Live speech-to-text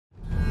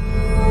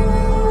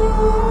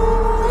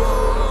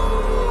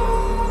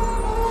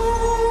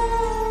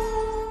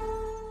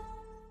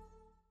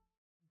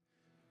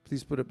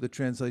Please put up the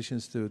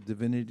translations to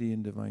Divinity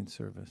and Divine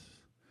Service.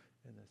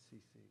 And the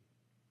CC.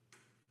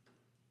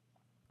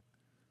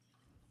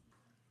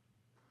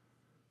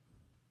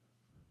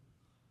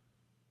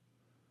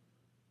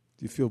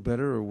 Do you feel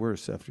better or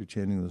worse after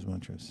chanting those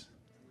mantras?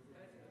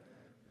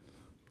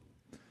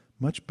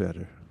 Much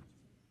better.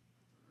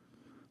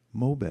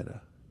 Mo better.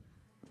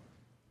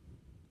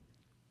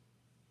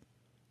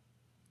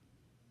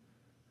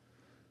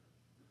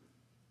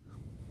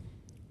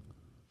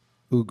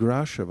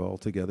 Ugrashava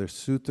altogether,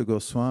 Suta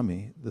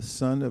Goswami, the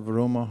son of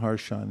Roma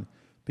Harshan,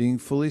 being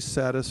fully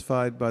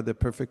satisfied by the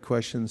perfect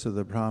questions of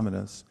the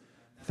Brahmanas,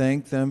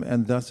 thanked them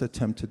and thus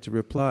attempted to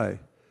reply.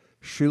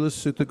 Srila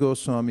Suta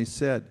Goswami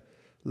said,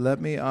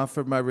 "Let me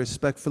offer my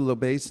respectful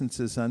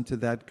obeisances unto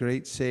that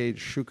great sage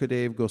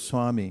Shukadev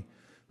Goswami,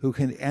 who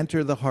can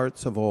enter the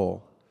hearts of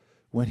all.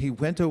 When he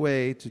went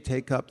away to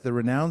take up the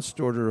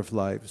renounced order of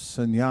life,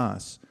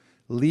 sannyas,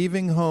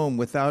 leaving home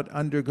without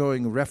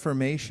undergoing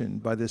reformation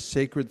by the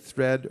sacred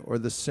thread or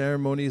the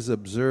ceremonies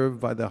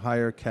observed by the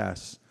higher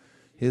castes,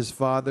 his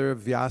father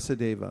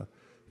Vyasadeva,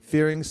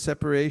 fearing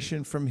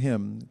separation from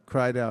him,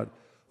 cried out,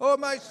 'Oh,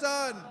 my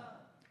son!'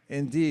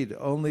 Indeed,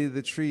 only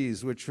the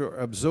trees, which were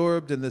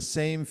absorbed in the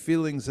same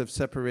feelings of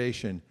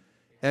separation,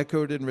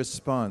 echoed in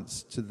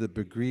response to the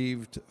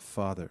bereaved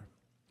father.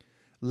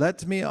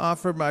 Let me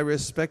offer my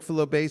respectful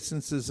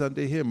obeisances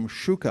unto him,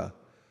 Shuka,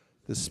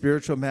 the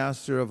spiritual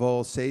master of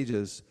all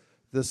sages,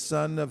 the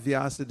son of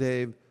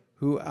Vyasadeva,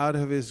 who out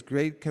of his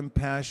great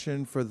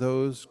compassion for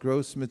those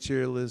gross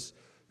materialists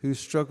who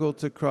struggle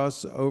to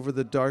cross over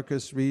the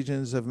darkest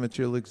regions of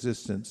material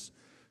existence,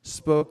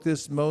 spoke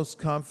this most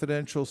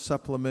confidential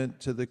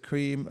supplement to the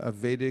cream of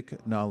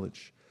Vedic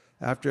knowledge,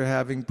 after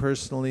having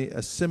personally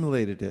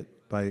assimilated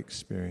it by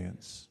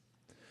experience.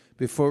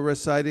 Before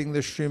reciting the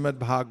Srimad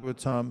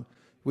Bhagavatam,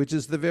 which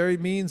is the very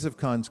means of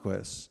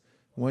conquest,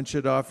 one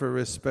should offer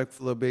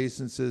respectful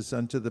obeisances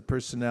unto the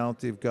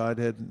personality of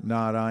Godhead,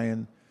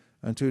 Narayan,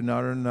 unto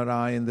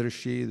Narayan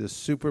Rishi, the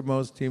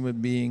supermost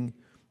human being,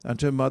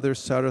 unto Mother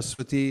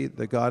Saraswati,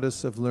 the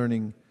goddess of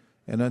learning,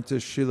 and unto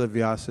Srila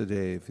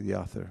Vyasadeva, the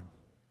author.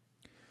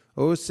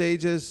 O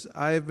sages,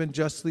 I have been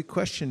justly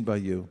questioned by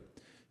you.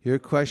 Your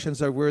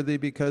questions are worthy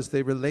because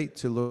they relate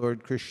to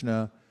Lord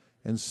Krishna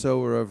and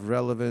so are of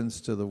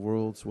relevance to the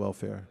world's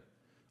welfare.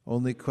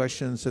 Only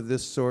questions of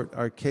this sort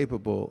are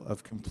capable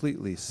of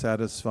completely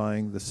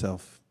satisfying the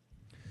self.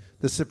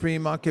 The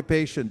supreme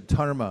occupation,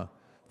 dharma,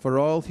 for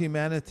all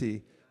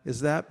humanity is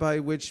that by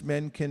which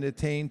men can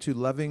attain to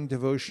loving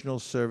devotional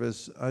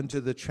service unto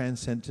the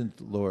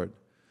transcendent Lord.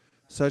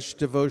 Such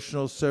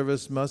devotional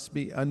service must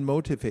be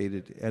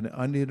unmotivated and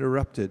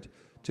uninterrupted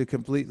to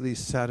completely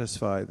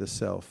satisfy the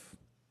self.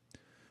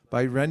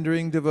 By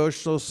rendering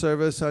devotional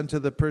service unto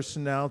the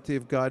personality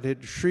of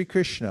Godhead, Sri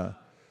Krishna,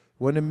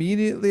 one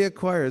immediately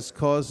acquires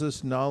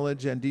causeless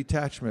knowledge and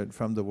detachment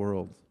from the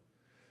world.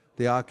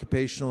 The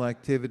occupational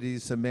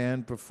activities a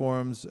man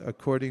performs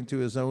according to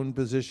his own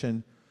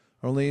position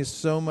are only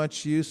so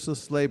much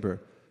useless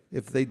labor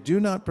if they do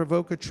not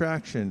provoke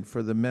attraction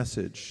for the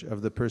message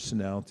of the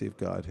personality of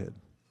Godhead.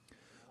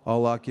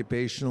 All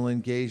occupational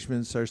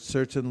engagements are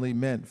certainly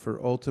meant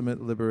for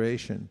ultimate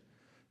liberation.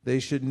 They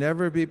should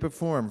never be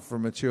performed for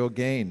material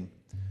gain.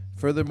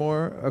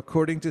 Furthermore,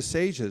 according to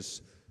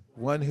sages,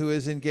 one who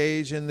is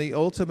engaged in the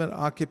ultimate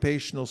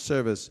occupational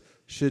service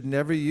should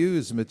never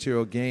use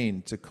material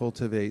gain to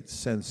cultivate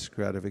sense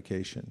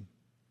gratification.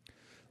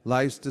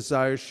 Life's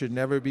desires should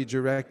never be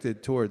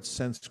directed towards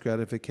sense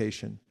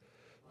gratification.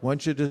 One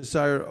should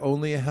desire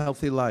only a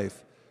healthy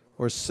life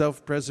or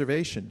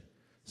self-preservation,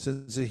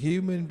 since a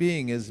human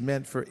being is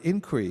meant for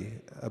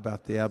inquiry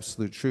about the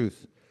absolute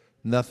truth.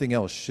 Nothing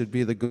else should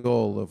be the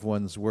goal of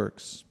one's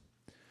works.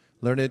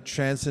 Learned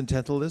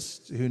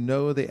transcendentalists who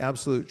know the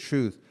absolute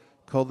truth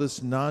call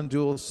this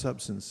non-dual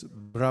substance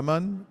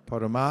Brahman,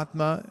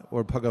 Paramatma,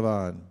 or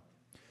Bhagavan.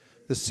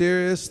 The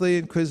seriously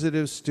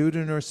inquisitive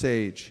student or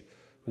sage,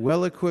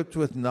 well equipped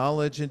with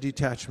knowledge and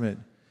detachment,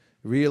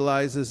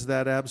 realizes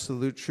that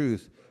absolute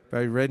truth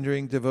by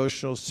rendering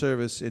devotional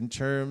service in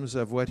terms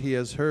of what he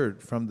has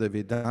heard from the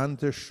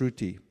Vedanta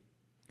Shruti.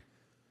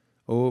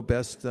 O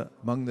best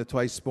among the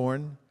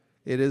twice-born,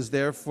 it is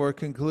therefore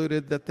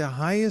concluded that the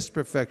highest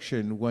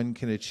perfection one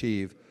can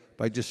achieve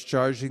by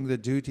discharging the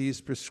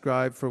duties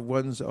prescribed for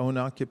one's own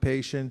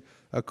occupation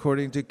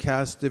according to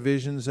caste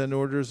divisions and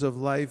orders of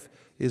life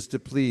is to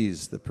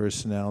please the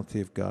personality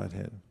of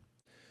Godhead.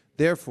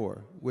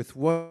 Therefore, with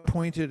one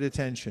pointed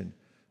attention,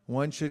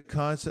 one should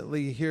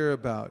constantly hear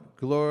about,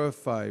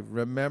 glorify,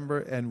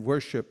 remember, and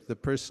worship the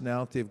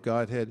personality of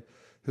Godhead,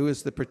 who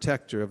is the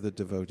protector of the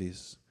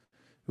devotees.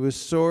 With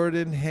sword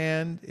in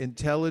hand,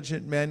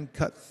 intelligent men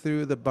cut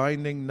through the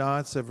binding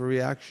knots of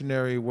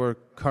reactionary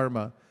work,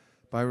 karma,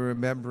 by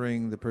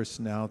remembering the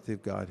personality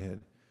of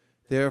Godhead.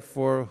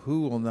 Therefore,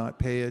 who will not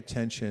pay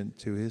attention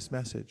to his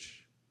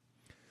message?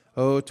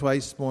 O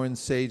twice-born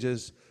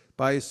sages,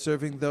 by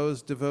serving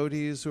those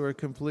devotees who are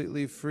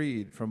completely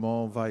freed from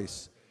all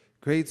vice,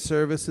 great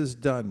service is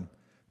done.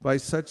 By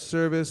such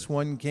service,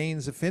 one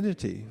gains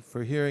affinity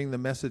for hearing the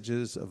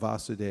messages of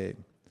Vasudeva.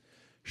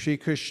 Sri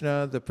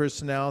Krishna, the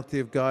personality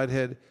of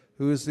Godhead,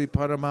 who is the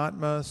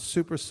Paramatma,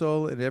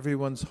 supersoul in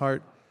everyone's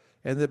heart,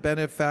 and the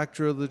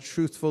benefactor of the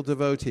truthful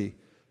devotee,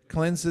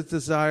 cleanses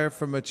desire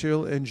for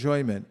material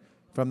enjoyment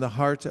from the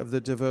heart of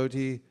the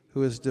devotee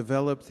who has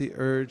developed the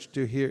urge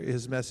to hear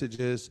his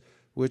messages,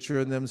 which are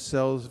in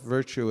themselves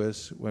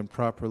virtuous when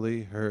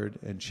properly heard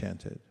and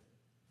chanted.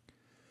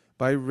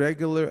 By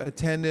regular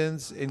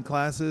attendance in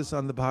classes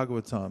on the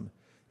Bhagavatam,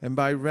 and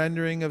by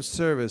rendering of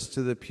service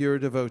to the pure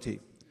devotee,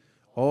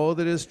 all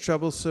that is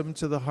troublesome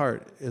to the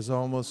heart is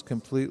almost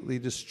completely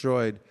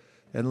destroyed,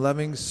 and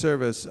loving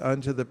service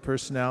unto the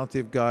personality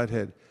of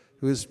Godhead,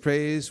 who is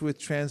praised with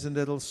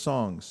transcendental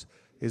songs,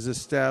 is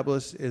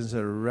established as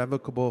an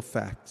irrevocable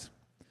fact.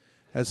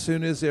 As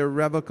soon as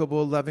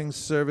irrevocable loving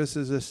service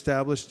is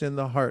established in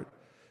the heart,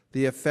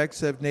 the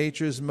effects of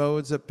nature's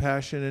modes of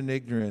passion and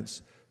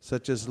ignorance,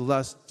 such as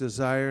lust,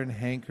 desire, and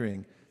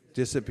hankering,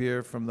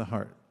 disappear from the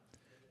heart.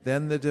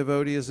 Then the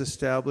devotee is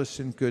established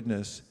in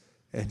goodness,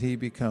 and he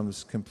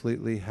becomes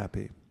completely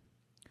happy.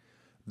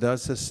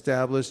 Thus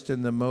established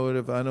in the mode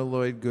of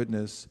unalloyed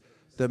goodness,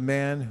 the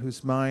man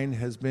whose mind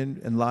has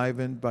been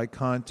enlivened by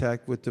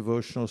contact with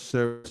devotional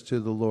service to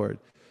the Lord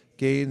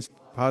gains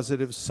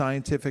positive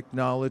scientific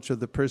knowledge of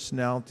the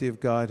personality of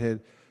Godhead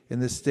in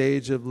the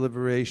stage of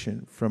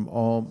liberation from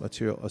all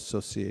material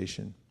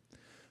association.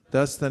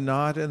 Thus the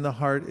knot in the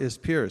heart is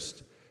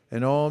pierced,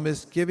 and all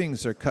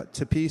misgivings are cut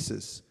to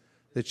pieces.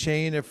 The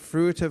chain of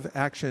fruitive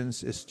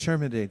actions is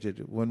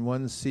terminated when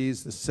one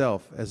sees the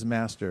self as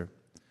master.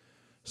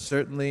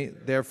 Certainly,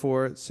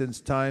 therefore,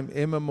 since time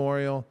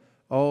immemorial,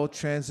 all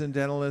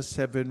transcendentalists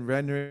have been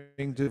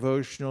rendering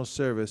devotional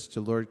service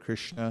to Lord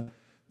Krishna,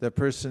 the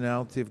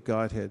personality of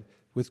Godhead,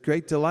 with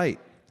great delight,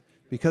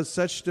 because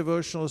such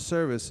devotional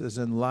service is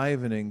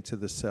enlivening to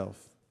the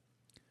self.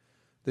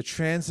 The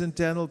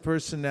transcendental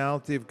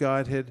personality of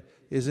Godhead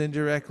is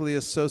indirectly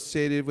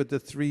associated with the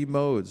three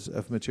modes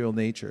of material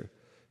nature,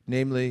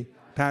 namely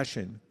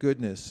passion,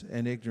 goodness,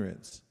 and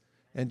ignorance.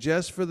 And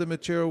just for the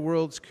material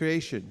world's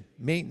creation,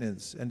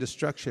 maintenance, and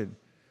destruction,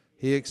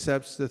 he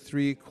accepts the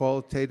three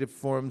qualitative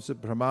forms of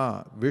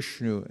Brahma,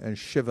 Vishnu, and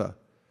Shiva.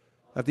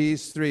 Of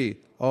these three,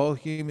 all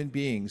human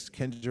beings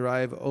can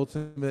derive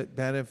ultimate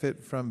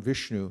benefit from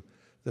Vishnu,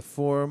 the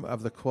form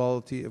of the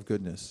quality of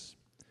goodness.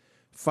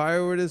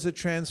 Firewood is a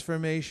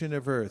transformation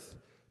of earth,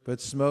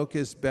 but smoke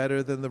is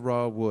better than the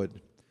raw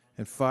wood,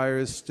 and fire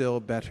is still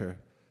better,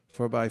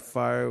 for by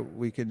fire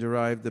we can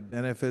derive the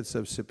benefits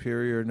of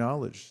superior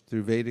knowledge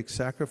through Vedic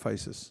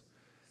sacrifices.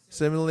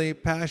 Similarly,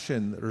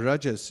 passion,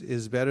 rajas,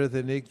 is better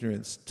than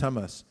ignorance,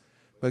 tamas,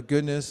 but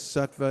goodness,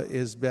 sattva,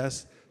 is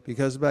best,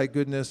 because by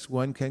goodness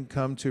one can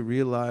come to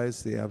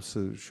realize the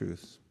absolute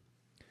truth.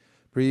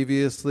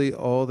 Previously,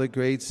 all the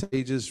great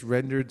sages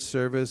rendered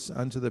service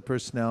unto the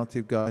personality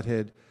of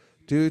Godhead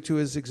due to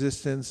his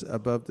existence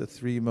above the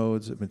three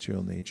modes of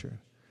material nature.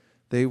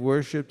 They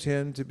worshipped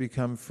him to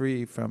become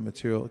free from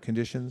material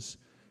conditions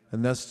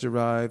and thus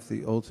derive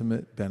the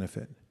ultimate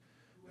benefit.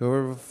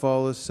 Whoever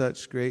follows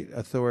such great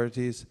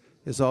authorities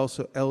is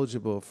also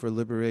eligible for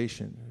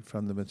liberation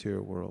from the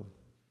material world.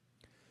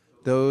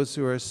 Those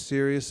who are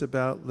serious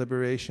about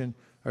liberation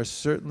are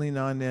certainly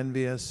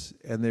non-envious,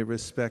 and they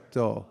respect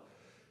all.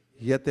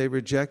 Yet they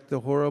reject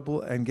the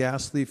horrible and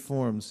ghastly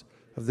forms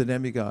of the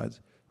demigods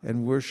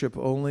and worship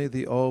only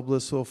the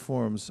all-blissful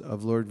forms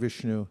of Lord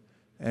Vishnu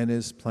and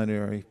his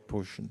plenary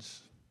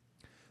portions.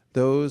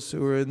 Those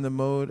who are in the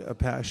mode of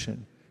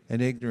passion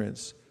and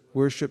ignorance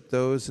worship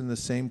those in the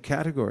same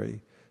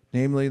category,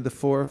 namely the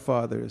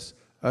forefathers,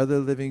 other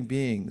living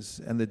beings,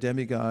 and the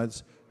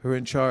demigods who are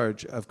in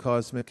charge of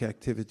cosmic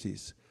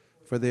activities,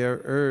 for they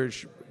are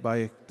urged by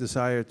a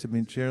desire to be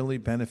materially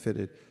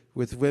benefited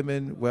with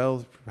women,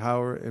 wealth,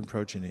 power, and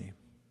progeny.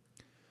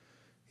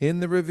 In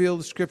the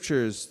revealed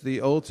scriptures, the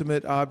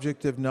ultimate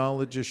object of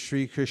knowledge is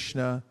Sri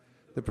Krishna,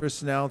 the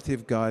personality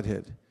of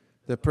Godhead.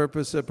 The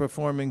purpose of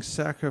performing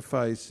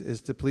sacrifice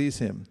is to please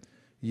him.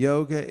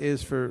 Yoga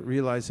is for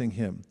realizing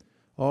him.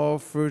 All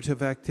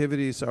fruitive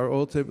activities are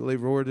ultimately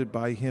rewarded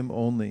by him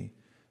only.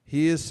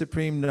 He is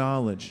supreme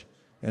knowledge,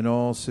 and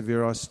all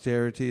severe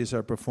austerities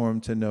are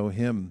performed to know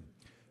him.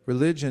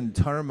 Religion,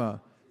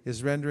 dharma,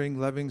 is rendering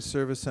loving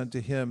service unto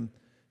him.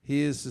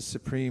 He is the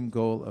supreme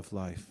goal of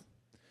life.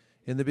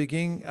 In the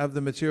beginning of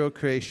the material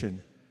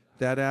creation,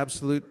 that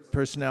absolute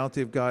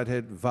personality of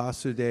Godhead,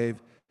 Vasudeva,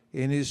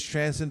 in his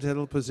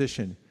transcendental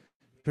position,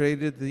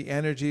 created the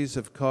energies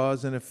of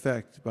cause and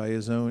effect by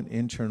his own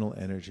internal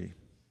energy.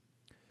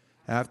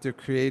 After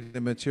creating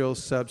the material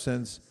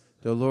substance,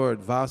 the Lord,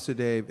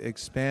 Vasudeva,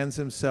 expands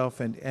himself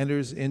and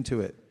enters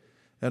into it.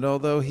 And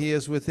although he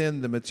is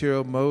within the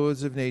material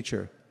modes of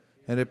nature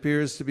and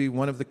appears to be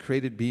one of the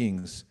created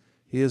beings,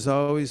 he is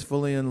always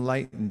fully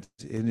enlightened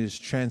in his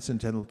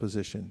transcendental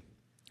position.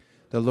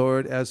 The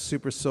Lord, as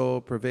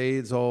Supersoul,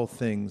 pervades all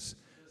things,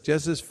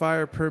 just as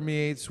fire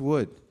permeates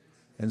wood,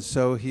 and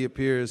so he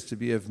appears to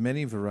be of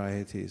many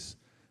varieties,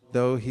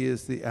 though he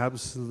is the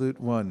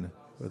absolute one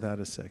without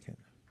a second.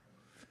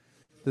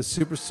 The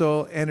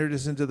supersoul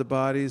enters into the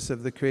bodies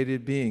of the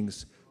created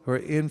beings who are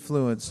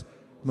influenced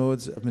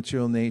modes of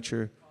material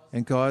nature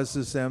and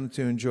causes them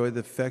to enjoy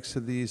the effects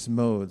of these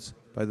modes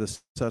by the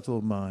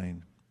subtle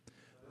mind.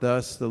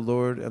 Thus, the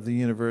Lord of the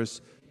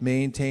universe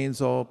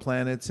maintains all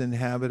planets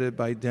inhabited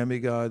by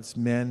demigods,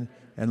 men,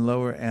 and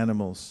lower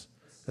animals.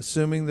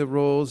 Assuming the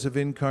roles of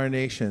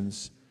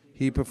incarnations,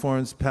 he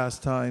performs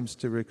pastimes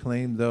to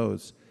reclaim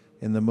those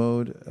in the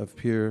mode of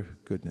pure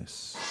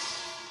goodness.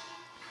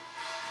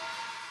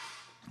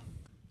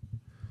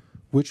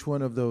 Which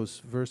one of those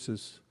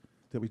verses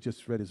that we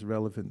just read is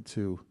relevant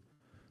to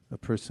a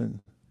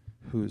person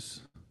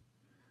who's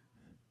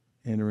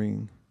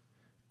entering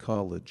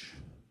college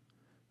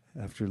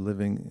after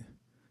living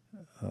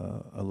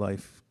a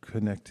life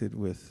connected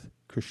with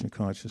Krishna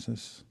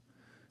consciousness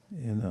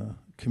in a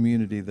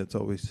community that's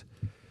always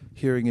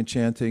hearing and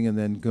chanting, and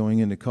then going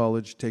into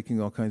college, taking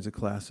all kinds of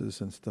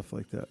classes and stuff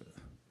like that?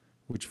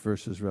 Which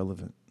verse is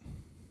relevant?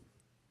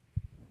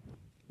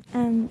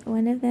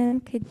 One of them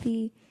could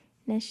be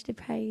Nashta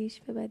Prayush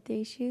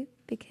Vabhadreshu,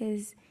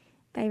 because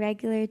by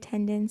regular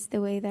attendance,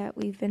 the way that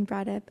we've been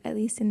brought up, at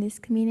least in this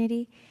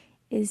community,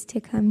 is to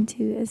come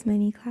to as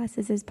many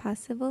classes as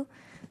possible.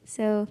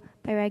 So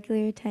by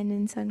regular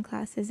attendance on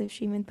classes of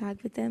Srimad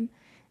Bhagavatam,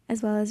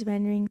 as well as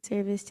rendering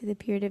service to the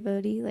pure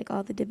devotee, like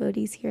all the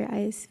devotees here at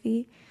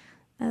ISV,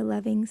 a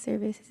loving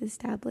service is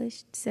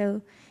established.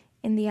 So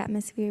in the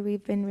atmosphere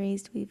we've been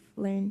raised, we've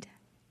learned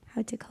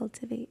how to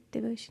cultivate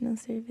devotional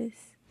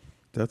service.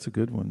 That's a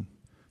good one.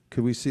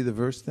 Could we see the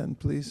verse then,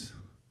 please?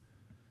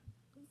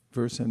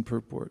 Verse and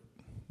purport.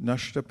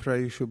 Nashta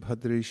prayishu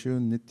bhadreshu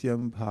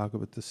nityam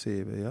bhagavata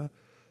sevaya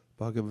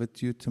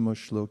bhagavatyutama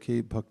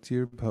shloke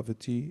bhaktir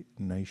bhavati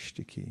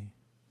naishtiki.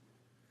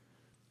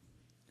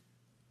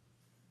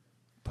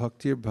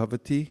 Bhaktir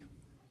bhavati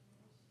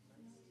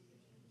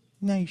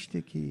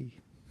naishtiki.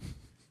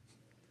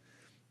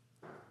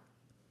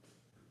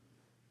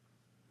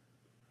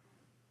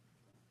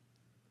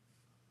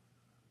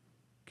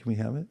 Can we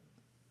have it?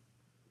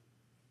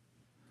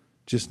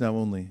 Just now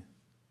only.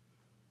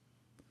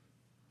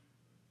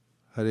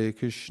 Hare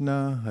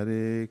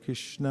Krishna,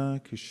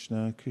 Krishna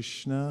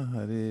Krishna,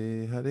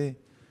 Hare Hare,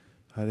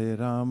 Hare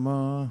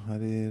Rama,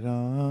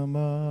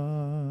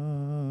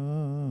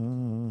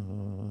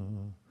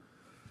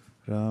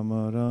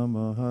 Rama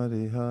Rama,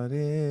 Hare Hare.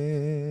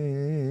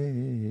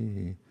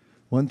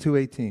 1 to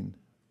 18.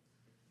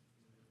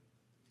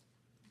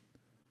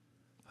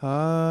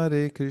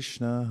 Hare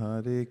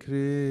Krishna,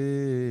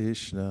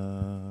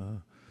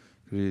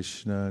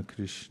 Krishna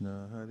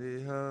Krishna, Hare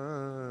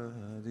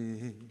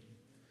Hare,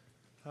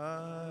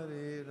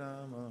 Hare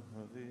Rama,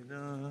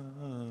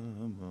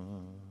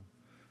 Rama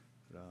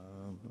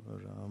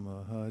Rama,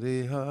 Hare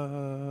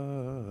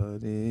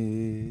Hare.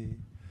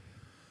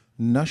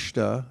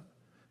 Nashta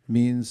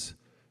means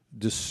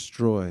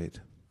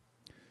destroyed.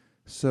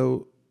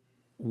 So,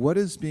 what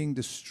is being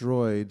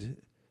destroyed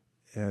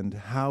and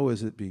how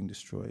is it being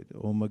destroyed?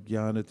 Om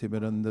Jnana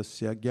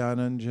Timirandasya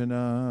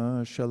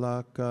Jnananjana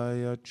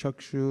Shalakaya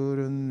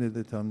Chakshurun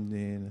Niditam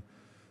Nena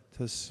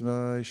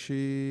Tasmai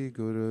Shri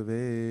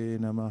Gurave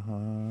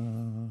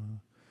Namaha.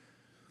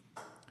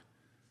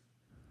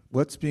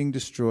 What's being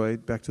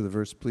destroyed? Back to the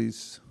verse,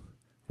 please.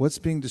 What's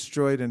being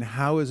destroyed and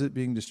how is it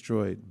being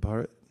destroyed?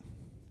 Bharat?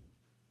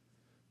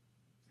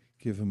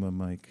 Give him a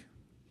mic.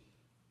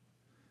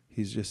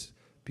 He's just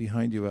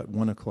behind you at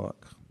 1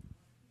 o'clock.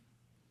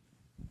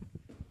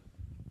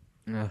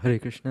 Hare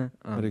Krishna.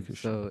 Hare Krishna.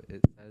 So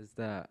it says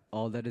that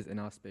all that is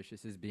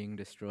inauspicious is being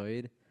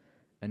destroyed,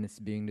 and it's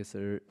being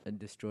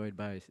destroyed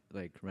by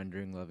like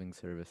rendering loving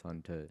service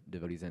unto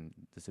devotees and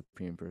the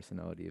Supreme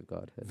Personality of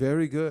Godhead.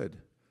 Very good.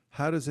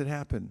 How does it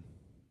happen?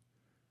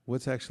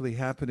 What's actually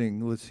happening?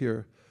 Let's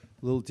hear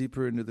a little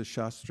deeper into the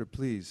Shastra,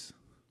 please.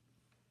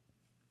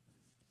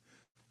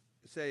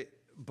 Say,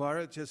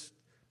 Bharat just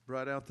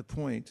brought out the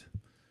point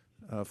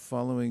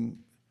following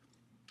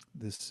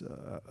this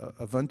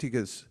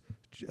Avantika's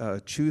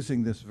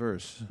choosing this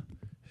verse.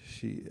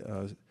 She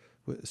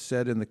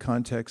said in the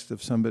context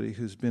of somebody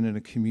who's been in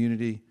a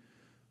community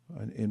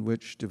in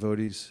which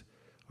devotees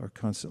are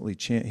constantly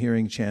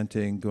hearing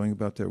chanting, going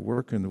about their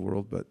work in the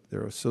world, but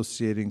they're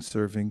associating,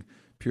 serving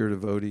pure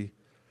devotees.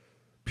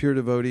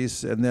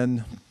 And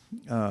then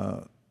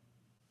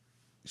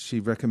she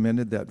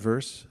recommended that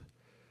verse,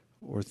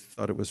 or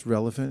thought it was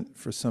relevant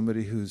for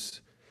somebody who's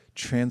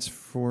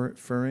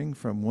transferring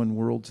from one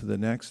world to the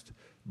next.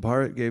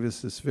 Bharat gave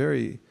us this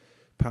very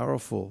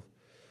powerful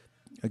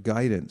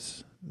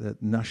guidance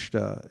that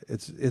nashta,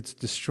 it's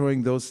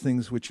destroying those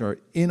things which are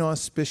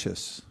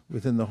inauspicious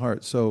within the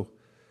heart. So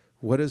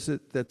what is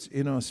it that's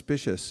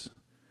inauspicious,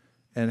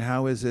 and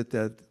how is it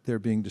that they're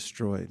being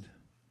destroyed?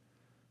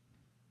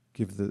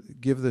 Give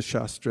the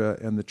Shastra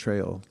and the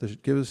trail.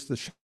 Give us the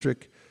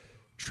strict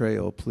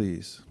trail,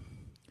 please.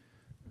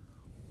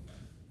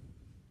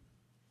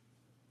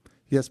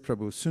 Yes,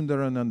 Prabhu.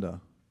 Sundarananda.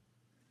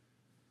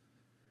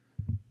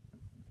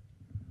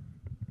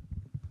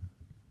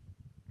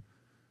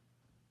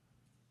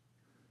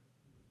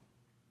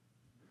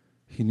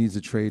 He needs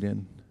a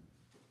trade-in.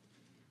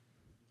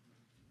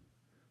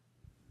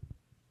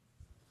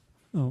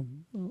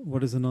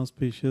 what is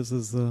inauspicious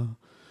is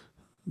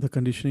the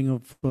conditioning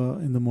of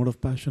in the mode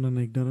of passion and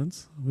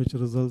ignorance, which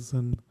results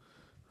in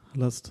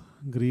lust,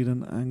 greed,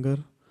 and anger.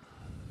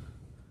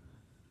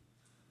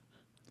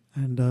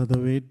 And the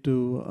way to,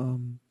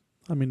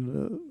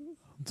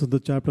 so the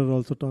chapter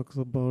also talks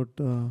about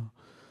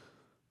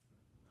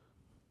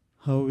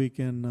how we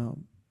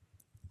can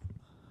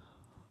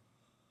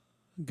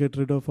get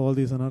rid of all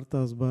these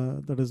anarthas.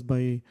 That is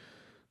by,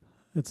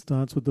 it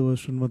starts with the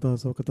verse Srinvata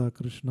Saukata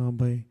Krishna,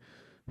 by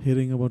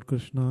hearing about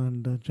Krishna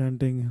and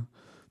chanting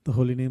the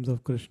holy names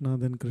of Krishna.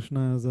 Then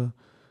Krishna as a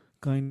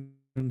kind,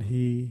 and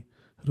he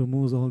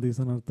removes all these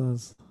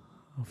anarthas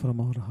from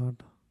our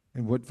heart.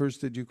 And what verse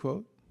did you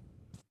quote?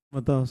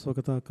 Mata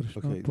Swakata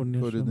Krishna. Okay, Punya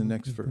go to the Shama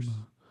next verse,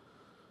 Kirtana.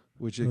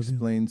 which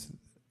explains,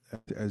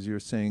 as you're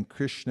saying,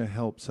 Krishna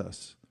helps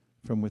us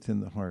from within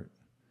the heart.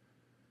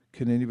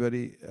 Can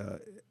anybody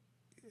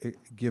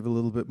give a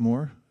little bit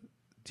more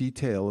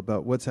detail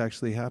about what's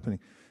actually happening?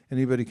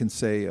 Anybody can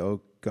say,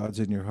 oh, God's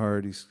in your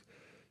heart.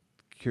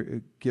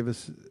 Give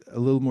us a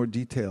little more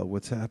detail.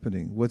 What's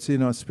happening? What's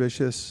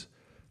inauspicious?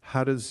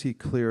 How does he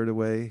clear it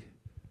away?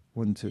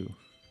 1, 2.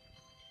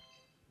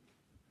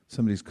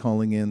 Somebody's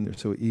calling in. They're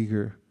so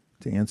eager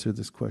to answer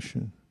this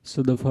question.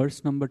 So the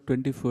verse number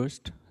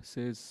 21st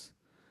says,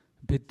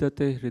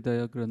 Bhiddate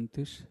hridaya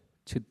grantish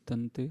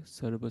chittante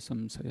sarva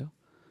samsaya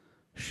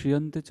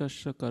shriyante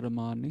chasya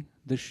karmani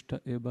dishta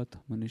ebat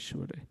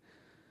manishvare.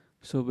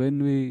 So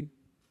when we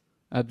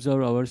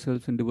observe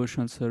ourselves in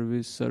devotional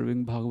service,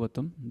 serving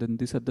Bhagavatam, then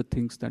these are the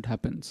things that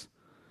happens.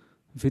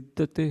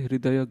 Vidyate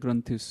hridaya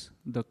granthis,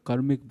 the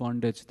karmic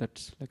bondage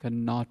that's like a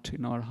knot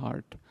in our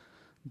heart,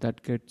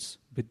 that gets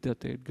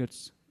vidyate, it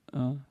gets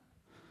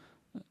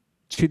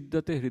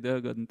chiddate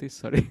hridaya granthis,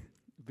 sorry,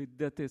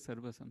 vidyate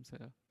sarva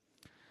samsaya.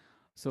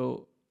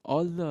 So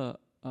all the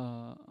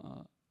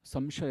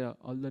samshaya,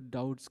 all the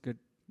doubts get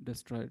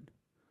destroyed.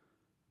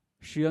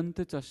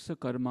 Shriyante chasya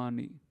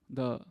karmani,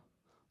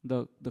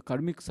 the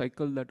karmic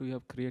cycle that we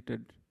have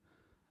created,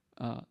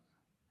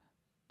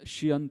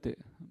 Shriyante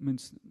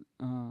means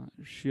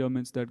Shriya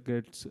means that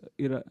gets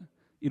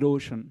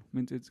erosion,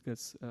 means it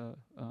gets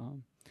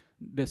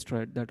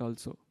destroyed. That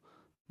also,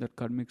 that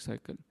karmic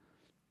cycle.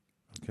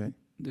 Okay.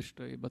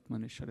 Dishta ebat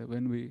manishare,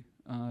 when we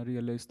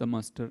realize the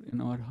master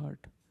in our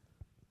heart.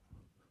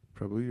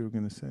 Prabhu, you were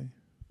going to say?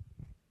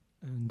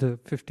 The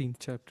 15th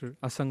chapter,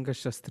 Asanga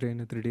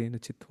Shastrena Dridena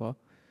Chitva,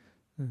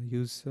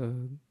 use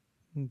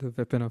the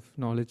weapon of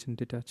knowledge and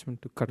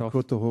detachment to cut off.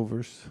 Quote the whole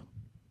verse.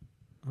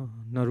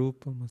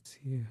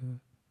 Narupamasyeha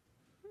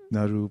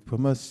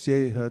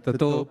Narupamasyeha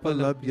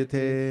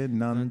tatopalabhyate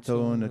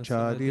nanto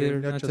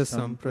nacharirna cha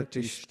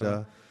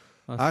sampratishta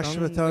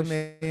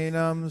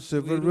ashvatamenam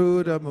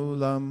sivaruda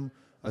mulam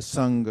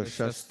asanga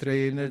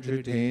shastrena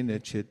dridena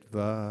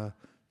chitva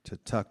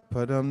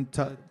tatakpadam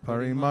tat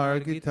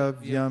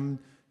parimargitavyam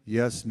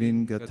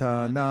yasmin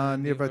gatana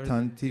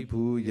nivatanti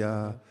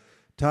bhuya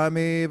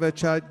tameva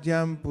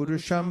chadyam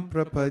purusham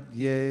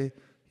prapadye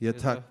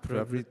yatak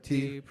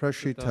pravriti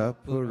prashita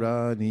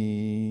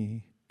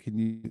purani. Can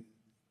you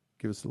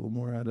give us a little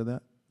more out of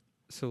that?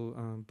 So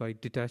by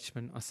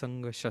detachment,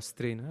 asanga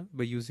shastrena,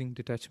 by using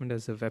detachment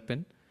as a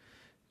weapon,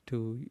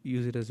 to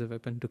use it as a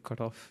weapon to cut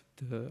off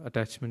the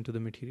attachment to the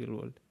material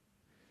world.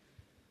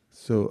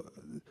 So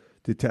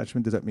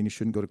detachment, does that mean you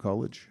shouldn't go to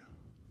college?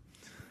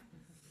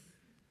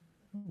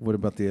 What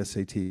about the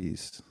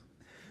SATs?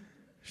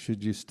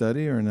 Should you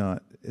study or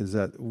not?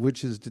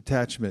 Which is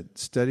detachment?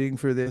 Studying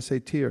for the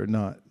SAT or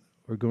not?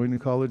 Or going to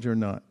college or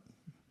not?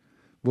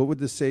 What would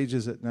the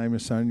sages at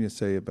Naimisaranya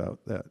say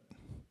about that?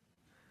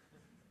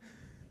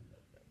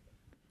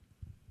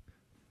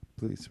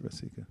 Please,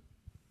 Rasika.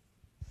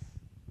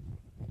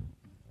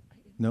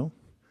 No?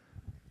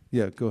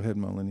 Yeah, go ahead,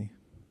 Malini.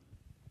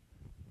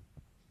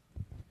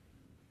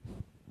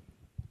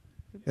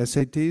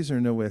 SATs or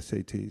no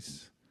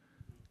SATs?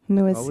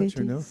 No College SATs.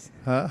 or no?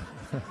 Huh?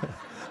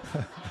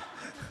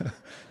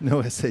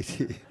 No SAT.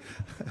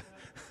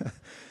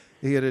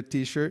 You get a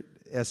T-shirt,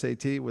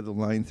 SAT, with a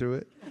line through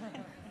it?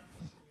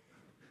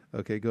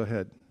 Okay, go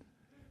ahead.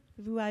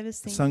 Prabhu, I was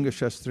thinking. Sangha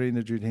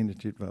Shastrena Dridena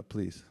Chitva,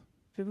 please.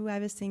 Prabhu, I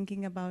was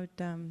thinking about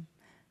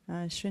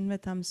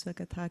Srinvatam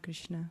Swakatha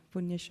Krishna,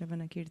 Punya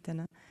Shavana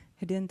Kirtana,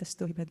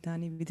 Hridyantasto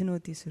Hibhaddhani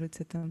Vidhinoti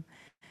Surutsatam.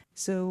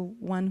 So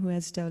one who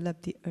has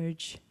developed the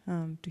urge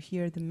to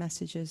hear the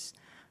messages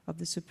of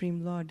the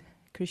Supreme Lord,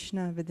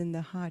 Krishna within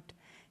the heart,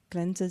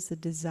 cleanses the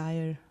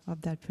desire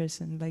of that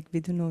person. Like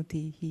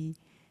Vidhinoti, he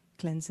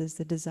cleanses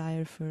the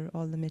desire for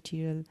all the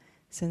material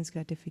sense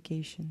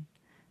gratification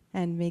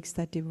and makes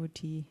that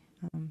devotee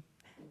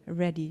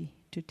ready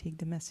to take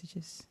the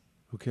messages.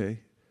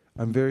 Okay.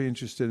 I'm very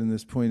interested in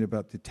this point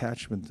about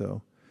detachment,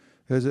 though,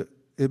 because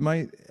it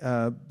might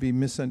be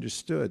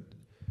misunderstood.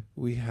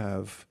 We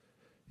have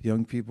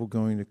young people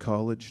going to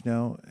college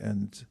now,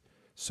 and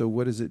so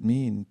what does it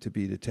mean to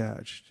be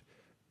detached?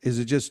 Is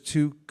it just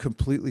two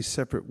completely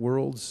separate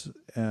worlds,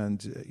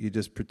 and you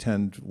just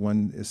pretend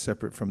one is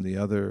separate from the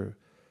other?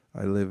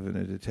 I live in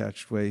a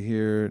detached way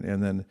here,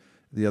 and then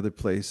the other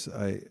place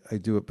I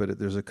do it, but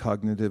there's a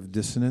cognitive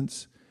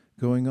dissonance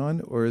going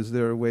on? Or is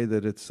there a way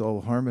that it's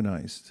all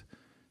harmonized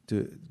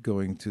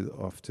going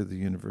off to the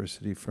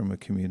university from a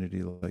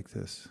community like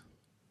this?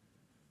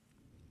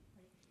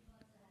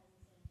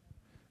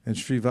 And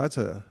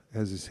Srivatsa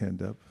has his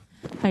hand up.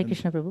 Hare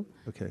Krishna Prabhu.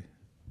 Okay.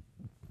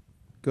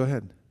 Go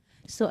ahead.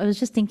 So I was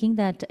just thinking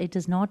that it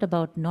is not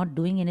about not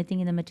doing anything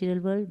in the material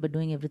world, but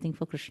doing everything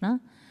for Krishna.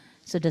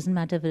 So it doesn't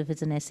matter if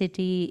it's an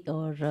SAT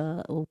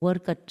or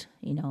work at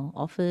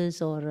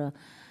office or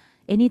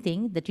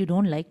anything that you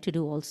don't like to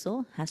do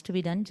also has to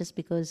be done just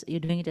because you're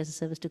doing it as a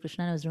service to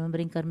Krishna. I was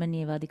remembering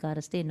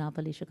karmanyevadikaraste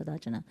napaleshu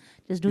kadachana.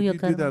 Just do your karma.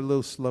 Could you do that a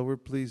little slower,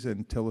 please,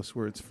 and tell us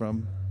where it's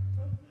from?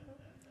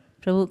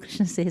 Prabhu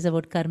Krishna says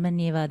about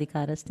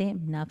karmanyevadikaraste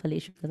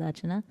napaleshu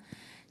kadachana.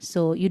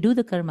 So you do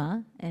the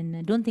karma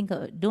and don't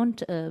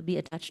be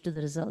attached to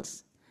the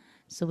results.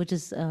 So which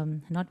is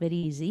not very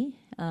easy,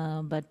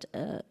 but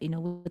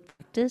with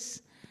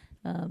practice,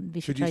 we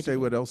should try to. Could you say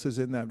what else is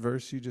in that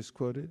verse you just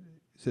quoted?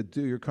 It said,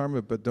 do your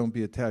karma, but don't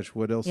be attached.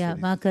 What else? Yeah,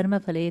 ma karma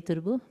phale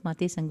turbu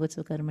mate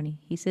sangotsu karmani.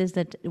 He says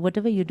that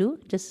whatever you do,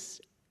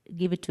 just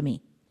give it to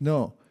me.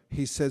 No,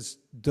 he says,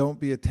 don't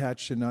be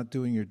attached to not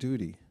doing your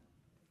duty.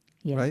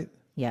 Yeah. Right?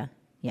 Yeah.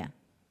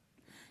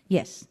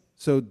 Yes.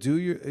 So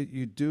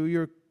you do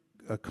your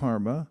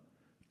karma,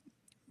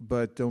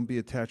 but don't be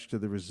attached to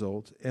the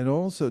result. And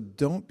also,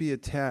 don't be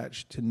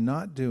attached to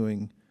not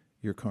doing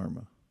your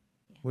karma.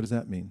 What does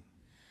that mean?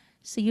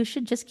 So you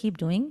should just keep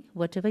doing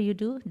whatever you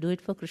do it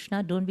for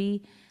Krishna. Don't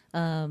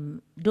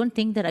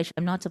think that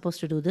I'm not supposed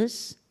to do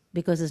this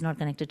because it's not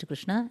connected to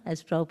Krishna.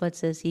 As Prabhupada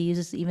says, he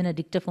uses even a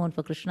dictaphone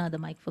for Krishna, the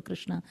mic for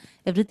Krishna.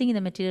 Everything in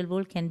the material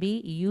world can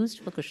be used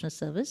for Krishna's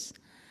service.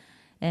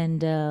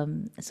 And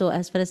so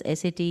as far as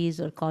SATs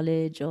or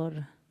college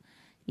or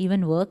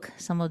even work,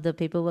 some of the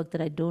paperwork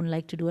that I don't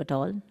like to do at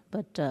all,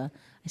 but I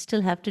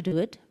still have to do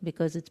it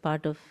because it's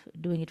part of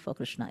doing it for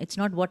Krishna. It's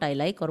not what I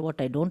like or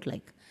what I don't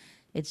like.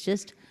 It's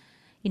just,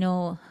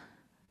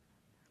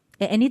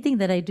 anything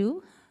that I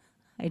do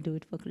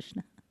it for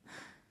Krishna.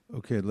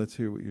 Okay, let's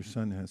hear what your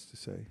son has to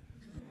say.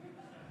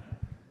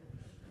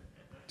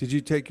 Did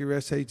you take your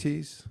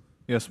SATs?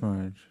 Yes,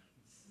 Maharaj.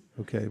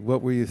 Okay,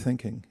 what were you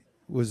thinking?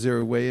 Was there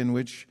a way in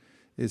which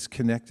it's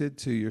connected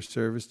to your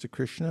service to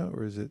Krishna,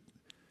 or is it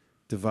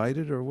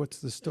divided, or what's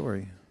the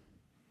story?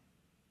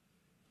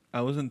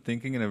 I wasn't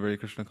thinking in a very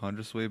Krishna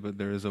conscious way, but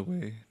there is a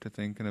way to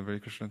think in a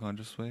very Krishna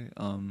conscious way.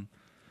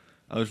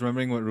 I was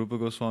remembering what Rupa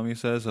Goswami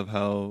says of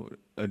how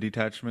a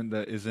detachment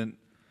that isn't,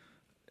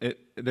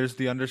 there's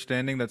the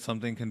understanding that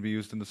something can be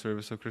used in the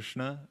service of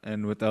Krishna,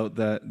 and without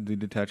that, the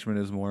detachment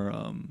is more,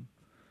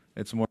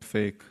 it's more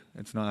fake.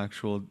 It's not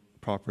actual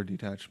proper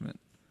detachment.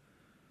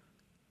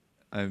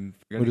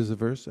 What is the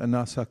verse?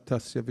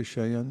 Anasaktasya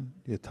vishayan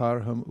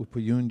yatarham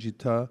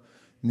upayunjita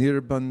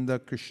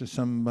nirbandha krishna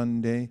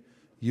sambande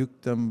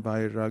yuktam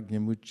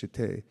vairagyam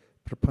uchyate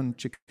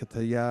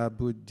prapanchikataya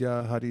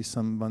buddhya hari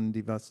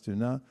sambandhi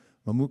vastuna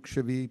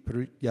mamukshavi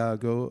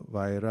parityago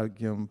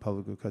vairagyam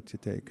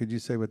palagukatyate. Could you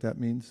say what that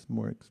means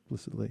more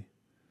explicitly?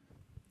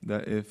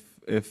 That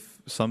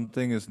if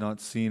something is not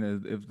seen,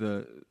 if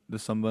the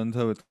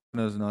sambandha with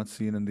Krishna is not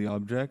seen in the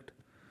object,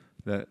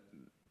 that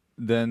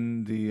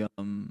then the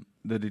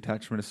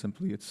detachment is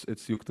simply it's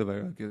yukta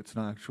vairagya. It's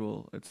not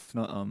actual. It's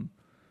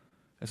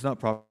not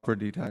proper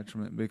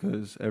detachment,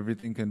 because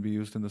everything can be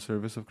used in the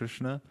service of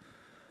Krishna,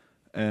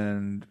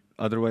 and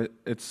otherwise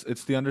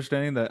it's the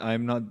understanding that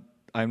I'm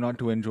not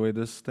to enjoy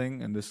this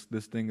thing, and this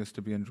thing is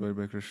to be enjoyed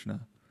by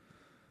Krishna.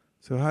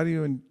 So how do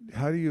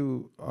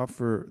you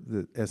offer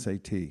the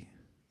SAT?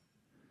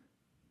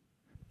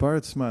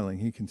 Bharat's smiling.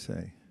 He can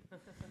say.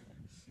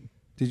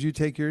 Did you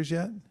take yours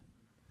yet?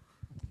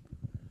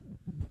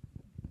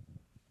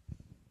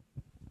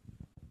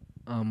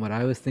 What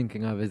I was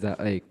thinking of is that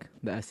like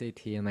the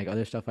SAT and like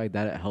other stuff like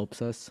that, it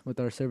helps us with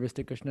our service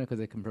to Krishna because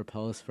it can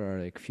propel us for our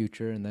like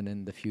future, and then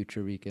in the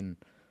future we can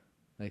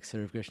like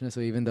serve Krishna.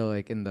 So even though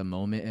like in the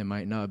moment it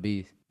might not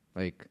be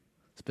like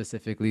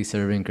specifically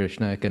serving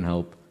Krishna, it can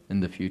help in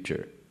the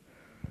future.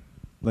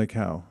 Like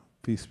how?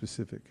 Be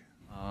specific.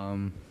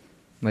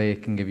 Like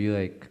it can give you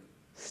like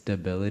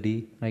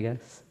stability, I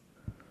guess.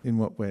 In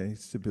what way?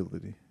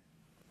 Stability.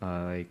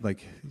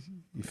 Like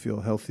you feel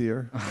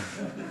healthier.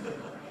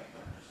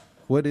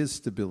 What is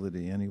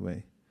stability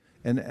anyway?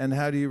 And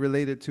how do you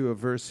relate it to a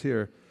verse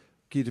here?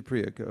 Gita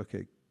Priya,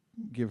 okay,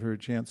 give her a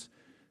chance.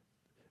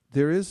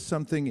 There is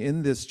something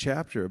in this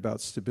chapter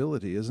about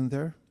stability, isn't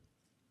there?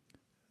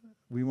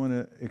 We want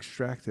to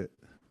extract it.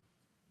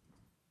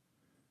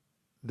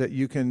 That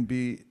you can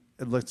be,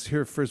 let's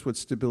hear first what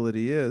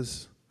stability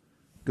is.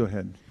 Go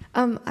ahead.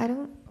 I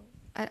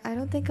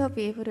don't think I'll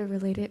be able to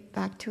relate it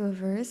back to a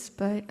verse,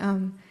 but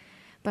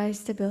by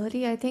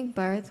stability, I think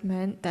Bharat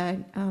meant that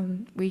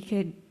we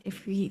could,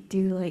 if we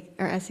do like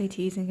our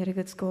SATs and get a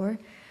good score,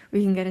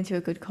 we can get into a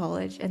good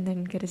college and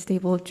then get a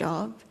stable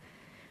job,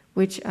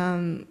 which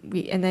and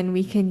then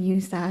we can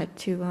use that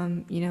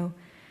to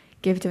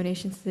give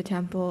donations to the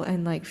temple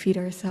and like feed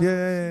ourselves.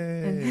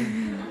 Yay!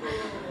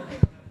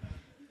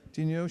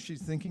 Do you know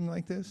she's thinking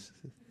like this?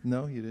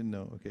 No, you didn't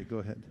know. Okay, go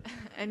ahead.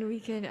 And we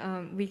can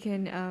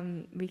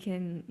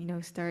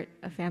start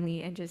a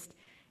family and just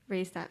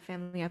raise that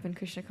family up in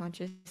Krishna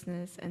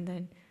consciousness and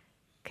then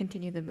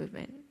continue the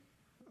movement.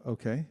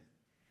 Okay,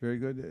 very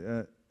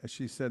good.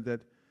 She said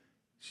that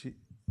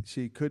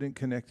she couldn't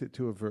connect it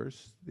to a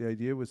verse. The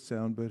idea was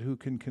sound, but who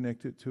can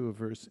connect it to a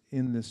verse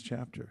in this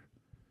chapter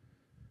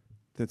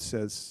that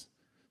says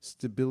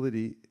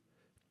stability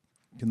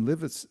can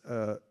live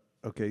a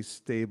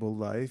stable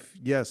life?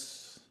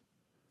 Yes,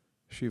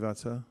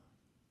 Srivatsa.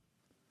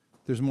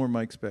 There's more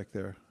mics back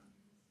there.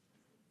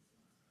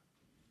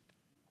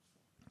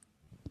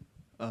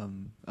 I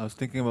was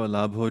thinking about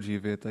labho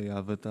jiveta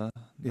yavata.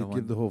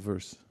 Give the whole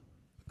verse.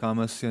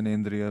 Kamasya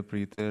nendriya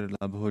priter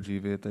labho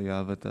jiveta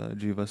yavata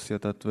jivasya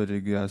tattva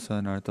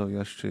jigyasa narto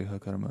yashcheha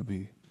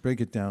karmabhi.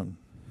 Break it down.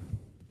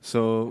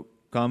 So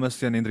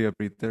kamasya nendriya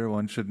priter,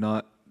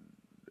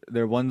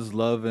 one's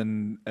love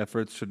and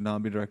efforts should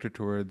not be directed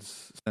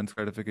towards sense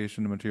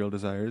gratification and material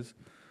desires.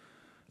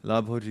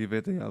 Labho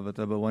jiveta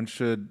yavata, but one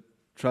should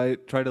try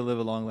to live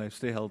a long life,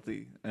 stay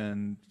healthy,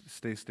 and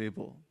stay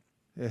stable.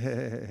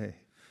 Hey.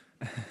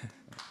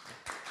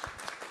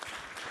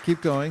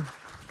 Keep going.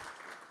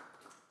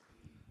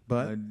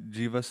 But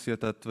jivasya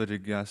tattva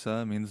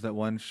jigyasa means that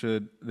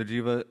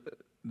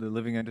the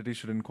living entity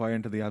should inquire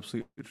into the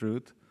absolute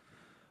truth.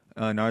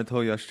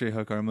 Nartho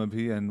yashcheha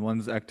karmabhi, and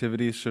one's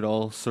activities should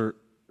all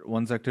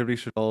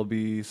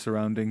be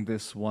surrounding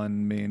this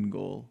one main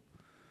goal.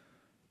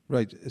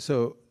 Right.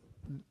 So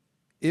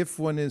if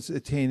one is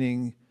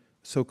attaining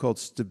so-called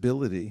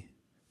stability,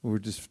 we're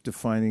just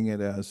defining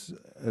it as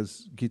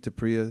Gita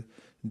Priya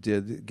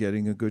did,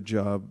 getting a good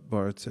job.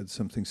 Bharat said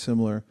something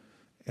similar.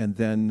 And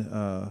then,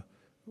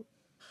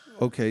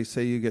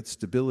 say you get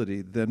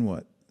stability, then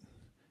what?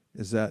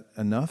 Is that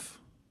enough?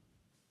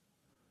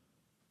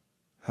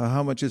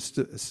 How much is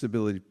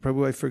stability?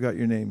 Prabhu, I forgot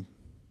your name.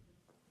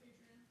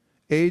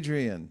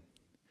 Adrian.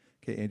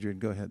 Okay, Adrian,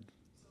 go ahead.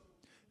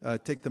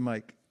 Take the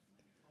mic.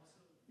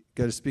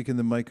 Got to speak in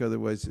the mic,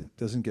 otherwise it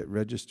doesn't get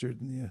registered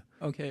in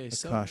the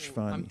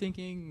Akashvani. I'm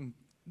thinking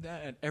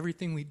that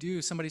everything we do,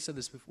 somebody said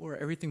this before,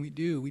 everything we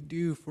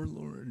do for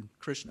Lord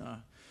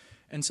Krishna.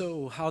 And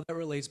so how that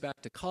relates back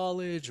to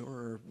college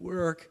or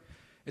work,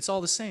 it's all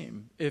the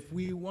same. If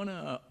we want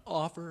to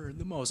offer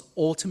the most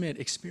ultimate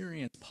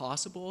experience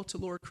possible to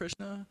Lord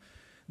Krishna,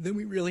 then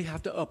we really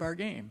have to up our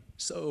game.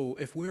 So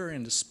if we're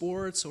into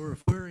sports or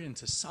if we're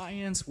into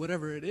science,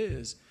 whatever it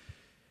is,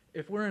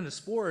 if we're into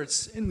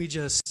sports and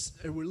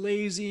we're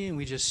lazy and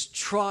we just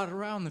trot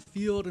around the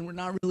field and we're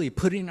not really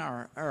putting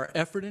our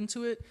effort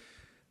into it,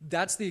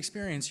 that's the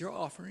experience you're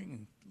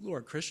offering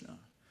Lord Krishna.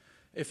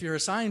 If you're a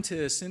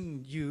scientist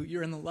and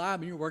you're in the lab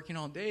and you're working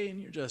all day and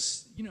you're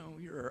just,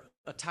 you're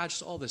attached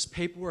to all this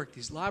paperwork,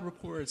 these lab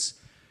reports,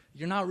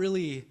 you're not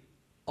really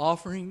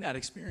offering that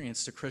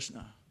experience to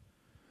Krishna.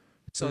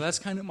 So that's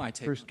kind of my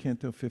take. First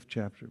Canto, 5th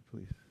chapter,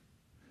 please.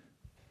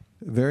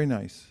 Very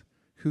nice.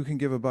 Who can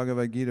give a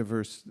Bhagavad Gita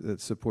verse that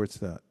supports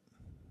that?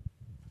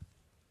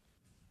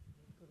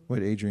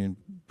 What Adrian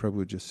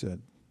Prabhu just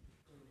said.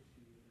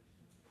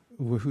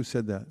 Who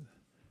said that?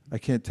 I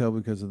can't tell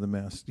because of the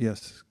mask.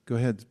 Yes, go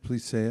ahead,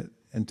 please say it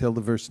and tell the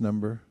verse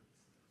number.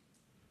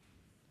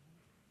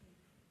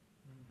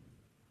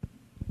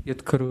 Yat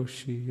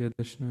karoshi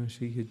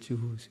yadashnashi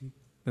yajjuhosi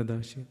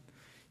nadashi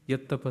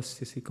yat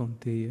tapasyasi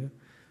kaunteya.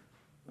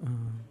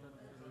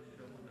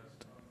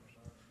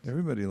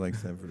 Everybody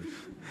likes that verse.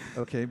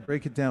 Okay,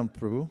 break it down,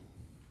 Prabhu.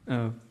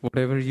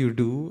 Whatever you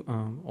do,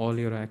 all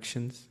your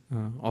actions,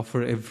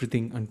 offer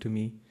everything unto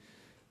me.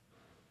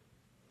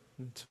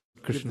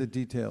 Give the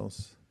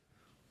details.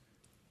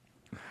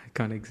 I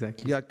can't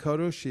exactly. Yat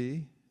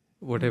karoshi.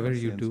 Whatever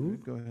you do.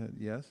 Go ahead,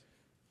 yes.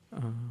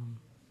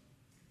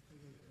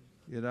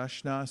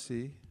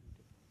 Yadashnasi.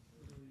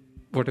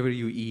 Whatever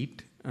you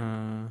eat,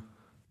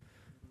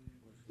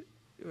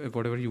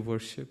 whatever you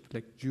worship,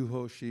 like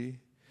Juhoshi.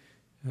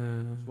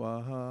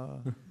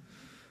 Swaha.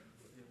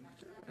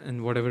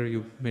 And whatever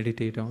you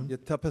meditate on.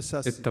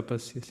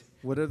 Yatapasyasi.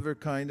 Whatever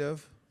kind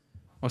of?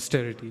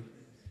 Austerity.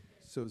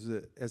 So is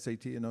it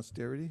SAT and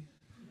austerity?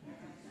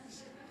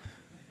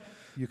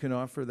 You can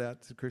offer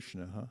that to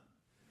Krishna, huh?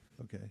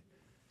 Okay.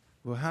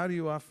 Well, how do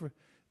you offer?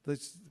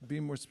 Let's be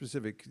more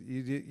specific.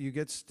 You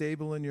get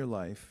stable in your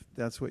life.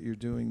 That's what you're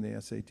doing the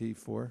SAT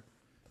for,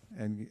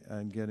 and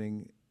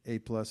getting A+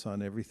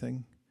 on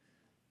everything.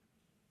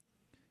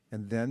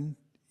 And then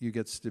you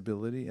get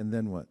stability, and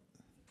then what?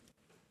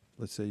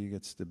 Let's say you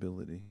get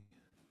stability.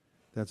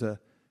 That's a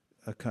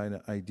kind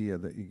of idea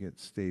that you get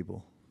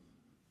stable.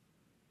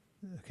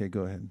 Okay,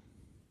 go ahead.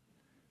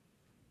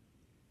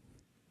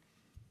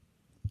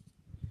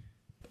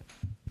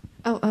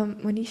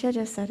 Manisha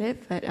just said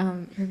it, but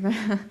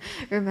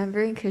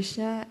remembering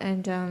Krishna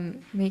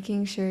and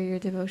making sure your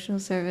devotional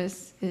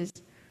service is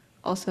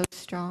also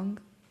strong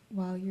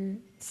while you're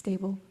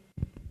stable.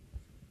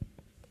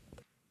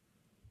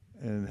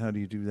 And how do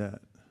you do that?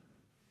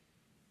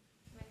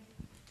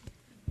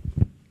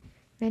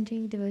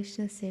 Rendering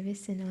devotional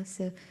service and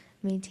also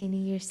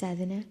maintaining your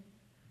sadhana.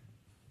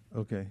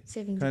 Okay.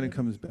 serving Kind of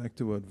devotion. comes back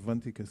to what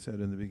Vantika said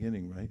in the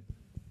beginning, right?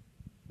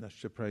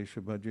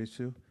 Nashchaprayasha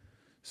bhajyesu.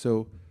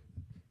 So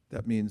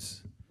that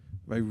means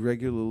by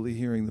regularly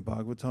hearing the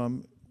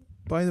Bhagavatam.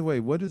 By the way,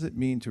 what does it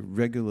mean to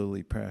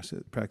regularly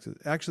practice?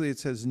 Actually, it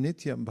says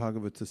nityam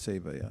bhagavata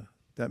sevaya.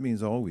 That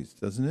means always,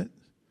 doesn't it?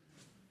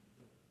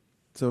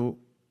 So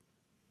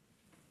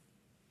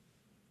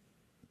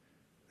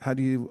how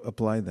do you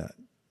apply that?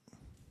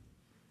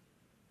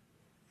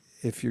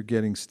 If you're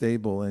getting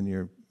stable and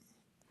you're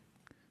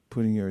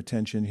putting your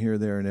attention here,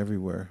 there, and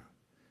everywhere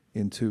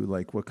into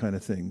like what kind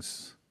of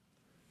things?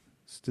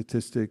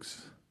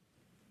 Statistics.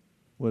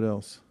 What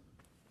else?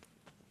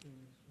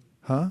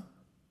 Huh?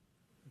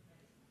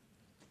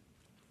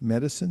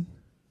 Medicine?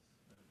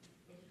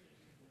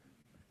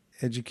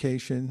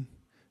 Education?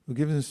 Well,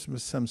 give us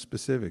some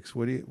specifics.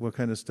 What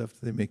kind of stuff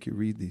do they make you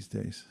read these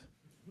days?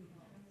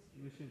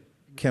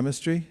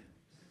 Chemistry?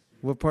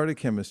 What part of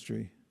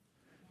chemistry?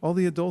 All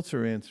the adults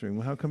are answering.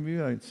 Well, how come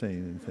you aren't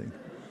saying anything?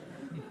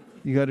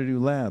 You got to do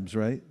labs,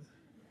 right?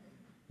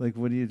 Like,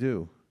 what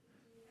do?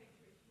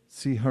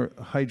 See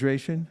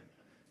hydration?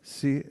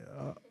 See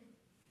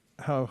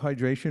how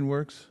hydration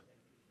works?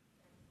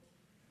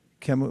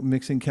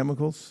 Mixing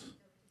chemicals?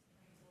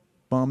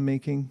 Bomb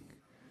making?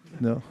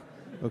 No?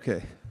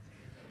 Okay.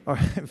 All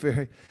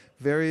right.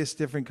 Various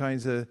different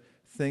kinds of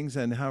things.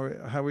 And how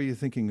are you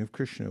thinking of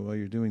Krishna while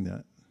you're doing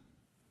that?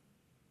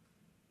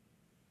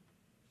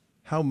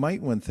 How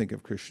might one think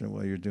of Krishna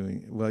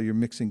while you're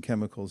mixing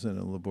chemicals in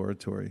a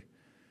laboratory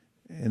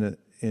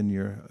in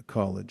your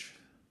college?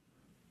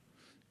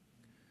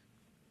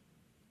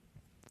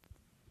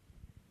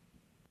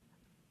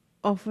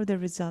 Offer the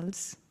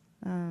results.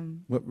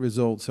 What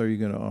results are you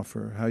going to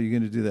offer? How are you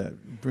going to do that?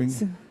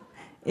 So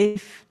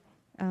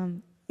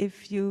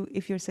if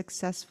you're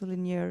successful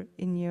in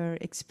your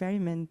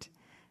experiment,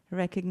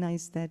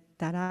 recognize that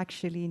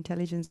actually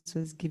intelligence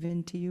was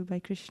given to you by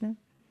Krishna.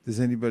 Does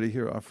anybody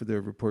here offer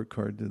their report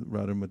card to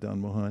Radha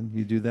Madan Mohan?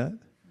 You do that?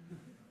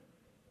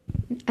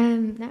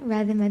 Not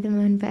Radha Madan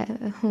Mohan, but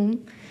at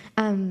home.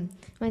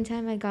 One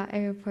time I got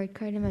a report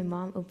card and my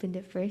mom opened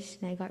it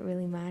first and I got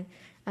really mad.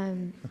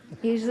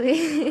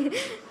 Usually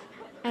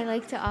I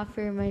like to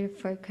offer my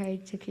report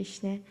card to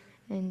Krishna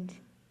and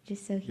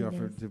just so he You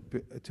knows.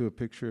 offer to a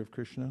picture of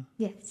Krishna?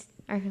 Yes.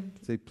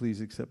 Say,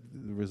 please accept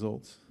the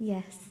results?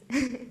 Yes.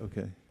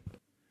 Okay.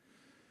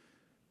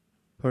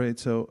 All right,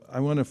 so I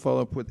want to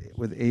follow up with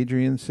what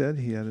Adrian said.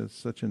 He had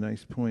such a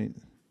nice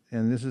point.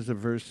 And this is a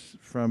verse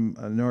from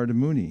Narada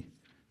Muni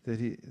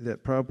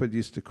that Prabhupada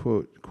used to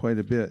quote quite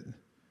a bit,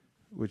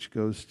 which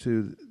goes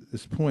to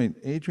this point.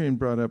 Adrian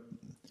brought up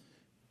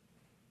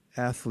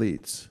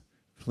athletes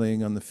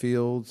playing on the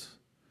fields.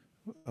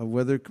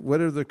 What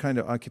other kind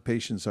of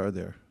occupations are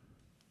there?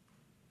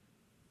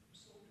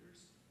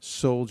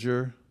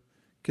 Soldier.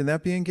 Can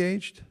that be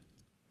engaged?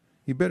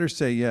 You better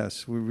say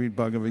yes. We read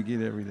Bhagavad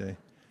Gita every day.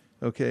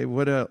 Okay,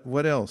 what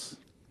else?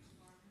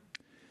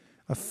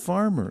 A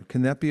farmer.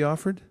 Can that be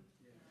offered?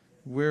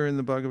 Where in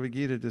the Bhagavad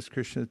Gita does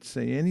Krishna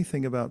say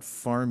anything about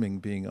farming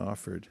being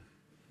offered?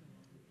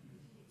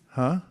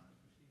 Huh?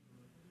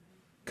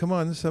 Come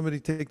on, somebody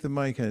take the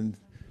mic and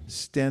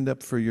stand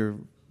up for your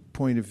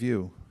point of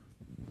view.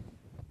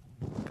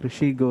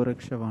 Krishi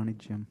Goraksha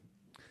Vanijyam.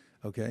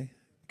 Okay.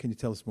 Can you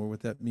tell us more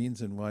what that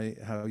means and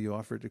how you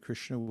offer it to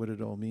Krishna, what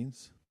it all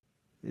means?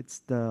 It's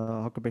the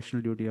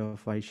occupational duty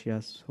of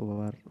Vaishyas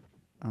who are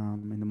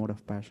in the mode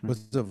of passion.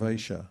 What's a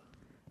Vaishya?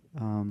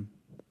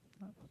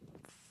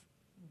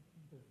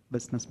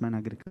 Businessmen,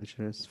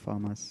 agriculturists,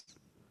 farmers.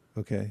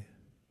 Okay.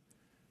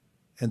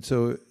 And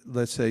so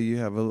let's say you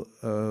have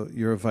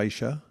you're a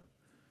Vaishya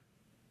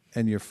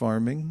and you're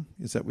farming.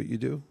 Is that what you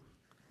do?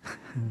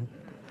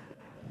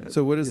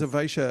 So what is a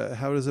Vaishya?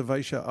 How does a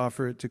Vaishya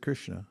offer it to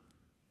Krishna?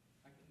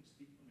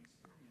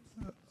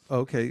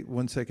 Okay,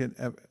 one second.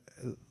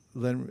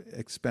 Then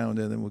expound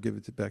and then we'll give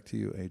it back to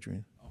you,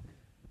 Adrian.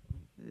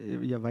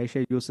 Yeah,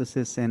 Vaishya uses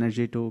his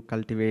energy to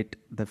cultivate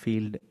the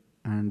field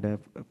and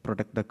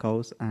protect the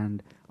cows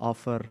and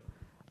offer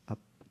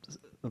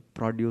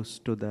produce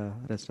to the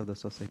rest of the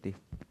society.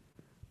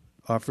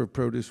 Offer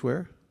produce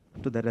where?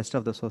 To the rest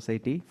of the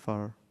society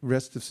for...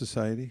 Rest of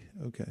society?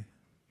 Okay.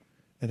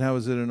 And how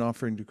is it an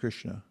offering to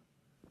Krishna?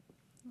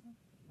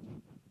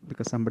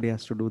 Because somebody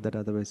has to do that,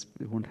 otherwise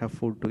we won't have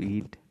food to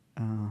eat.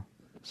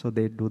 So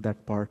they do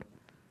that part.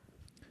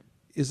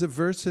 Is a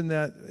verse in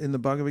the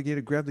Bhagavad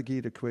Gita? Grab the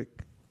Gita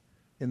quick,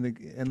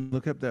 and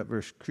look up that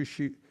verse.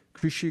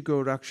 Krishi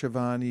go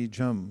rakshavani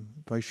jam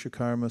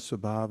vaishyakarma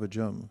swabhava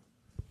jam.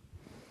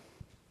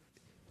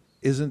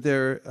 Isn't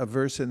there a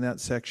verse in that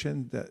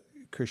section that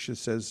Krishna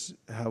says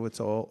how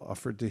it's all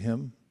offered to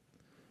him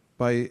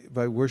by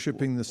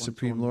worshiping the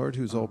Supreme Lord,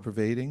 who's all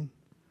pervading?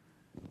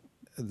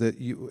 That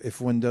if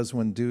one does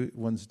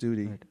one's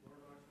duty. Right.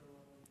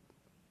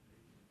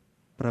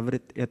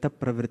 Yata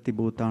pravritti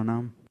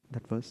bhutanam,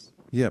 that verse.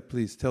 Yeah,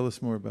 please tell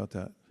us more about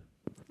that.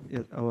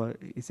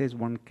 He says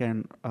one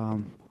can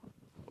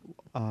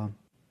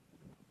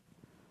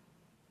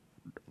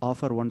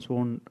offer one's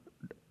own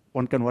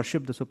one can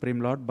worship the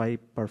Supreme Lord by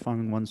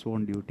performing one's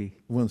own duty.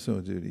 One's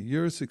own duty.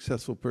 You're a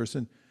successful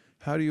person.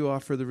 How do you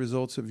offer the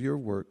results of your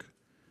work?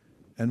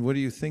 And what are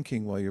you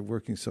thinking while you're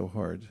working so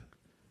hard?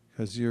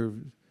 Because you're,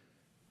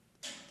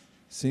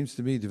 seems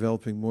to me,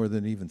 developing more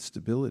than even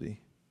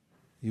stability.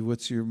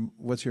 What's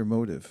your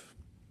motive?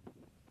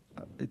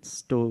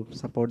 It's to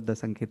support the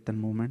Sankirtan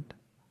movement.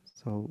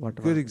 So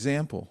whatever. Good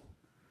example.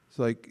 It's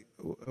like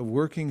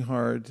working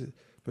hard,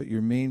 but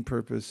your main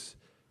purpose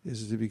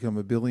is to become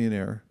a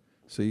billionaire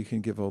so you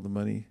can give all the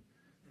money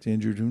to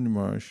Indradyumna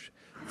Maharaj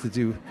to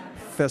do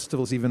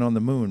festivals even on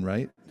the moon,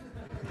 right?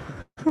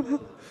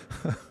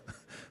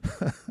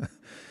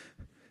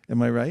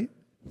 Am I right?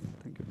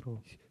 Thank you, Prabhu.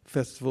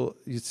 Festival,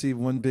 you'd see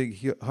one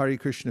big Hare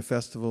Krishna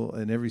festival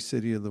in every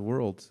city of the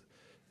world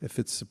if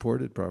it's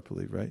supported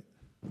properly, right?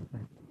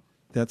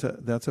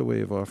 That's a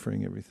way of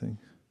offering everything.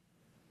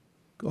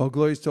 All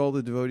glories to all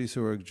the devotees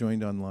who are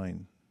joined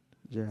online.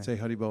 Jai. Say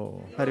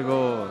Haribol.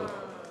 Haribol.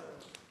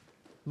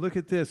 Look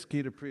at this,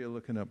 Gita Priya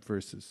looking up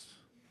verses.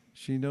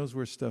 She knows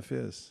where stuff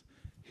is.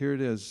 Here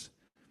it is.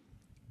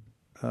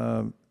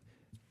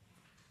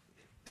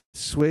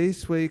 Sway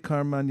sway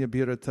karmanya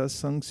birata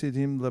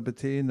sangsiddhim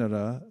labate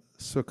nara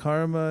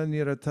swakarma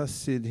nirata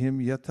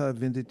siddhim yata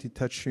vinditi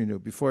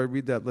tachrinu. Before I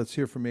read that, let's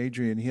hear from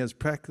Adrian. He has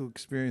practical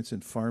experience in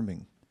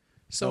farming.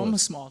 So I'm a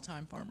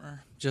small-time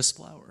farmer, just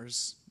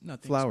flowers,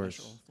 nothing Flowers.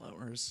 special.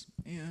 Flowers.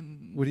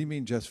 And What do you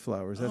mean just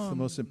flowers? That's the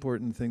most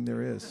important thing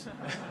there is.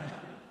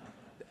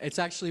 it's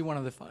actually one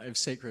of the 5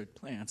 sacred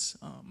plants.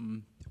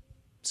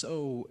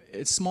 So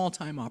it's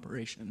small-time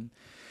operation.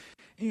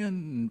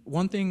 And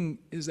one thing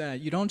is that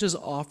you don't just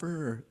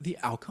offer the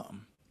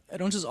outcome. I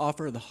don't just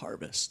offer the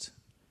harvest.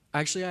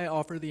 Actually, I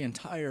offer the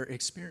entire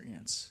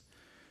experience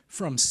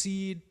from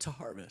seed to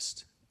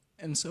harvest.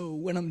 And so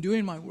when I'm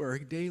doing my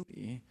work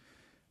daily,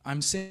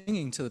 I'm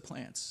singing to the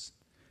plants,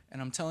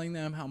 and I'm telling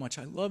them how much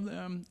I love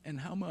them and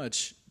how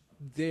much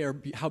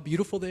how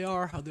beautiful they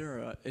are, how they're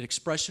an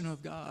expression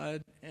of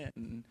God,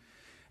 and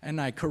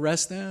I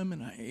caress them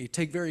and I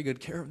take very good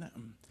care of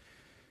them.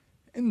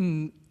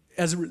 And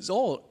as a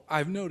result,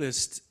 I've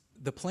noticed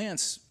the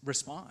plants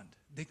respond.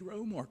 They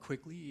grow more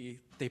quickly.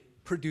 They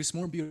produce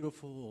more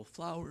beautiful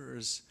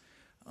flowers.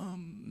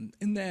 And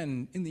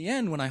then in the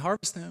end, when I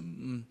harvest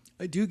them,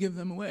 I do give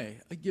them away.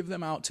 I give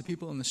them out to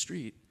people in the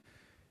street.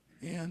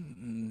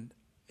 And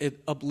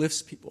it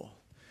uplifts people.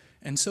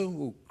 And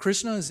so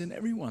Krishna is in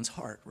everyone's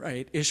heart,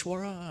 right?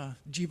 Ishwara,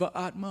 Jiva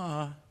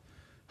Atma,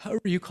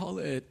 however you call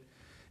it,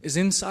 is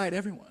inside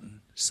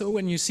everyone. So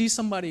when you see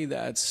somebody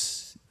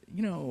that's,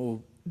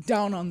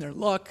 down on their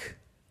luck,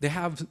 they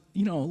have,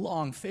 a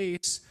long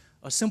face,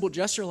 a simple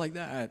gesture like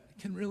that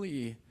can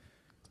really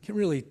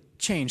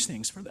change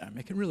things for them.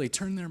 It can really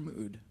turn their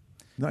mood.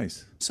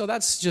 Nice. So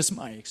that's just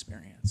my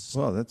experience.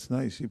 Well, that's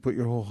nice. You put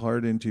your whole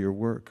heart into your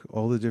work,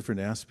 all the different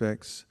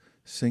aspects,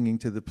 singing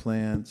to the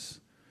plants.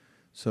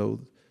 So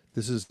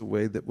this is the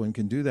way that one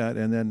can do that.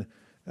 And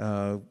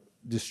then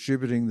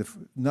distributing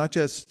not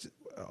just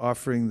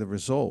offering the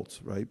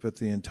results, right, but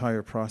the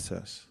entire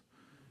process.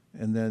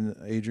 And then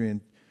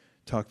Adrian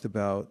talked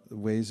about the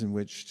ways in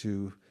which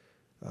to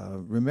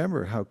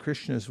remember how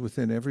Krishna is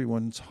within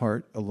everyone's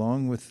heart,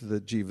 along with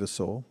the Jiva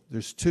soul.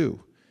 There's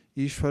 2.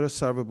 Ishvara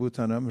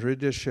sarvabhutanam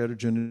hridya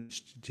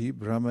sharjanishti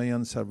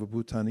brahmayan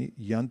sarvabhutani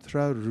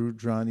yantra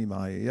rudrani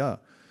mayaya.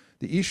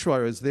 The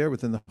Ishvara is there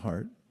within the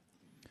heart.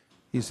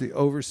 He's the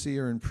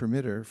overseer and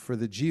permitter for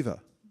the jiva,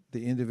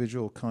 the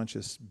individual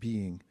conscious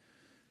being.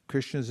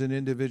 Krishna is an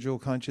individual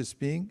conscious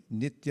being.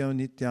 Nitya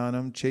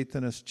nityanam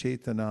chaitanas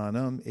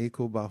chaitananam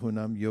eko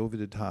bahunam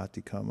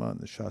yovidadhati kaman.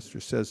 The Shastra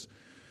says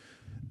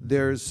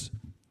there's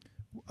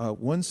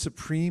one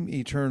supreme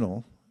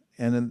eternal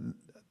and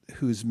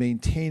who's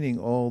maintaining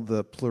all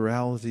the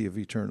plurality of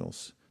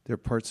eternals. They're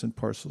parts and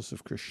parcels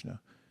of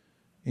Krishna.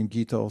 In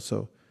Gita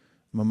also,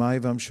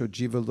 Mamayvamsho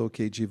jiva loke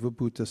jiva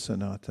bhuta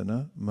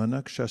sanatana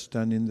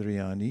manakshastan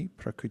indriyani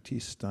prakriti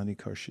stani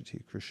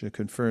karshati. Krishna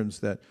confirms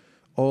that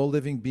all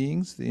living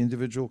beings, the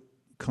individual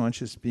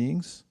conscious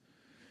beings,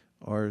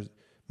 are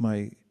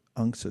my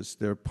angsas.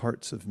 They're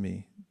parts of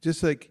me.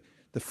 Just like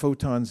the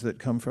photons that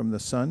come from the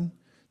sun,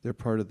 they're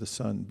part of the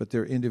sun, but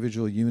they're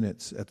individual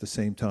units at the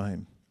same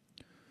time.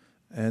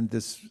 And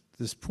this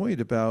point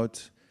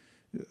about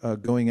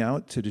going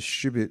out to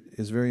distribute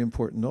is very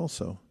important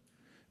also.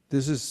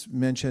 This is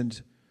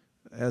mentioned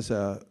as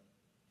a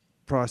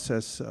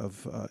process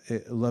of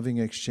loving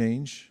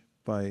exchange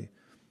by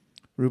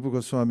Rupa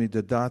Goswami.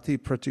 Dadati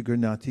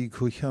pratigurnati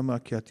guhyam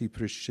akyati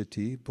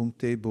prishyati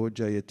punkte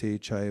bojayate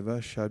chaiva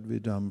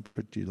shadvidam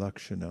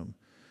pratilakshanam.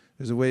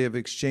 There's a way of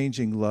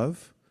exchanging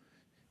love.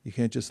 You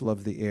can't just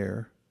love the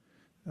air.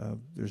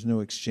 There's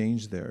no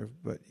exchange there,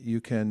 but you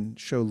can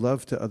show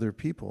love to other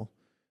people.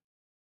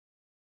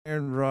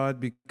 Iron rod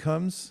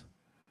becomes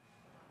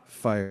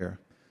fire.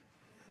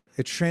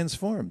 It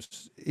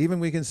transforms. Even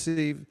we can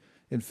see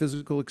in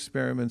physical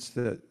experiments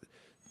that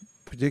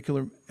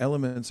particular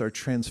elements are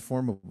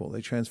transformable.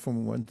 They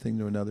transform one thing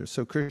to another.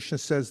 So Krishna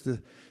says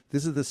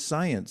this is the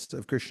science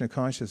of Krishna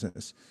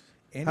consciousness.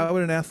 How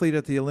would an athlete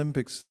at the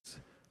Olympics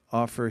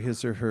offer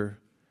his or her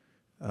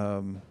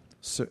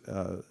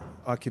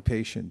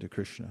occupation to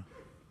Krishna?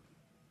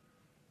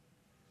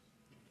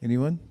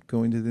 Anyone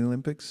going to the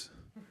Olympics?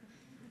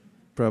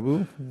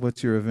 Prabhu,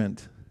 what's your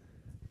event?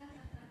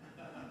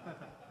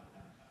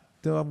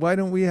 Why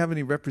don't we have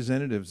any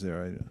representatives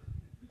there?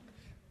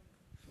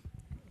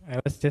 I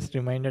was just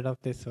reminded of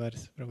this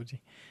verse, Prabhuji.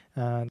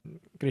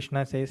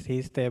 Krishna says he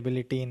is the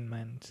ability in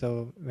man.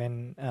 So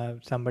when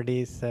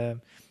somebody is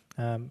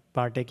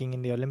partaking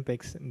in the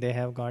Olympics, they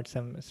have got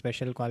some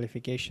special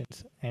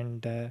qualifications,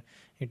 and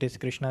it is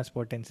Krishna's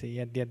potency.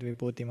 Yad yad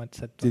vibhuti mat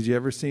sattva. Did you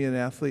ever see an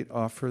athlete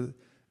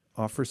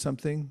offer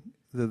something,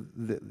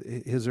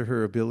 his or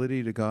her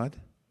ability to God?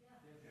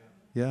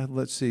 Yeah,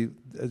 let's see.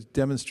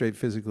 Demonstrate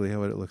physically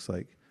what it looks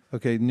like.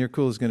 Okay,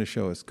 Nirkula is going to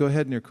show us. Go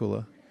ahead,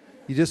 Nirkula.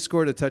 You just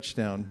scored a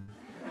touchdown.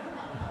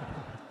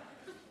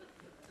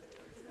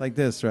 Like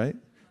this, right?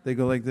 They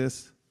go like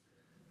this.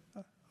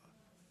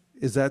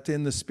 Is that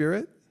in the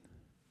spirit?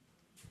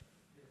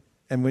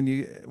 And when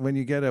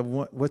you get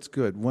what's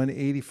good?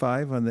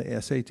 185 on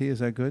the SAT, is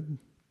that good?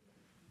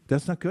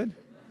 That's not good?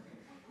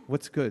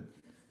 What's good?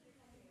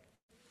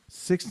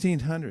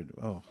 1600.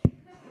 Oh.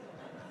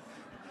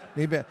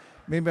 Maybe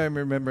I'm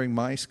remembering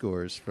my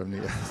scores from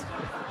the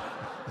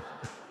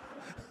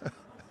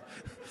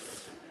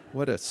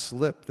What a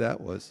slip that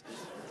was.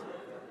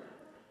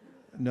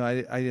 No,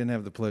 I didn't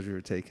have the pleasure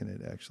of taking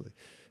it, actually.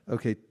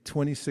 Okay,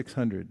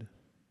 2600.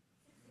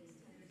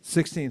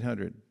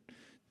 1600.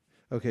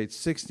 Okay,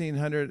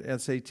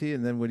 1600 SAT,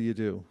 and then what do you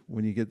do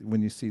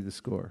when you see the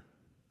score?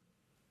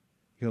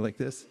 You go like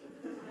this?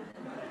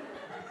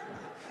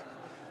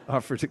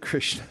 Offer to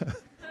Krishna.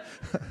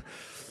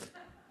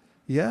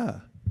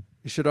 Yeah,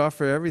 you should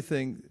offer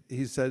everything.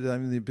 He said,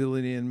 I'm the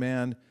ability in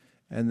man,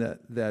 and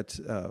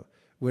that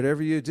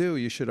whatever you do,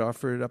 you should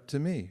offer it up to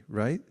me,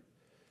 right?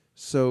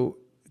 So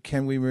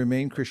can we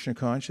remain Krishna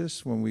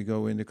conscious when we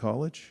go into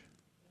college?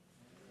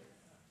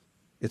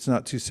 It's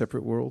not two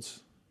separate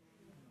worlds.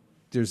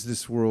 There's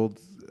this world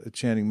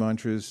chanting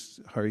mantras,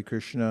 Hare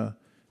Krishna,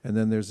 and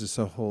then there's this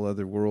whole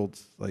other world,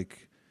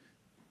 like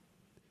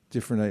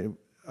different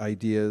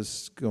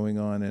ideas going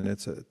on, and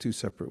it's two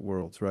separate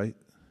worlds, right?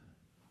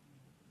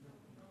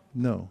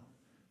 No.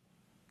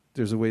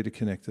 There's a way to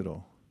connect it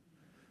all.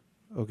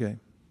 Okay.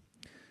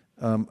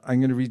 I'm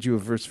going to read you a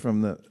verse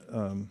from the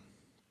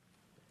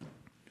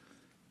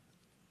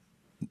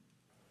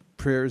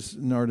prayers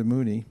Narada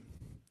Muni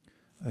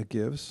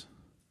gives.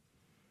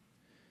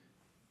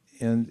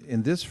 And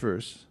in this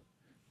verse,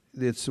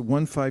 it's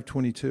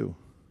 1:522.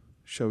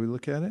 Shall we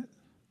look at it?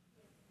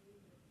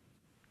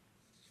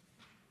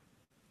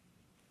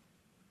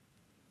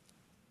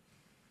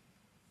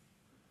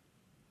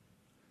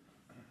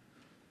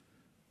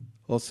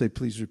 I'll say,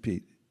 please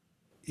repeat.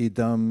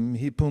 Idam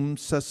hi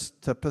pumsas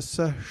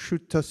tapasa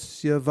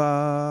shutasya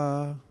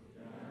va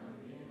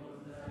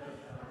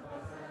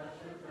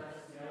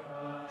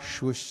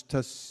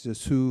shwishtasya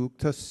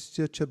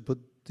suktasya cha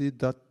buddhi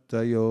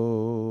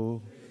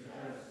dattayo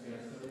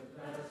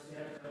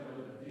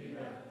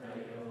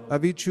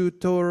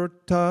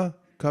avichutorta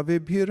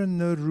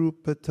kavibhirana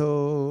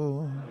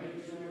rupato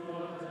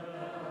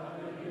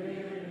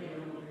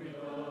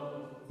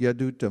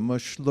Yadutama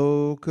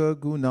shloka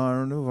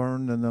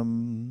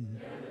gunarnavarnanam.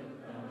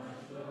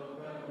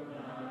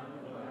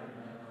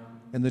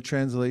 And the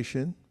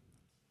translation: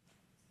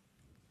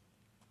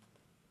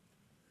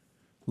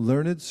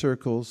 learned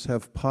circles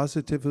have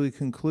positively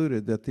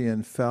concluded that the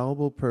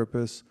infallible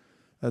purpose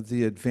of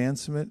the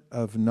advancement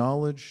of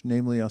knowledge,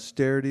 namely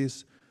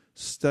austerities,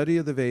 study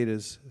of the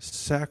Vedas,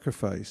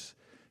 sacrifice,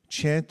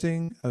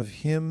 chanting of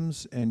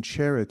hymns, and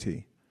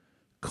charity,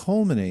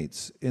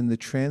 culminates in the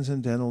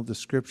transcendental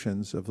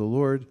descriptions of the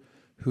Lord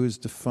who is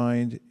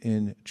defined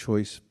in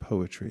choice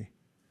poetry.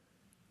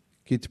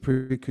 Gita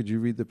Pri, could you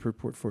read the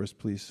purport for us,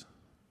 please?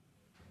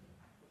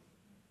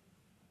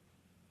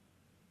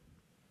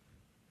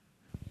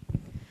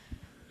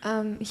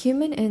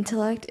 Human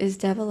intellect is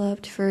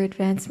developed for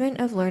advancement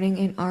of learning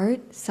in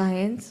art,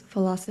 science,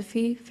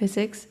 philosophy,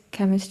 physics,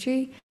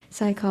 chemistry,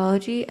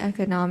 psychology,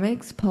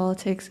 economics,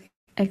 politics,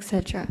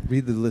 etc.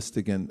 Read the list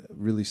again,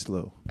 really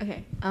slow.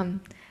 Okay.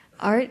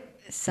 Art,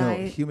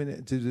 science. No,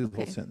 do the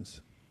whole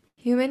sentence.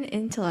 Human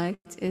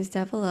intellect is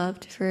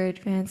developed for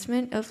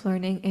advancement of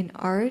learning in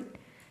art,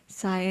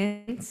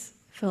 science,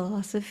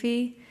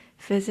 philosophy,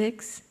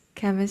 physics,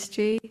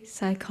 chemistry,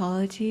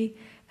 psychology,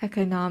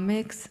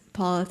 economics,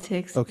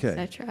 politics,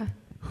 etc.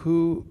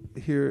 Who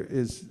here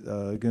is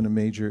going to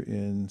major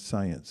in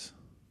science?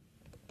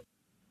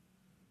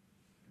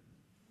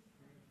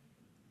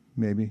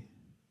 Maybe.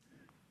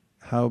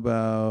 How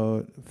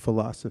about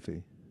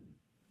philosophy?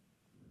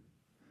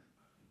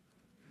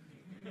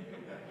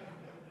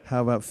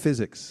 How about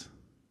physics?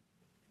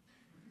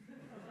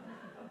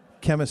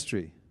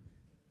 Chemistry?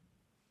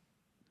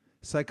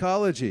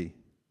 Psychology?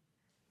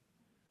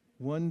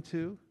 1,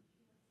 2?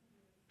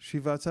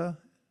 Srivata?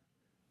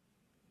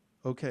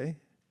 Okay.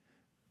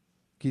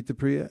 Gita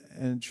Priya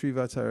and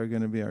Srivata are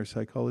going to be our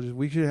psychologists.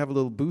 We should have a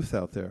little booth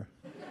out there.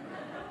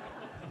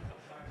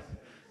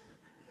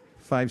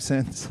 5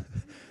 cents.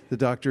 The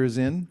doctor is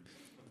in.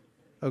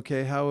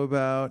 Okay, how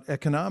about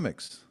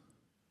economics?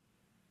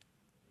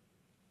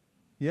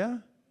 Yeah?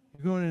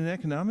 You're going in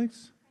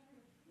economics?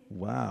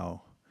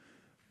 Wow.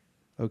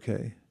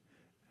 Okay.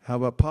 How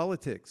about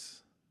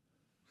politics?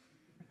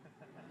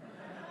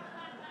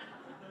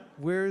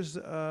 Where's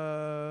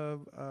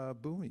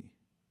Bhumi?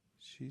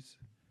 She's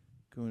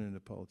going into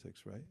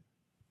politics, right?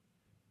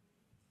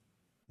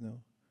 No?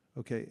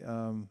 Okay.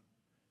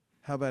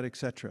 How about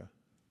etc.?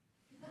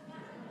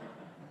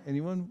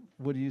 Anyone?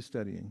 What are you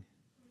studying?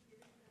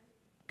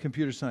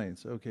 Computer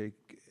science. Okay.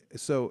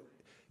 So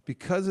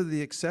because of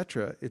the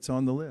etc., it's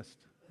on the list.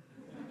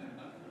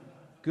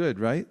 Good,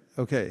 right?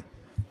 Okay.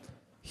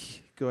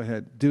 Go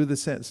ahead. Do the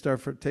sentence.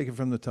 Take it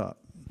from the top.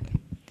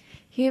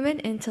 Human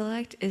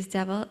intellect is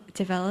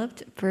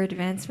developed for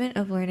advancement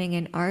of learning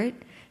in art,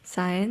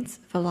 science,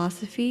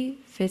 philosophy,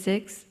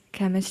 physics,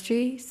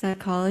 chemistry,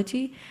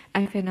 psychology,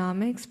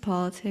 economics,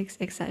 politics,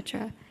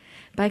 etc.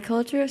 By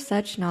culture of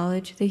such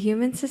knowledge, the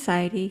human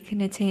society can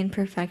attain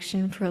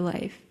perfection for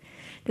life.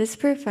 This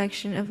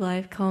perfection of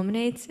life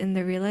culminates in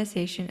the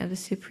realization of the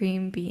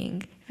Supreme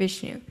Being,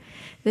 Vishnu.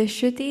 The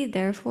Shruti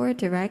therefore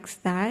directs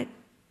that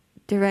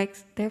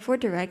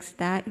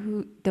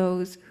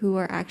those who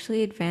are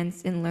actually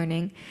advanced in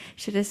learning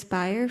should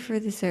aspire for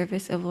the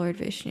service of Lord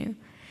Vishnu.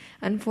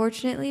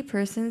 Unfortunately,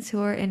 persons who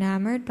are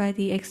enamored by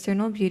the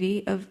external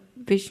beauty of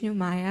Vishnu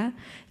Maya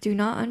do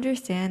not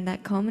understand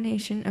that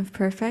culmination of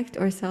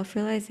perfection or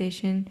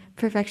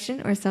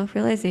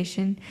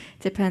self-realization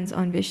depends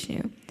on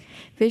Vishnu.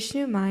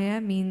 Vishnu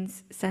Maya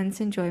means sense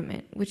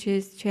enjoyment, which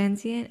is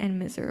transient and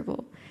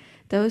miserable.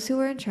 Those who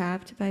are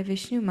entrapped by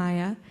Vishnu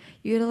Maya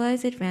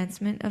utilize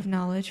advancement of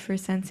knowledge for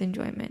sense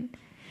enjoyment.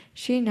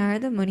 Sri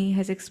Narada Muni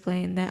has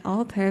explained that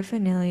all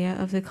paraphernalia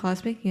of the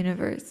cosmic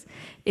universe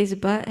is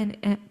but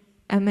an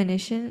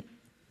emanation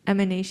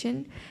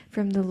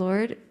from the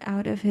Lord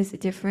out of his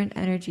different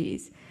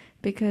energies,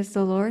 because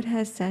the Lord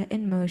has set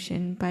in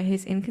motion by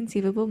his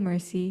inconceivable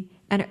mercy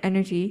and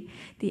energy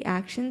the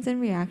actions and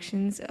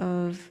reactions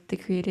of the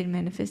created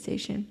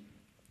manifestation.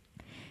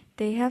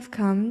 They have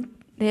come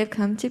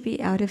to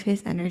be out of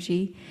his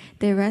energy,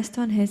 they rest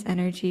on his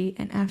energy,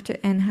 and after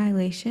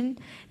annihilation,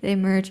 they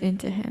merge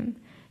into him.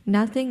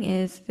 Nothing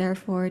is,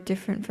 therefore,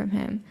 different from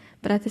him,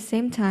 but at the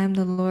same time,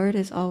 the Lord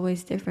is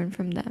always different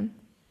from them.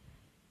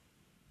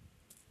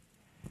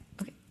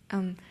 Okay.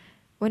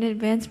 When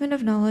advancement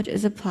of knowledge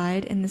is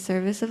applied in the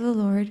service of the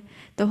Lord,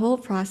 the whole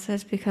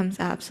process becomes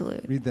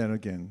absolute. Read that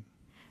again.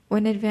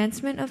 When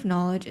advancement of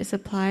knowledge is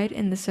applied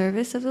in the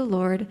service of the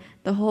Lord,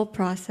 the whole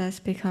process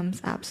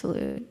becomes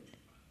absolute.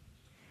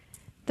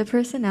 The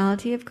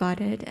personality of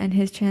Godhead and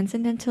his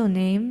transcendental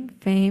name,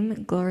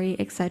 fame, glory,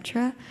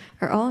 etc.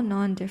 are all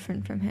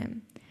non-different from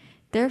him.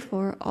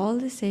 Therefore, all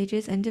the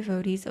sages and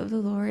devotees of the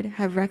Lord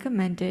have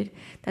recommended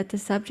that the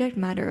subject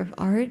matter of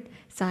art,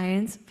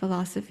 science,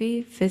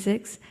 philosophy,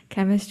 physics,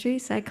 chemistry,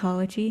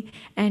 psychology,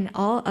 and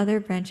all other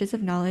branches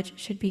of knowledge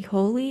should be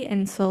wholly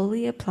and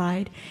solely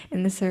applied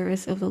in the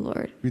service of the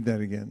Lord. Read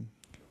that again.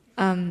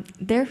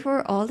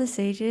 Therefore, all the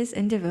sages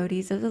and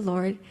devotees of the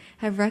Lord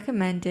have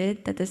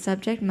recommended that the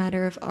subject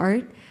matter of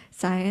art,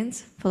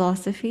 science,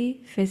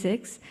 philosophy,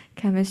 physics,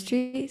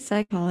 chemistry,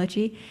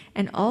 psychology,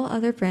 and all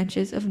other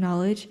branches of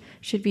knowledge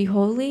should be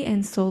wholly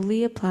and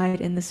solely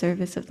applied in the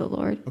service of the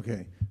Lord.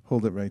 Okay,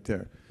 hold it right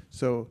there.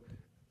 So,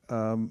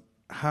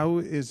 how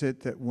is it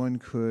that one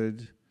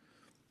could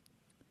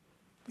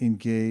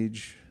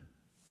engage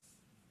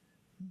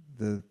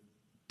the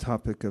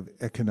topic of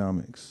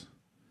economics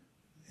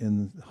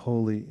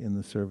wholly in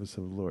the service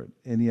of the Lord?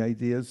 Any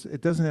ideas?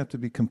 It doesn't have to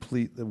be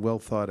complete, well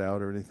thought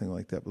out or anything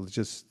like that, but let's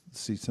just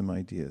see some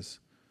ideas.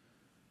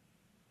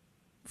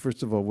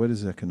 First of all, what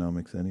is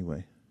economics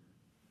anyway?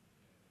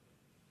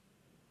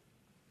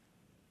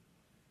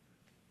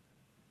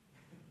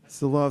 It's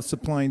the law of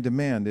supply and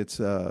demand. It's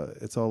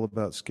all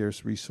about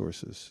scarce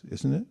resources,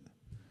 isn't it?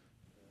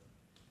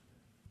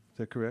 Is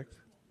that correct?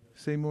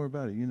 Say more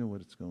about it. You know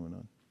what's going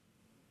on.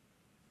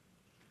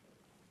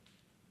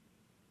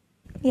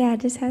 Yeah,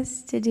 it just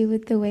has to do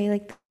with the way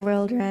like the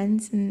world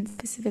runs, and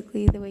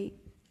specifically the way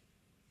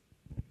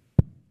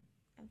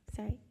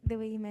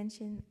you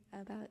mentioned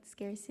about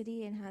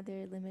scarcity and how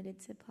there are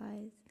limited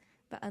supplies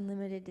but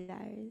unlimited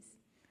desires.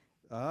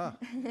 Ah.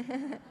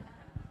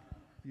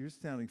 You're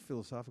sounding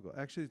philosophical.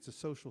 Actually, it's a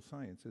social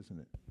science, isn't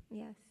it?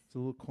 Yes. It's a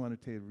little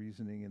quantitative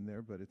reasoning in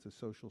there, but it's a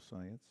social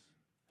science.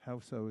 How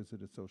so is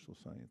it a social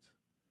science?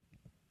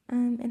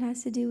 It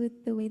has to do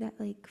with the way that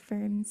like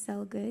firms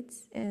sell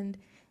goods and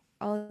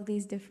all of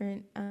these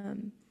different,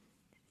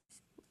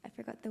 I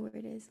forgot the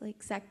word is,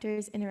 like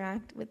sectors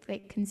interact with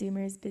like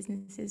consumers,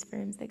 businesses,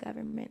 firms, the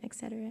government,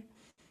 etc.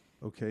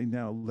 Okay,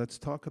 now let's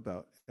talk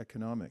about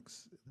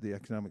economics. The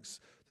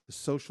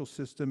social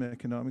system,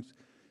 economics.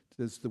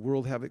 Does the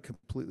world have it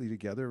completely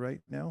together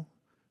right now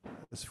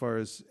as far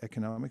as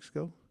economics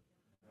go?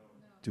 No.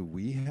 Do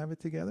we have it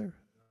together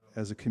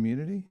as a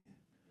community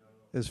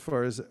as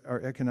far as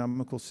our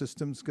economical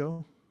systems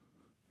go?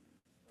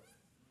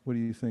 What do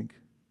you think?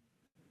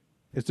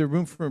 Is there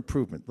room for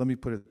improvement? Let me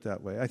put it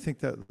that way. I think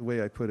that the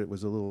way I put it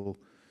was a little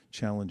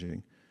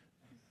challenging.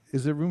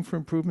 Is there room for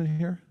improvement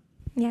here?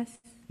 Yes.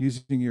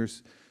 Using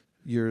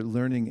your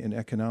learning in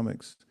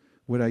economics,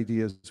 what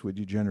ideas would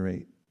you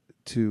generate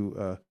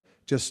to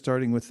just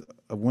starting with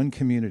one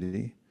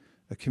community,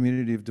 a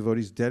community of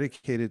devotees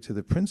dedicated to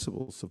the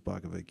principles of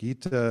Bhagavad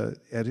Gita,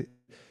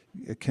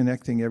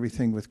 connecting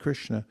everything with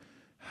Krishna?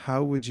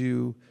 How would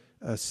you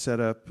set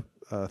up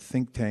a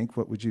think tank?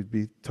 What would you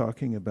be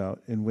talking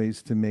about in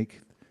ways to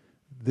make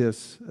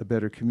this a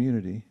better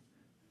community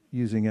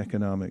using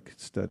economic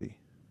study,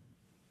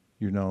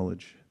 your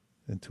knowledge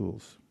and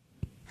tools?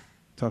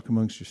 Talk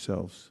amongst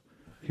yourselves.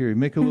 Here,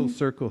 make a little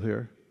circle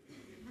here.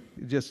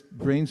 Just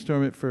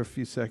brainstorm it for a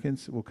few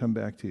seconds. We'll come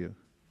back to you.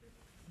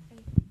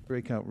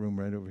 Breakout room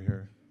right over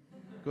here.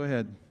 Go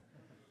ahead.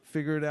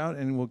 Figure it out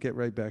and we'll get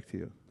right back to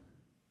you.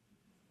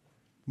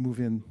 Move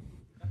in.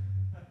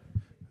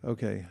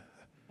 Okay.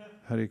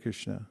 Hare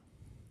Krishna.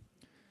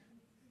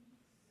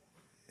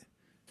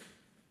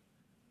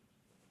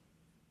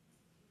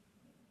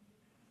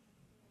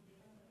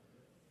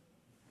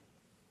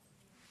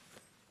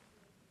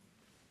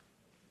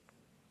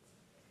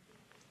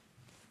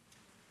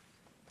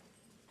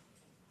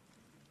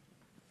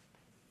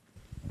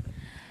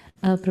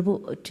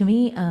 Prabhu, to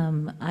me,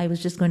 I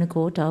was just going to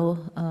quote how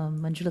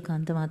Manjula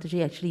Kanta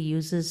Mataji actually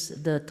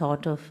uses the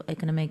thought of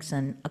economics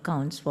and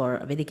accounts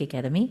for Vedic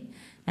Academy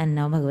and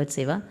now Bhagavad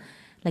Seva.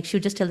 Like she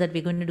would just tell that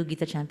we're going to do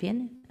Gita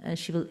Champion.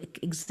 She will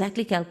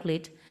exactly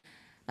calculate,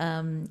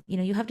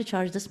 you have to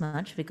charge this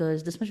much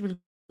because this much will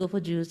go for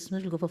juice, this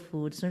much will go for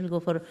food, this much will go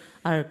for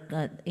our,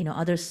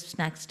 other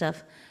snack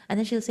stuff. And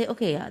then she'll say,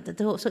 okay,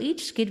 so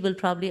each kid will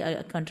probably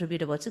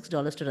contribute about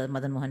 $6 to the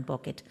Madan Mohan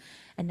pocket.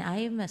 And I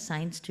am a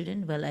science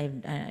student. Well, I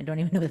don't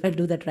even know if I'll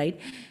do that right.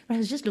 But I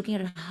was just looking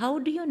at her, how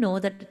do you know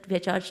that we are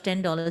charged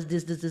 $10,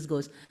 this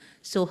goes?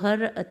 So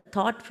her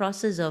thought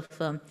process of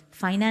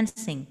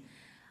financing,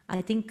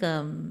 I think,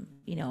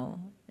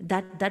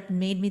 that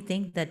made me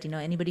think that,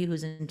 anybody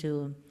who's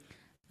into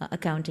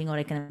accounting or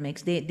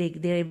economics,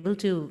 they're able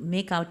to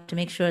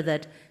make sure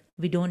that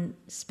we don't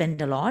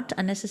spend a lot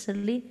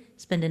unnecessarily,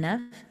 spend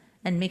enough,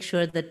 and make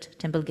sure that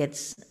temple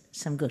gets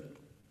some good.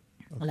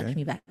 Okay.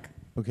 Lakshmi back.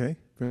 Okay,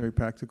 very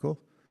practical.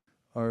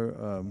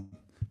 Our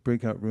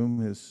breakout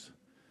room is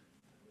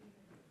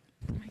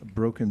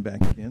broken back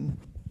in.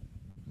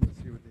 Let's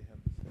hear what they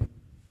have to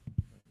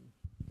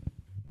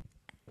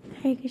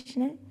say. Hare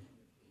Krishna.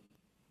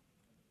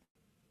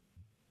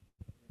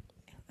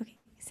 Okay,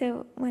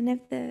 so one of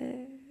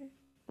the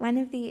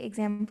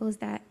examples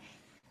that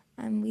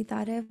we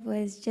thought of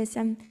was just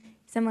some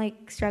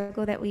like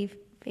struggle that we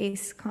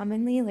face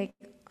commonly, like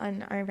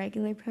on our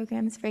regular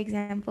programs. For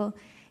example,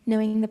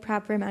 knowing the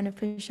proper amount of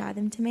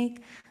prasadam to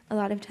make. A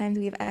lot of times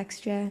we have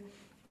extra,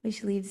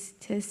 which leads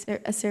to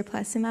a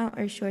surplus amount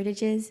or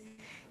shortages.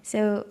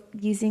 So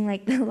using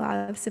like the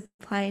law of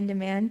supply and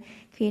demand,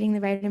 creating the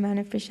right amount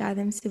of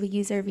prasadam so we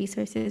use our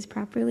resources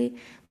properly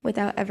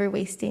without ever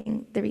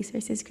wasting the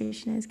resources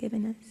Krishna has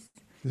given us.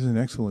 This is an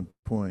excellent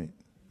point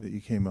that you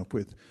came up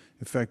with.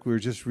 In fact, we were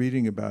just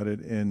reading about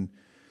it in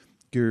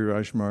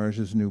Giriraj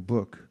Maharaj's new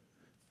book.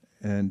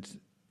 And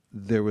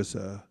there was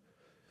a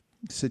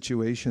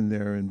situation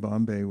there in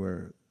Bombay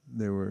where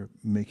they were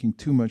making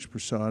too much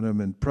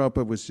prasadam, and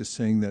Prabhupada was just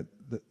saying that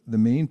the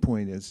main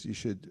point is you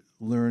should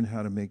learn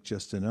how to make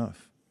just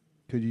enough.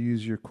 Could you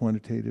use your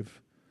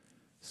quantitative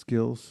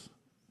skills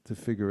to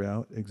figure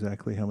out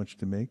exactly how much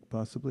to make,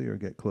 possibly, or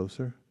get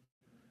closer?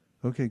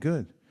 Okay,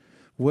 good.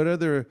 What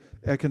other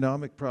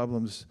economic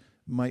problems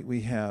might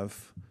we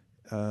have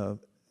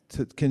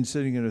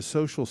considering it a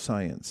social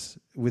science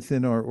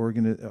within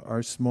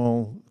our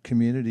small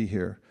community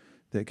here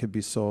that could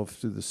be solved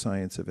through the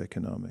science of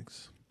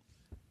economics?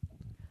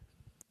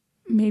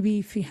 Maybe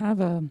if we have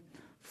a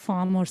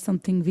farm or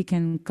something, we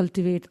can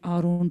cultivate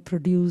our own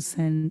produce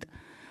and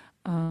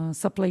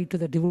supply to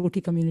the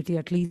devotee community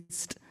at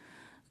least,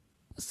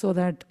 so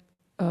that,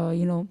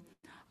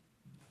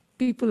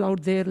 people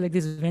out there like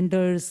these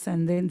vendors,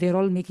 and then they're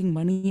all making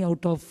money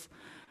out of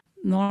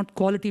not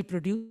quality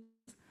produce,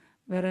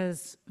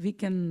 whereas we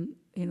can,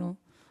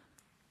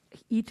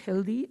 eat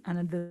healthy and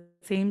at the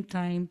same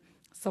time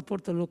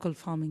support the local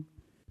farming.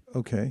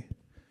 Okay.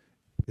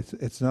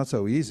 It's not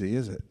so easy,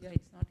 is it? Yeah,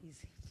 it's not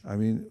easy. I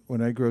mean,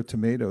 when I grow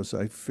tomatoes,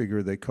 I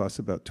figure they cost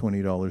about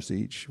 $20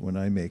 each when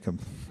I make them.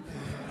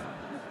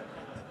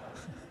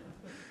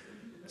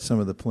 Some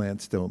of the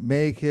plants don't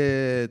make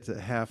it.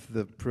 Half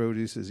the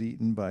produce is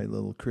eaten by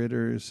little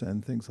critters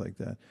and things like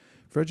that.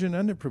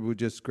 Vrajananda Prabhu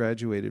just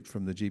graduated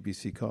from the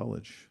GBC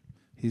College.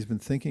 He's been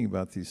thinking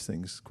about these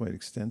things quite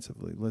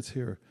extensively. Let's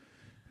hear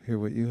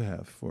what you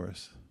have for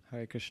us.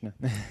 Hare Krishna.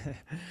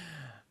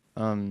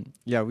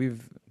 Yeah,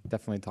 we've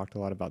definitely talked a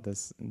lot about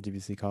this in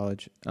GBC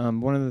College.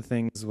 One of the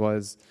things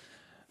was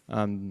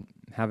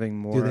having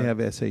more... Do they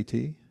have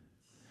SAT?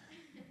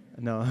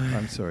 No.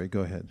 I'm sorry,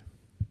 go ahead.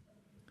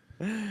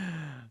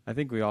 I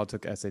think we all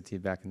took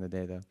SAT back in the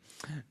day, though.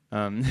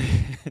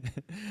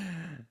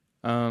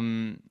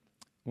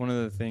 One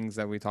of the things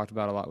that we talked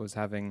about a lot was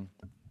having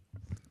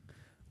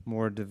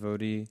more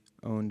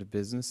devotee-owned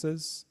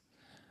businesses.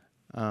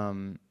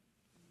 And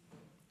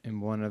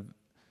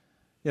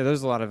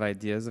there's a lot of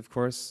ideas, of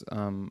course.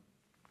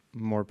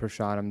 More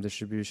prasadam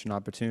distribution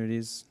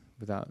opportunities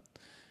without,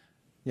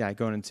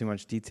 going into too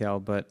much detail,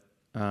 but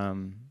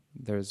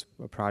there's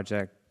a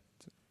project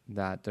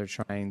that they're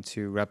trying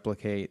to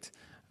replicate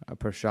a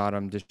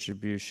prasadam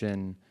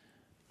distribution,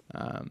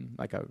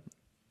 like a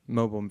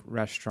mobile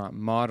restaurant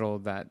model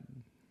that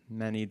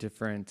many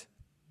different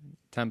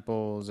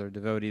temples or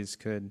devotees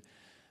could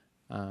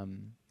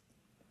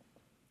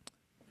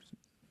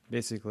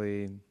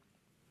basically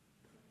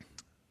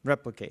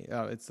replicate.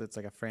 It's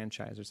like a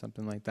franchise or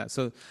something like that.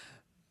 So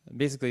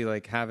basically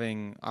like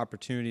having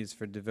opportunities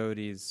for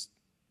devotees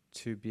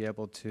to be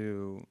able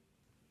to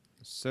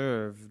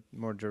serve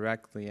more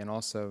directly and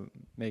also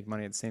make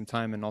money at the same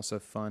time, and also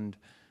fund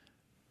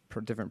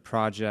different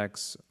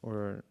projects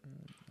or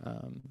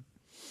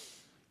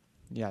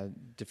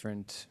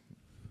different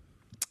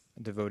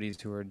devotees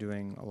who are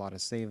doing a lot of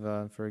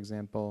seva, for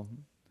example.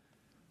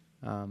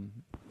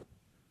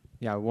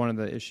 One of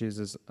the issues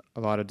is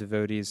a lot of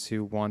devotees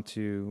who want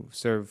to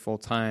serve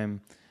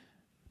full-time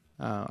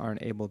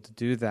aren't able to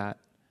do that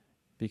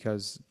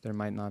because there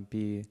might not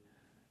be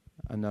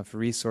enough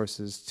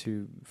resources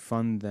to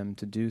fund them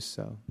to do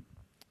so.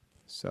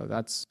 So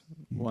that's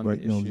one issue.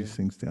 Writing all these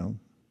things down.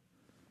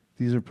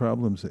 These are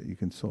problems that you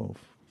can solve.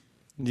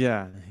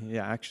 Yeah.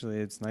 Actually,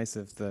 it's nice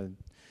if the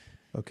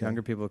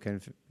younger people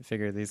can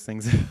figure these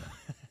things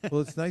out.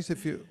 Well, it's nice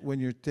if when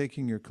you're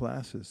taking your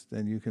classes,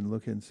 then you can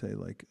look and say,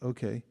 like,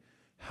 okay,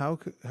 how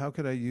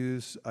could I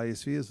use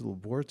ISV as a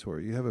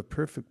laboratory? You have a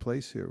perfect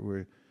place here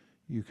where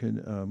you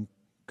can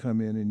come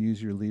in and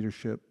use your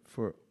leadership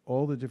for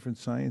all the different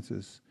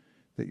sciences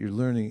that you're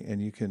learning,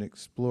 and you can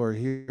explore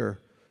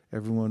here.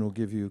 Everyone will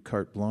give you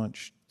carte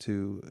blanche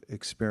to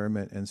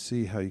experiment and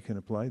see how you can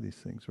apply these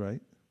things,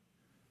 right?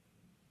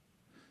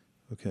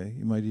 Okay,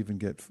 you might even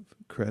get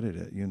credit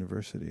at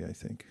university, I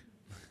think.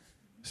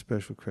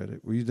 Special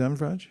credit. Were you done,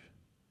 Vraj?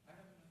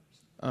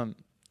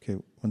 Okay,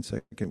 1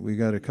 second. We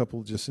got a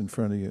couple just in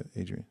front of you,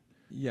 Adrian.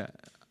 Yeah,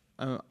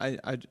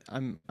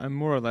 I'm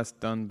more or less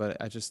done,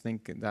 but I just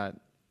think that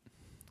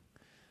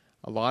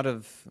a lot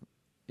of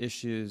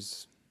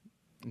issues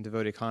in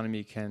devotee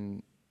economy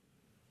can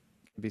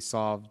be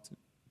solved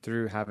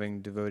through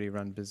having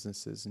devotee-run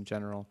businesses in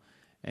general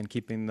and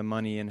keeping the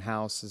money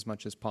in-house as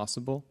much as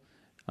possible.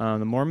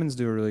 The Mormons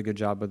do a really good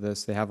job of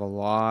this. They have a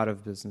lot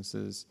of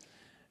businesses,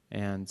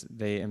 and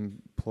they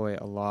employ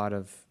a lot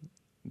of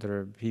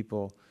their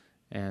people,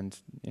 and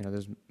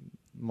there's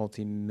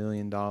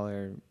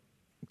multi-million-dollar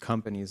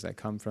companies that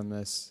come from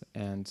this,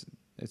 and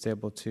it's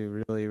able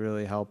to really,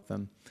 really help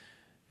them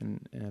in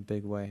a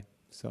big way.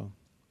 So,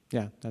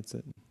 yeah, that's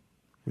it.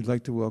 We'd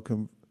like to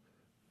welcome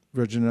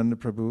Rajananda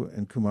Prabhu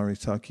and Kumari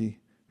Saki,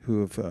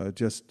 who have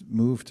just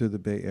moved to the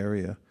Bay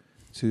Area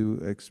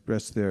to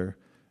express their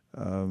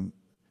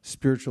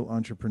spiritual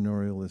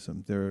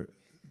entrepreneurialism.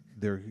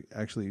 They're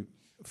actually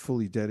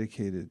fully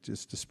dedicated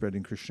just to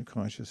spreading Krishna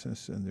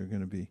consciousness, and they're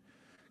going to be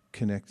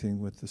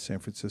connecting with the San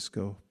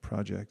Francisco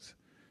project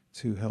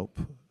to help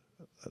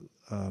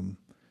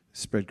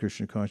spread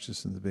Krishna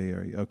consciousness in the Bay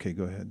Area. Okay,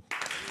 go ahead.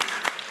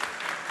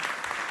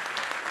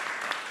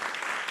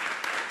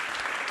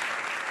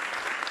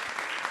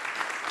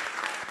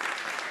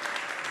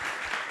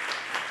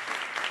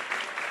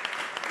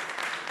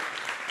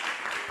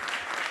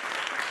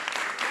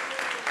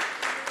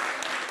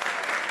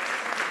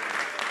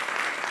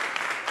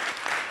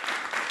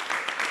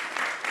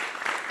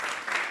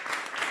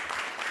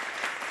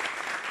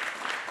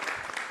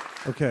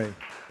 Okay.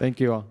 Thank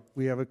you all.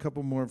 We have a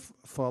couple more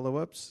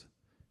follow-ups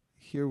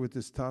here with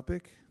this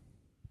topic.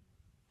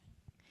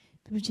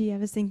 Prabhuji, I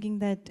was thinking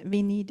that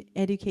we need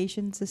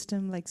education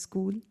system like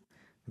school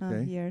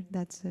here.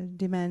 That's a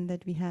demand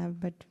that we have,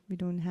 but we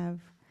don't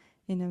have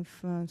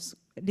enough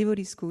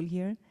devotee school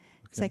here.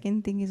 Okay.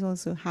 Second thing is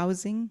also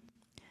housing.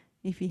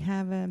 If we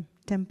have a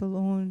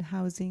temple-owned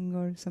housing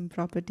or some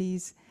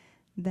properties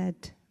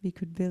that we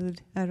could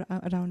build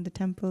around the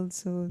temple,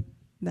 so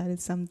that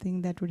is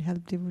something that would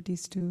help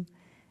devotees to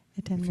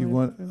attend. If you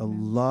want a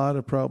lot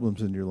of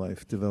problems in your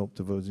life, develop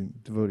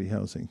devotee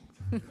housing.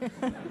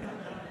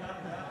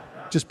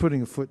 Just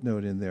putting a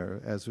footnote in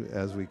there as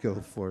we go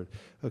forward.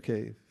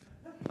 Okay.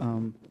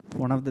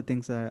 One of the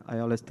things I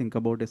always think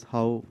about is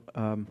how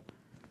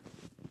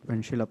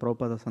when Srila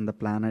Prabhupada was on the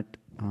planet,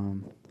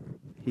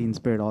 he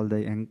inspired all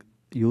the young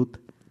youth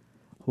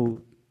who,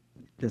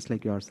 just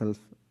like yourself,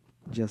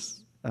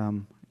 just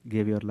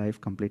gave your life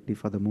completely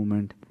for the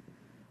movement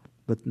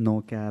with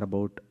no care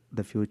about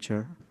the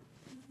future.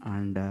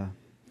 And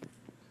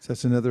so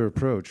that's another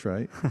approach,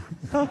 right?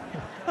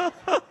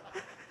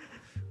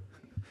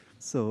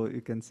 So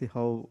you can see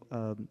how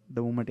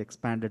the movement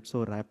expanded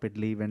so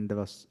rapidly when there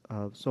was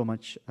so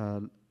much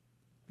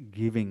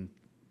giving.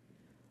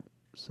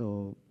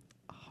 So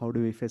how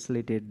do we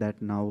facilitate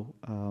that now,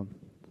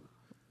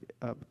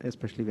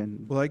 especially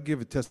when... Well, I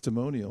give a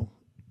testimonial.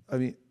 I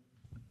mean,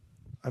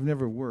 I've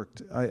never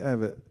worked. I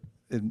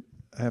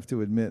have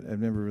to admit, I've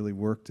never really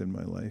worked in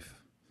my life.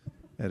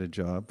 at a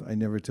job. I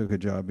never took a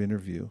job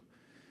interview.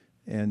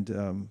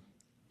 And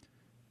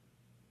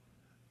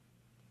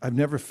I've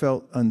never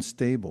felt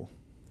unstable.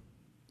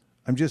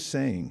 I'm just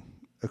saying.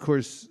 Of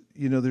course,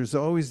 there's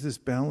always this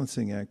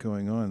balancing act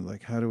going on.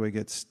 Like, how do I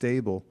get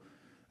stable?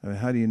 I mean,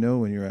 how do you know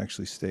when you're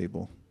actually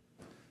stable?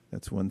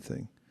 That's one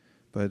thing.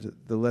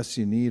 But the less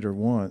you need or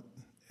want,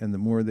 and the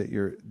more that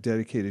you're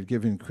dedicated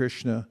giving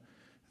Krishna,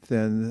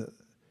 then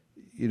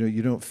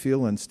you don't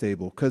feel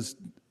unstable. Because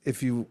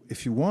if you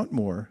want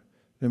more,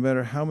 no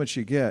matter how much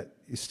you get,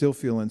 you still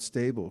feel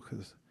unstable.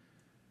 Because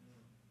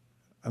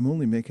I'm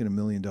only making $1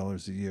 million a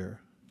year,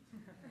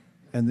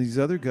 and these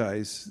other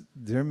guys,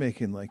 they're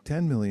making like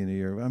 $10 million a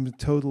year. I'm a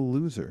total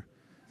loser,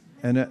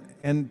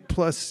 and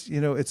plus,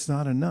 it's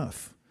not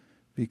enough,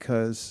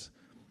 because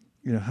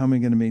how am I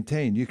going to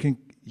maintain? You can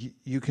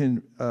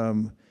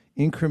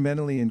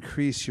incrementally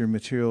increase your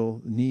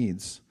material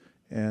needs,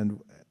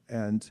 and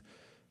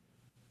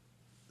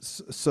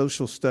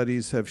social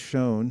studies have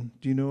shown.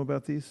 Do you know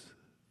about these?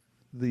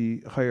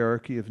 The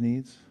hierarchy of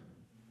needs.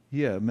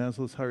 Yeah,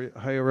 Maslow's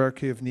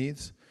hierarchy of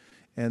needs,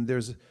 and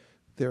there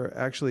are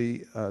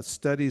actually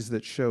studies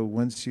that show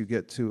once you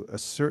get to a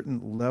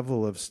certain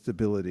level of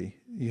stability,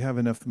 you have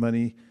enough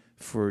money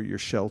for your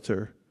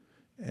shelter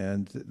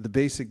and the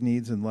basic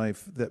needs in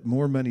life, that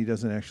more money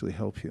doesn't actually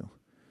help you.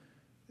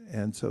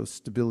 And so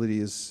stability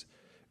is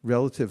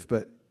relative,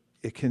 but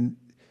it can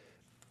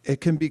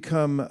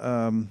become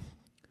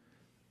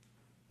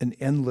an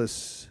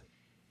endless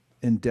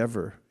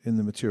endeavor in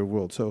the material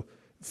world. So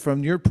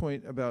from your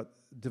point about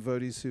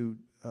devotees who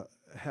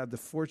had the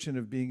fortune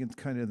of being in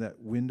kind of that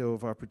window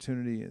of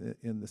opportunity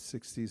in the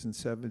 60s and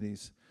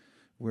 70s,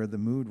 where the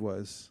mood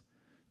was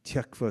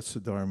Tyakva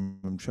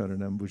Sudharmam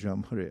Charanam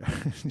Bhujam Hare.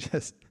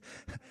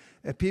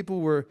 And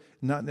people were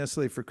not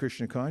necessarily for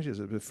Krishna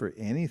consciousness, but for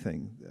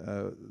anything.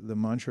 The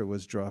mantra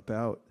was drop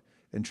out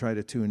and try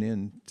to tune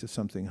in to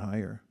something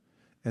higher.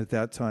 At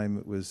that time,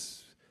 it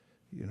was,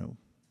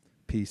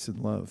 peace and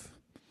love.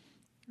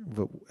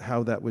 But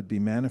how that would be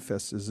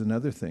manifest is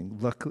another thing.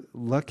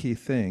 Lucky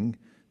thing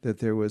that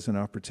there was an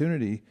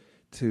opportunity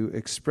to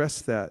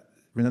express that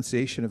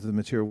renunciation of the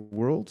material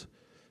world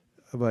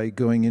by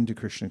going into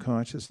Krishna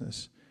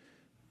consciousness.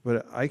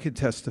 But I could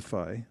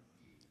testify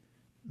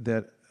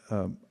that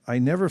I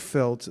never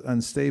felt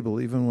unstable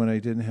even when I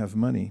didn't have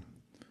money.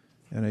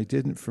 And I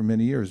didn't for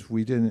many years.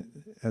 We didn't,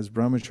 as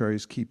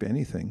brahmacharis, keep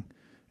anything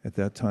at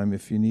that time.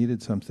 If you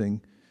needed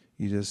something,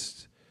 you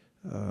just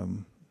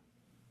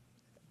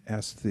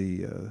asked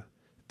the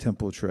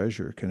temple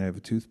treasurer, can I have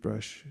a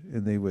toothbrush?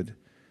 And they would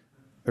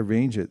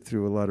arrange it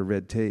through a lot of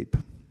red tape.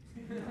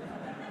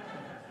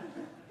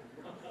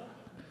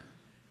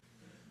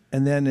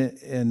 And then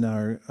in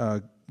our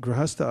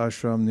Grihastha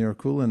ashram,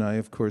 Nirakula and I,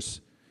 of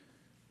course,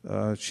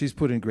 she's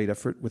put in great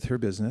effort with her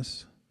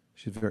business.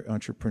 She's very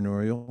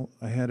entrepreneurial.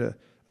 I had a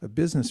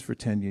business for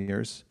 10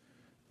 years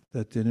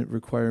that didn't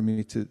require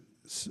me to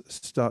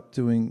stop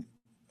doing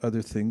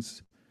other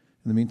things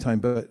in the meantime.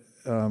 But,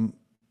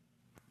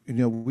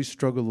 we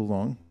struggled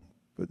along,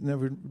 but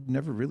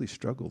never really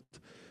struggled.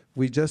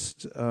 We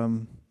just,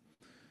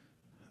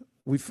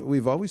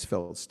 we've always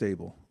felt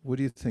stable. What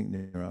do you think,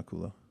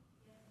 Nirakula?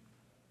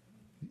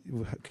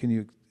 Can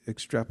you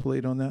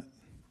extrapolate on that?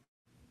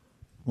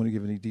 Want to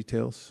give any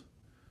details?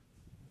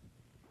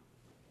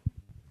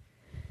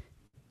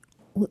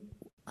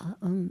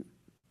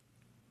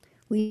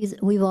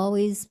 We've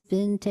always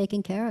been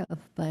taken care of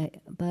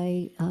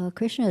by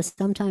Krishna.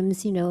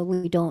 Sometimes,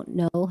 we don't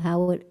know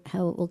how it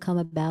will come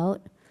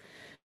about,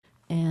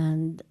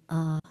 and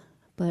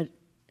but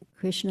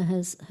Krishna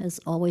has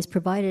always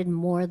provided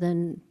more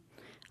than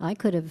I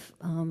could have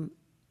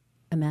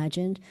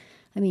imagined.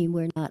 I mean,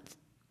 we're not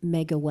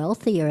mega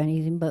wealthy or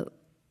anything, but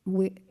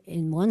we're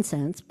in one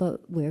sense,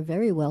 but we're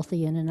very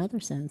wealthy in another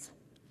sense.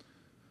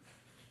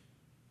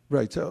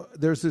 Right. So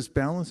there's this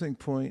balancing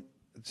point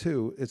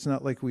too. It's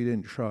not like we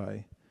didn't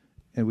try,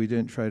 and we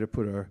didn't try to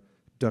put our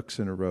ducks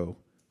in a row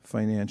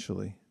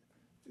financially.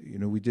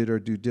 We did our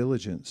due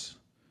diligence,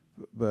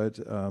 but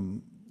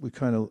we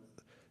kind of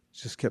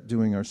just kept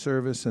doing our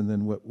service, and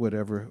then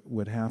whatever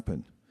would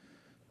happen.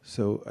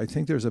 So I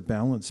think there's a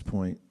balance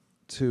point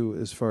too,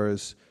 as far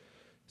as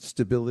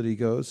stability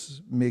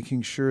goes,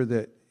 making sure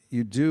that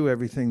you do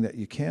everything that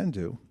you can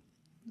do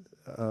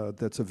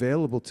that's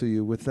available to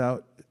you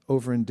without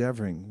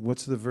over-endeavoring.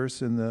 What's the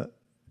verse in the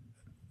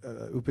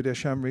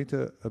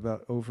Upadeshamrita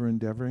about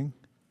over-endeavoring?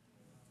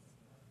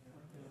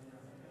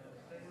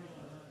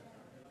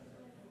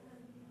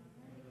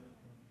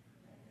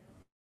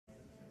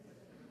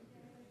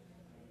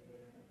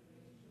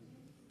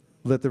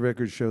 Let the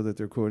record show that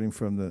they're quoting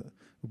from the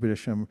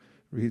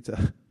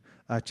Upadeshamrita.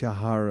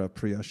 Achahara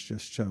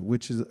priyashascha.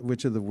 Which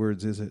of the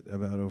words is it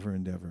about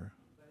over-endeavor?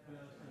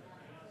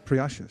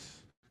 Priyashas.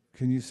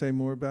 Can you say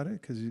more about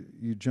it? Because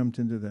you jumped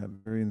into that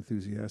very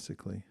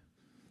enthusiastically.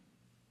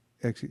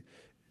 Actually,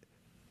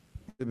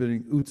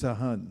 exhibiting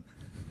utsahan.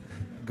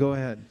 Go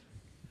ahead.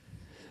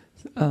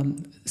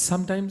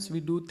 Sometimes we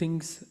do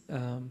things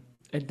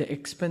at the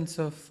expense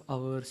of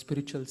our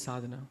spiritual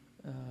sadhana.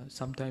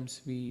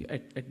 Sometimes we,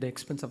 at the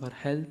expense of our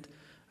health,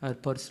 our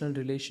personal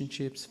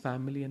relationships,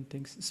 family, and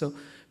things. So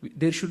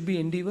there should be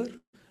endeavor,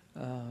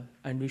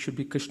 and we should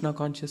be Krishna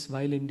conscious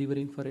while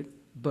endeavoring for it.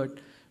 But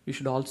we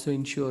should also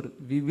ensure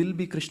we will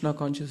be Krishna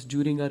conscious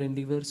during our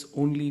endeavors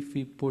only if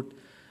we put,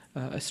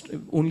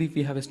 only if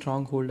we have a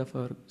strong hold of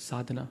our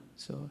sadhana.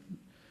 So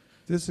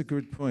this is a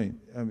good point.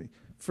 I mean,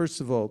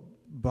 first of all,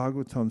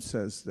 Bhagavatam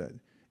says that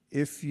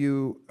if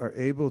you are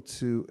able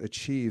to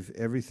achieve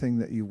everything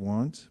that you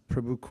want,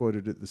 Prabhu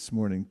quoted it this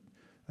morning,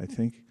 I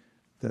think,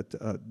 that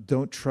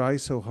don't try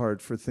so hard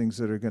for things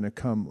that are going to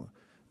come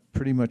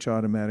pretty much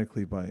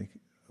automatically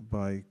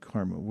by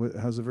karma.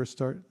 How's the verse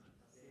start?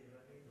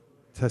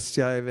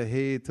 Tasyaiva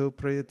heto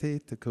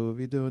prayate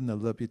takovido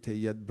nalabhyate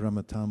yad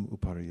brahmatam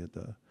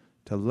uparayada.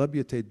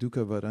 Talabhyate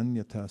dukkha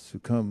varanyata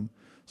sukham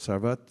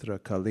sarvatra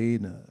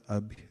kalena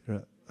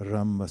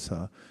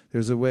abhiramasa.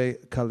 There's a way,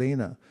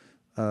 kalena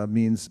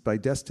means by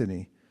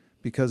destiny.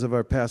 Because of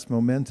our past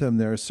momentum,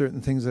 there are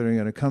certain things that are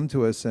going to come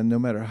to us, and no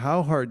matter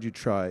how hard you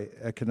try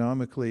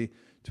economically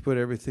to put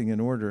everything in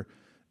order,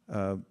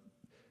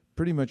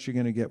 pretty much you're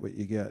going to get what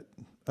you get.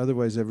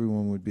 Otherwise,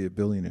 everyone would be a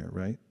billionaire,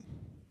 right?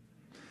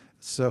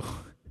 So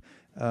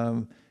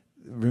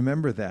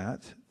remember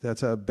that.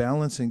 That's a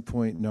balancing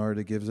point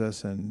Narada gives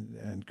us,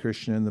 and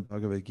Krishna in the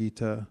Bhagavad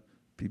Gita,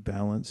 be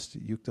balanced,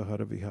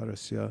 yuktahara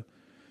viharasya.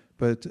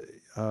 But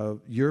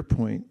your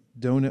point,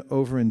 don't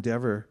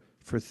over-endeavor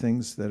for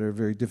things that are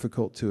very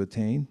difficult to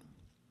attain.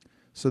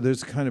 So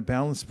there's a kind of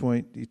balance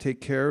point. You take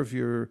care of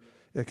your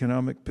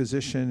economic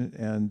position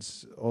and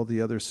all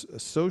the other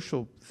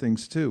social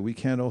things too. We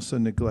can't also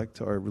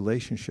neglect our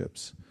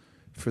relationships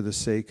for the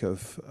sake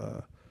of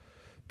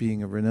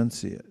being a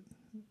renunciate,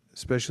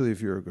 especially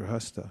if you're a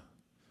grihastha.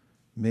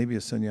 Maybe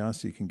a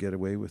sannyasi can get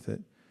away with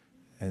it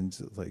and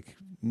like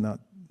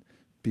not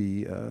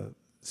be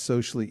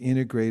socially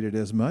integrated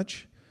as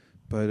much,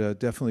 but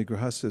definitely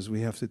grihasthas, we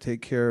have to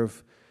take care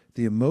of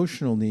the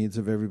emotional needs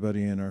of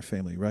everybody in our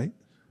family, right?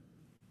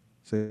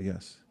 Say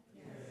yes.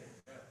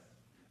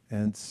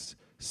 And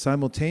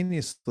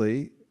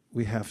simultaneously,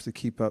 we have to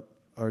keep up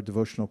our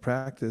devotional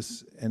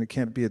practice, and it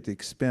can't be at the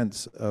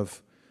expense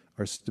of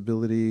our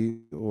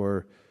stability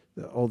or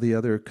all the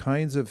other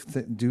kinds of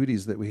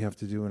duties that we have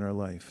to do in our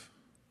life.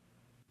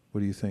 What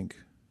do you think?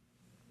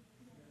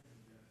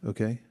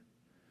 Okay?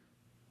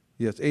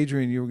 Yes,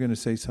 Adrian, you were going to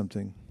say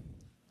something.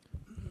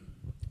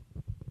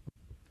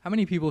 How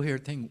many people here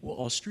think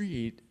Wall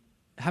Street,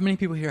 how many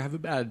people here have a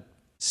bad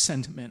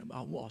sentiment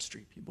about Wall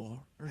Street,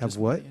 people? Or have just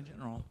what? In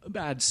general, a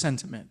bad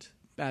sentiment.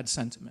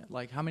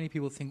 Like, how many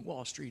people think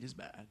Wall Street is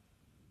bad?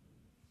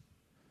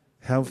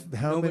 How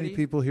many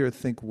people here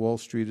think Wall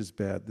Street is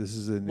bad? This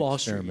is an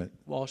experiment.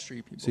 Wall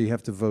Street people. So you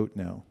have to vote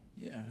now.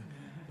 Yeah.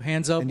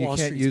 Hands up, and you Wall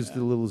can't Street's use bad.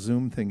 the little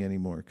Zoom thing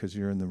anymore because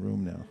you're in the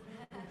room now.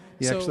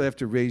 You So- actually have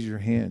to raise your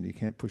hand. You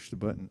can't push the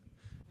button.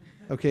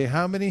 Okay,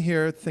 how many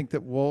here think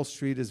that Wall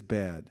Street is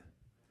bad?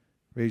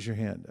 Raise your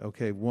hand.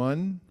 Okay,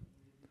 1,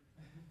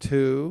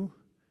 2,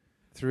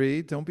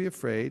 3. Don't be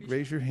afraid.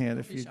 Raise your hand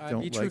if you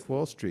don't like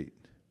Wall Street.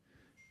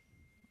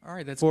 All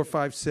right, that's 4,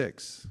 5,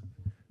 6.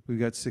 We've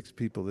got 6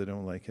 people that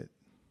don't like it.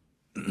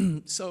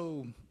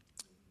 So,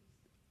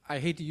 I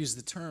hate to use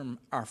the term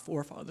our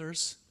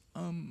forefathers,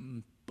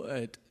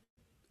 but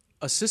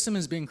a system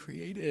is being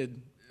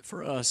created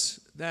for us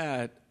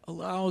that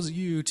allows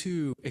you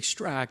to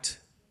extract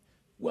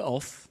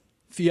wealth,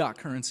 fiat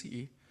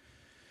currency.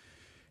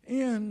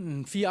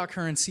 And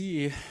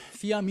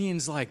fiat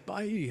means like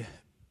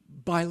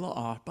by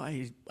law,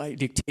 by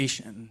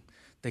dictation.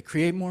 They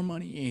create more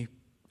money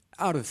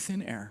out of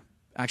thin air.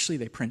 Actually,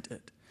 they print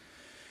it.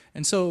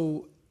 And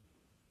so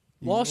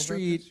Wall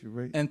Street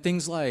and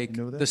things like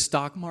the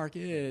stock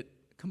market,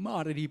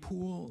 commodity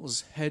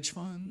pools, hedge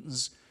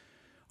funds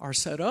are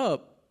set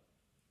up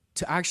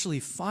to actually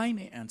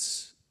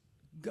finance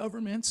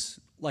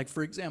governments. Like,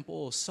 for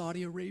example,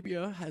 Saudi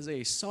Arabia has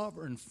a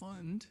sovereign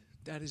fund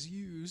that is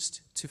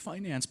used to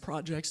finance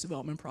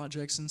development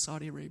projects in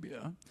Saudi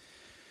Arabia.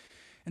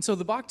 And so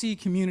the Bhakti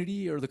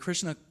community or the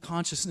Krishna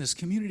consciousness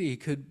community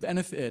could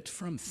benefit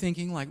from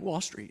thinking like Wall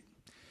Street.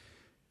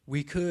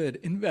 We could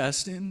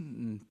invest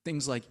in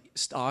things like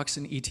stocks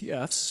and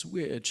ETFs,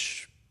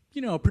 which,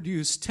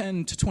 produce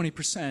 10 to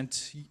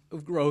 20%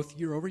 of growth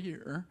year over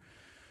year.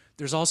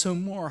 There's also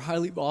more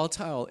highly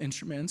volatile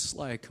instruments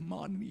like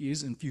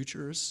commodities and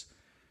futures,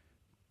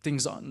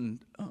 things on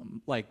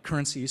like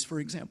currencies, for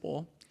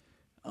example.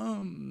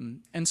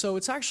 And so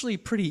it's actually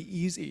pretty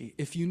easy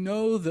if you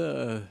know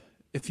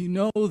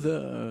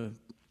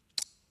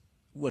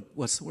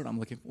what's the word I'm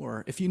looking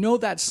for? If you know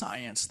that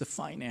science, the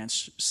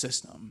finance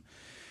system,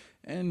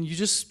 and you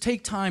just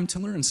take time to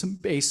learn some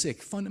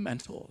basic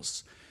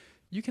fundamentals,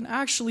 you can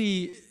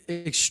actually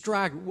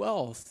extract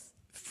wealth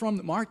from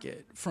the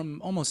market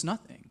from almost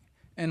nothing.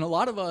 And a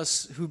lot of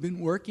us who've been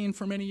working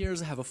for many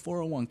years, have a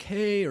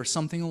 401k or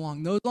something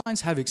along those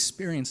lines, have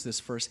experienced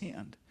this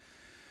firsthand.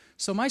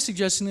 So my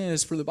suggestion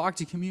is for the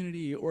Bhakti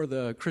community or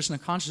the Krishna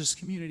consciousness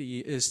community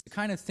is to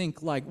kind of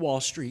think like Wall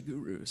Street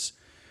gurus.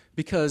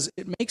 because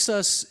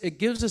it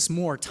gives us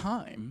more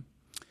time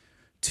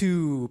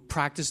to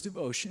practice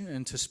devotion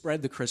and to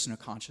spread the Krishna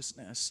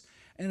consciousness.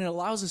 And it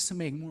allows us to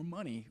make more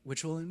money,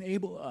 which will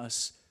enable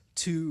us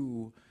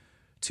to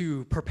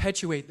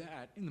perpetuate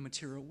that in the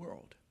material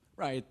world,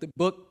 right? The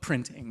book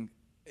printing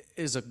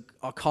is a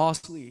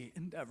costly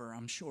endeavor,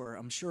 I'm sure.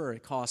 I'm sure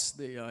it costs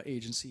the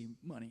agency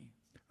money.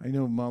 I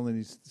know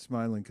Malini's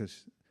smiling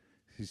because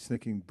he's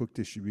thinking book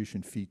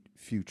distribution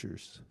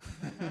futures.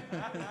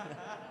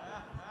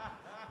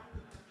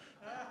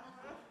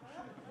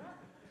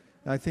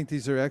 I think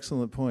these are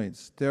excellent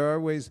points. There are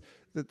ways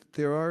that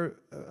there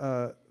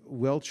are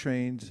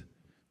well-trained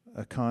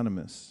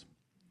economists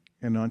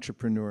and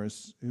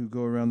entrepreneurs who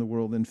go around the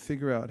world and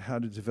figure out how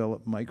to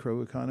develop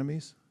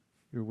microeconomies.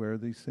 You're aware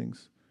of these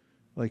things?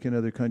 Like in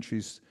other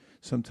countries,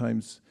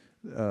 sometimes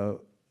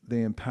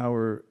they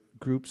empower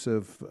groups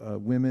of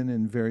women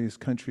in various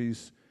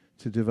countries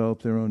to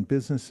develop their own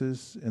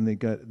businesses, and they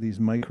got these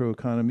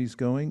microeconomies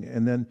going.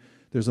 And then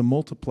there's a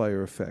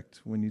multiplier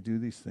effect when you do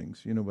these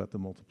things. You know about the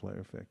multiplier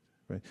effect,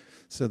 right?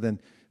 So then,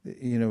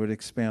 it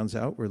expands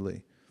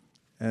outwardly.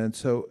 And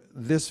so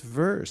this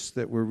verse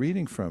that we're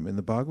reading from in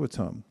the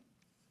Bhagavatam,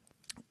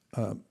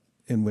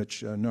 in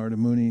which Narada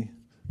Muni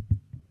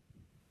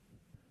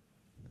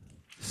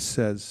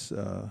says,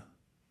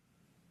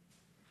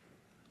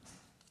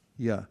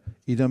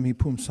 idam hi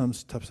pumsam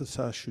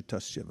tapsasa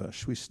shutasya va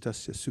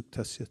shvistasya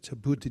suktasya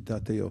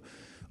tabuddhidateo.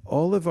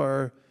 All of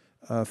our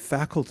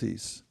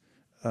faculties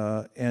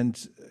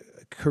and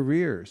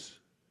careers,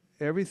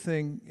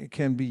 everything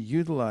can be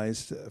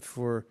utilized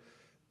for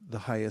the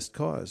highest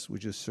cause,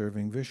 which is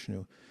serving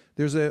Vishnu.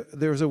 There's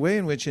a way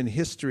in which in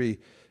history,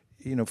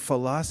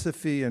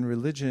 philosophy and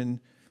religion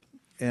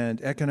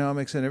and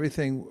economics and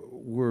everything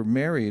were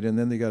married, and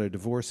then they got a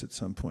divorce at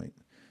some point.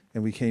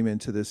 And we came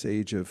into this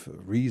age of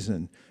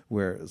reason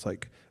where it's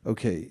like,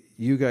 okay,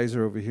 you guys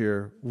are over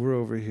here, we're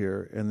over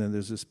here, and then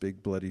there's this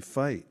big bloody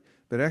fight.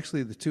 But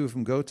actually the two of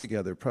them go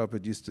together.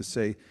 Prabhupada used to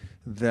say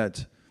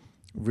that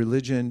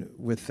religion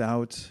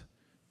without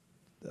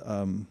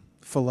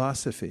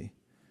philosophy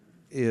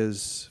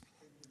is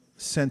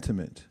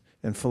sentiment,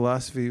 and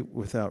philosophy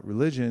without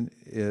religion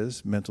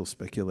is mental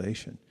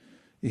speculation.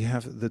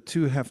 The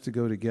two have to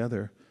go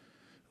together.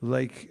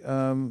 Like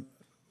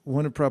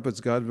one of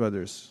Prabhupada's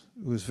godbrothers,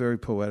 who was very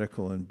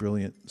poetical and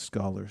brilliant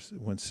scholars,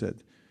 once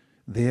said,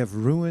 "They have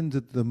ruined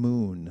the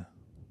moon."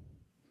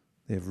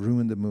 They have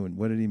ruined the moon.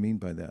 What did he mean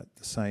by that?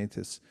 The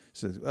scientists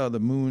said, "Oh, the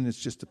moon is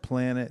just a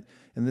planet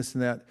and this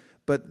and that,"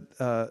 but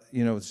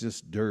it's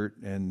just dirt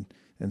and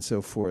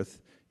so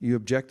forth. You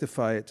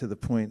objectify it to the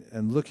point,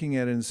 and looking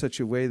at it in such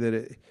a way that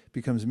it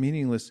becomes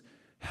meaningless.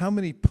 How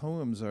many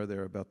poems are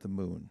there about the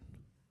moon?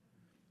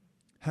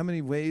 How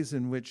many ways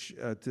in which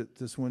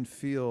does one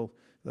feel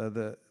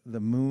the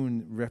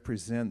moon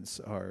represents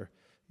our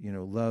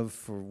love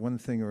for one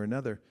thing or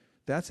another?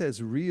 That's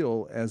as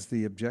real as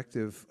the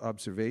objective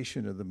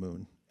observation of the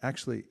moon.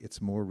 Actually,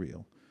 it's more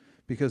real,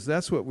 because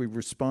that's what we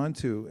respond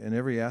to in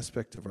every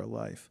aspect of our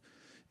life.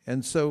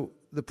 And so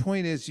the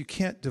point is, you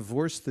can't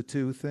divorce the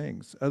two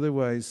things.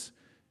 Otherwise,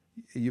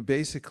 you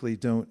basically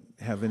don't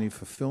have any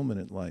fulfillment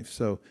in life.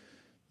 So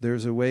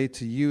there's a way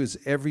to use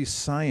every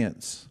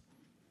science,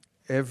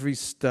 every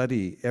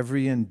study,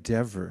 every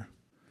endeavor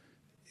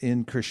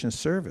in Krishna's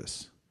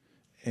service.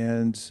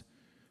 And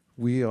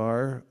we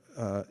are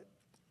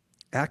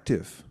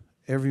active.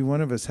 Every one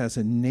of us has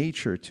a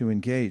nature to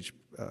engage.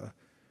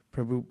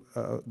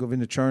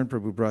 Govinda Charan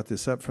Prabhu brought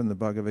this up from the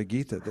Bhagavad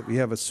Gita, that we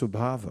have a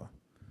subhava.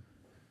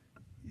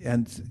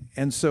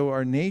 And so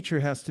our nature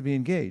has to be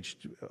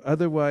engaged.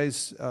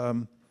 Otherwise,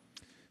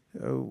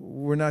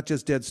 we're not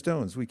just dead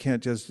stones. We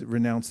can't just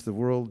renounce the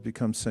world,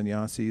 become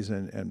sannyasis,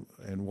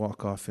 and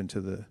walk off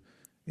into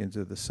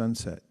the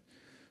sunset.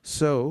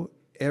 So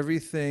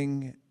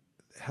everything,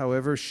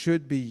 however,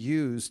 should be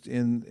used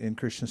in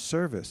Krishna's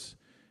service.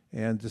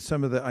 And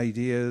some of the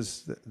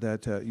ideas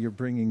that you're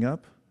bringing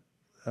up,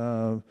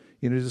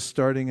 just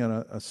starting on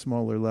a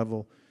smaller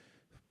level,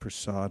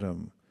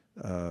 prasadam,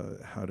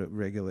 how to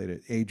regulate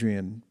it.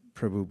 Adrian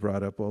Prabhu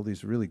brought up all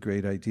these really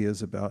great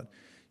ideas about,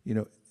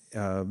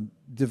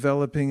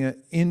 developing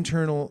an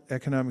internal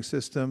economic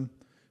system.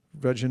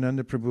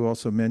 Rajananda Prabhu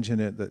also mentioned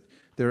it, that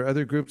there are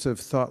other groups that have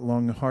thought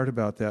long and hard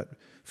about that.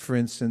 For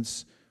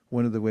instance,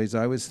 one of the ways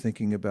I was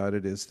thinking about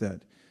it is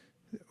that,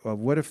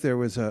 what if there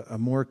was a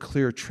more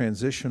clear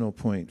transitional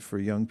point for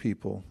young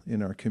people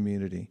in our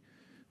community,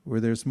 where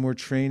there's more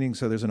training,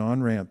 so there's an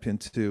on-ramp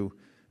into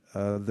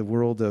the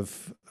world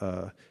of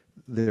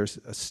there's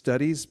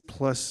studies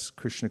plus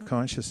Krishna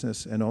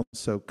consciousness, and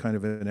also kind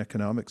of an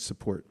economic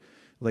support.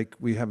 Like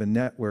we have a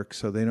network,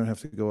 so they don't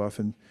have to go off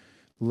and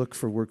look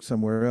for work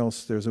somewhere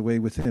else. There's a way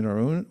within our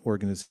own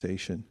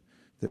organization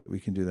that we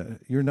can do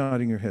that. You're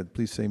nodding your head.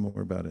 Please say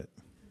more about it.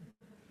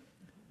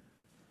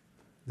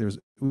 There's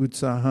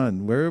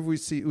utsahan. Wherever we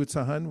see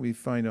utsahan, we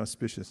find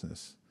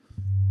auspiciousness.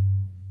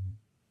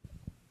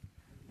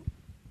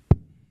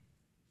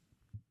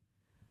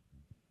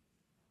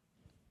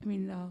 I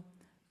mean,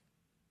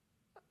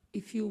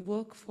 if you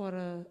work for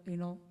a,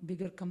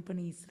 bigger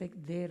companies, like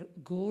their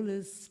goal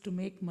is to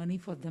make money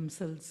for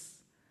themselves.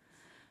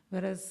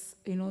 Whereas,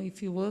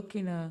 if you work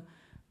in a,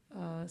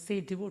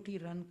 say,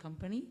 devotee-run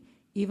company,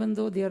 even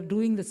though they are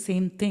doing the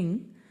same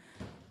thing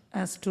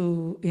as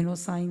to,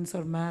 science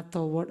or math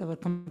or whatever,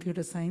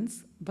 computer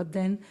science, but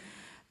then,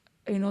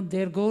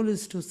 their goal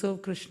is to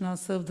serve Krishna,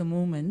 serve the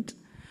movement.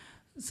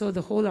 So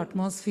the whole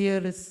atmosphere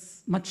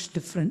is much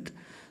different.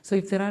 So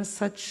if there are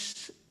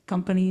such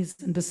companies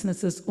and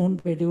businesses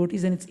owned by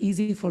devotees, then it's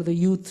easy for the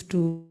youth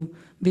to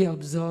be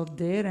absorbed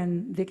there,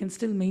 and they can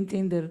still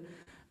maintain their,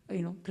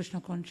 Krishna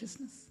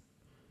consciousness.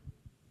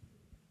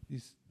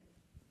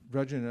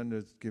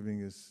 Rajananda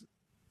is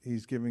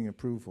he's giving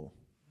approval.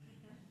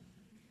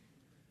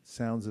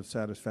 Sounds of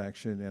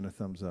satisfaction and a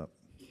thumbs up.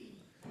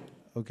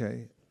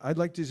 Okay, I'd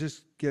like to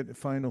just get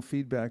final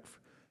feedback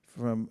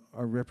from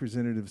our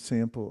representative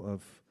sample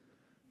of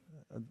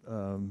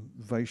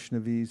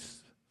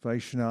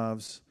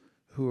Vaishnavas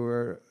who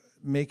are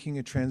making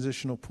a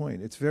transitional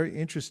point. It's very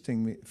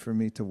interesting for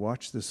me to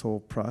watch this whole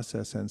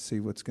process and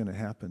see what's going to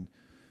happen,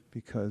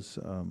 because,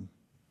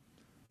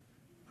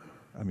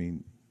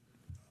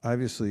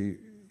 obviously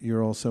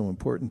you're all so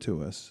important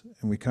to us,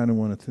 and we kind of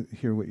want to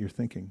hear what you're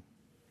thinking.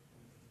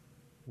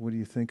 What do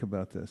you think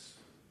about this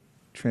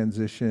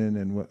transition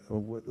and what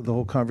the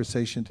whole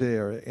conversation today?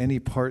 Are any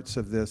parts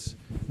of this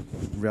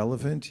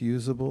relevant,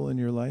 usable in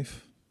your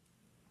life?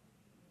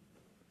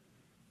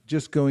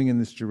 Just going in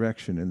this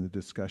direction in the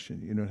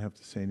discussion. You don't have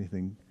to say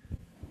anything.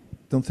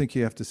 Don't think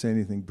you have to say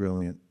anything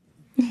brilliant.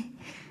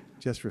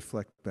 Just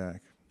reflect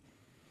back.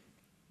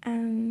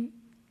 Shivatsa,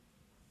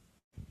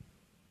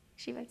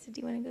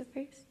 do you want to go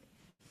first?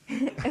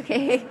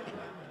 Okay.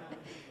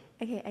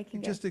 Okay, I can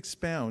go. Just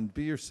expound,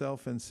 be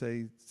yourself, and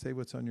say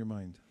what's on your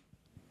mind.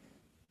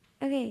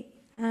 Okay,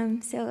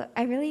 so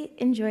I really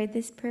enjoyed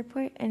this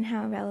purport and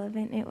how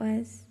relevant it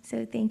was.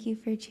 So thank you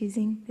for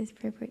choosing this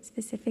purport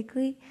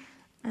specifically.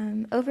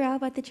 Overall,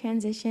 about the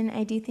transition,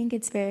 I do think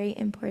it's very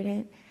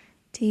important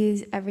to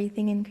use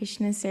everything in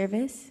Krishna's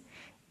service.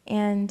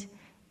 And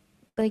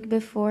like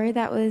before,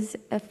 that was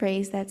a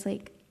phrase that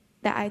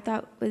I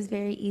thought was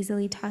very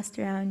easily tossed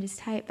around. Just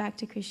tie it back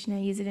to Krishna,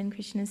 use it in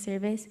Krishna's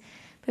service.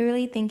 But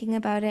really thinking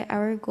about it,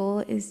 our goal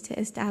is to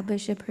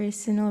establish a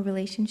personal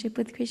relationship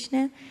with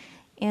Krishna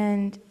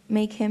and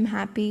make him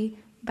happy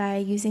by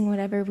using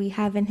whatever we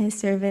have in his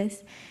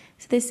service.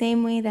 So the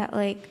same way that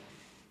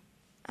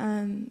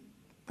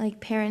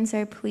parents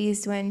are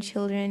pleased when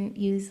children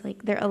use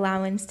their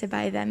allowance to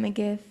buy them a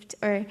gift,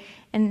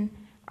 and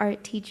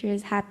art teacher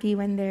is happy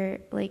when their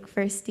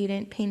first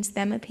student paints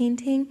them a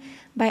painting.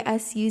 By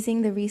us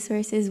using the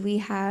resources we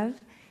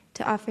have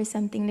to offer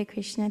something to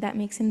Krishna, that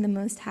makes him the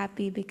most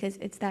happy, because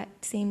it's that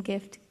same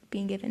gift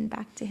being given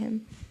back to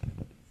him.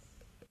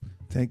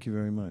 Thank you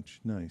very much.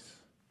 Nice.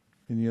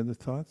 Any other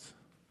thoughts?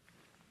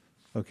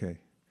 Okay.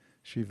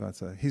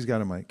 Srivatsa, he's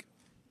got a mic.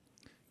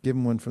 Give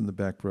him one from the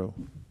back row.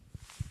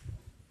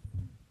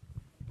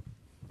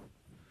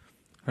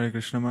 Hare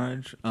Krishna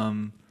Maharaj.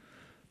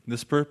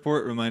 This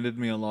purport reminded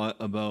me a lot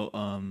about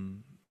Notpade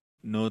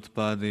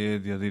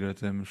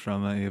Yadiratim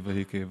Shrama Eva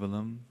Hi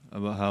Kevalam,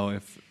 about how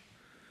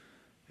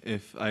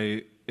if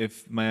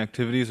my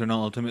activities are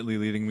not ultimately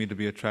leading me to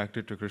be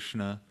attracted to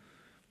Krishna,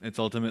 it's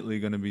ultimately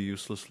going to be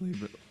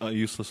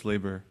useless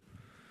labor.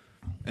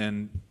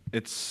 And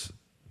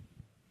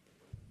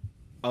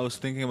I was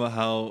thinking about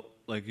how,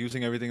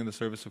 using everything in the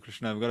service of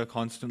Krishna, I've got to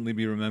constantly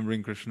be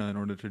remembering Krishna in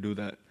order to do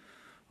that.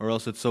 Or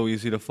else it's so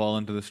easy to fall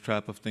into this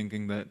trap of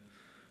thinking that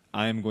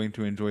I am going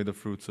to enjoy the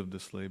fruits of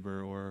this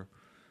labor, or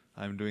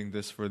I'm doing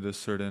this for this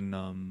certain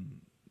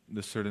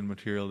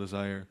material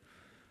desire.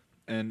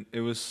 And I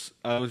was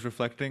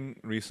reflecting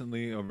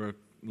recently over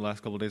the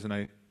last couple of days, and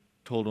I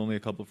told only a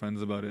couple of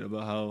friends about it,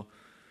 about how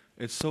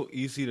it's so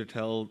easy to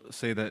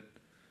say that,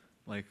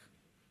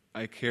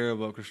 I care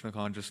about Krishna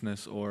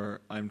consciousness, or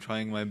I'm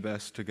trying my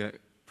best to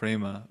get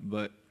prema,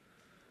 but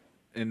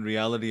in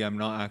reality, I'm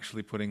not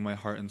actually putting my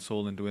heart and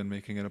soul into it and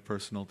making it a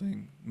personal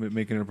thing.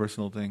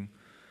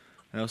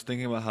 And I was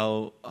thinking about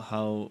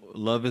how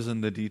love is in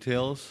the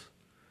details,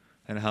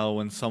 and how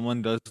when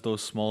someone does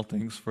those small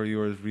things for you,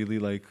 or is really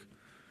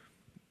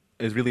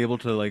able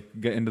to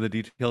get into the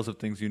details of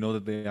things, you know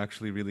that they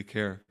actually really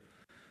care.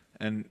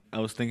 And I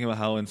was thinking about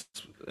how,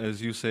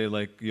 as you say,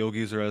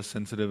 yogis are as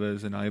sensitive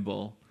as an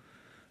eyeball,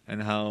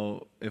 and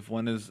how if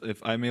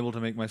I'm able to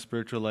make my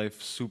spiritual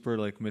life super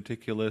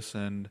meticulous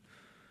and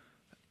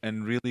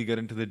really get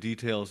into the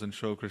details and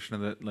show Krishna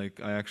that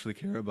I actually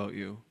care about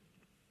you,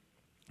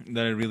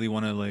 that I really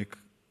want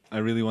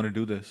to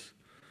do this,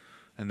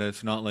 and that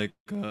it's not an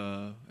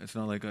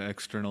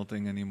external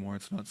thing anymore.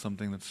 It's not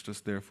something that's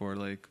just there for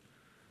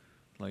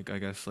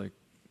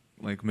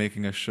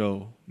making a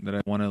show. That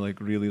I want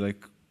to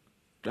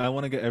I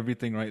want to get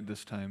everything right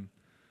this time.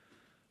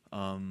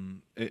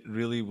 It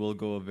really will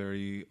go a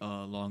very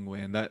long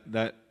way, and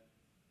that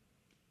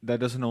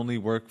doesn't only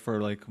work for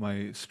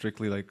my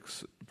strictly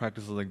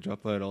practices like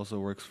japa. It also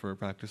works for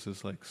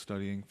practices like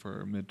studying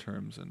for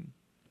midterms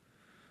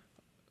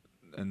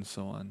and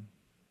so on.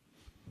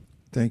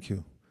 Thank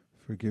you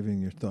for giving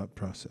your thought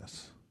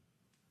process.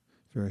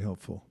 Very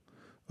helpful.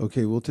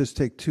 Okay, we'll just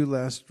take two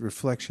last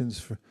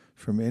reflections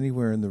from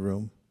anywhere in the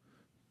room.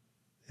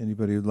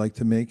 Anybody would like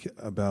to make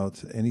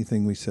about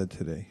anything we said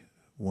today?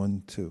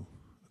 1, 2.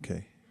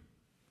 Okay.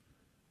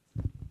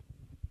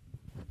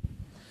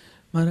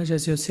 Maharaj,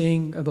 as you're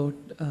saying about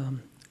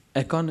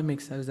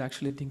economics, I was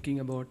actually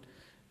thinking about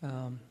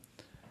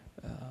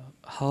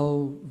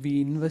how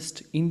we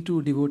invest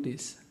into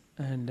devotees.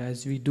 And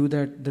as we do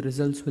that, the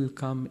results will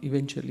come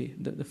eventually,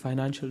 the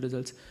financial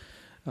results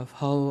of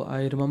how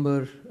I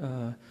remember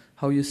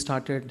how you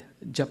started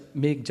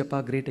Make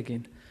Japa Great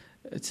Again.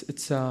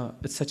 It's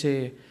such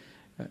a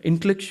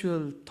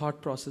intellectual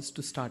thought process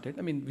to start it.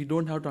 I mean, we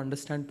don't have to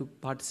understand to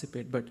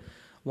participate, but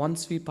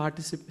once we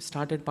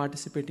started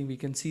participating, we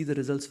can see the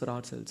results for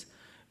ourselves.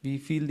 We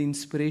feel the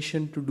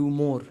inspiration to do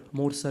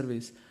more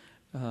service.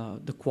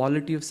 The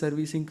quality of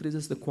service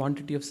increases, the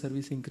quantity of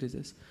service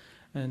increases.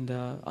 And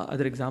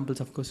other examples,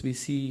 of course, we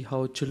see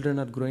how children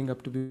are growing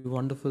up to be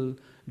wonderful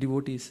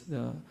devotees.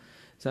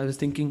 So I was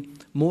thinking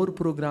more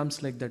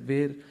programs like that,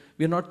 where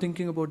we're not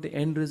thinking about the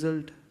end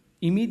result,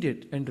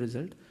 immediate end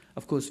result.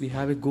 Of course, we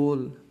have a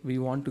goal we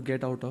want to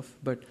get out of,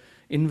 but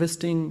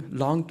investing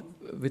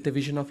with a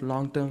vision of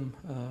long-term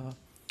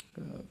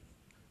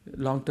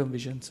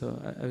vision.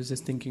 So I was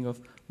just thinking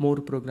of more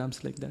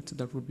programs like that. So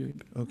that would be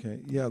it. Okay.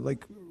 Yeah,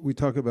 like we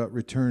talk about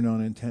return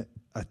on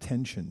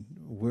attention.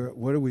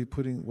 What are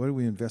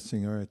we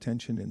investing our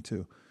attention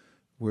into?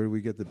 Where do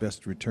we get the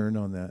best return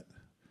on that?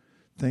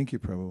 Thank you,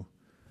 Prabhu.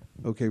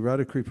 Okay,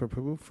 Radhakripa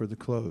Prabhu for the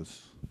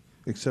close.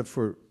 Except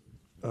for,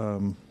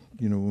 when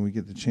we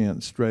get the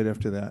chance, right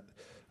after that,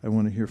 I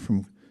want to hear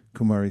from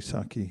Kumari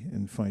Saki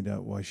and find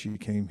out why she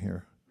came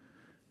here.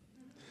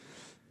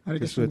 I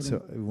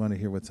want to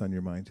hear what's on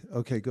your mind.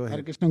 Okay, go ahead.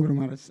 Hare Krishna Guru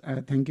Maharaj.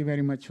 Thank you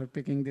very much for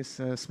picking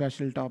this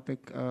special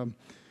topic.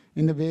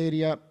 In the Bay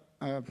Area,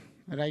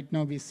 right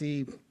now we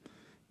see,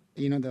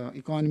 the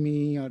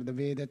economy or the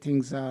way that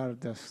things are,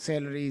 the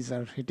salaries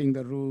are hitting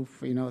the roof,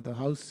 the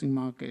housing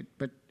market.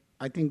 But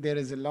I think there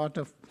is a lot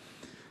of,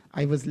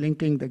 I was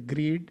linking the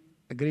greed.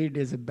 Greed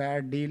is a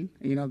bad deal.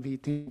 We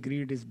think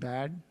greed is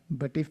bad.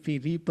 But if we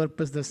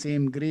repurpose the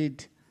same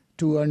greed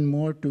to earn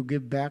more, to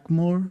give back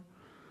more,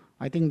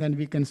 I think then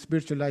we can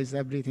spiritualize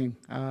everything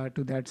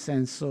to that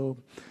sense. So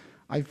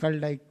I felt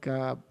like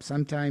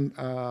sometime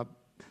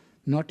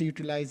not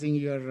utilizing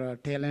your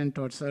talent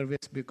or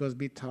service because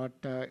we thought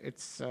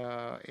it's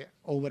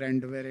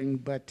over-enduring.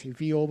 But if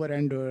we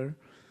over-endure,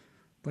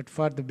 but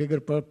for the bigger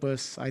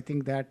purpose, I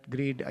think that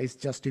greed is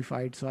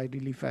justified. So I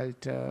really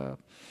felt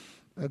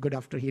good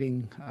after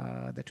hearing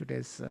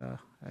today's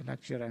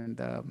lecture and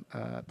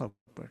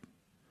purport.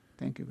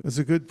 Thank you. That's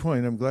a good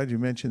point. I'm glad you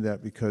mentioned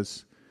that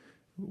because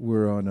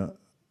we're on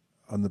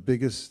the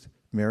biggest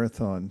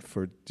marathon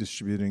for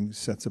distributing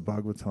sets of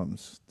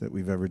Bhagavatams that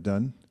we've ever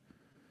done.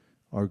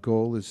 Our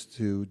goal is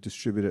to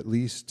distribute at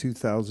least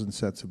 2,000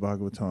 sets of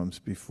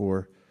Bhagavatams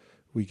before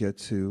we get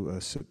to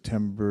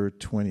September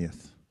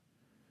 20th.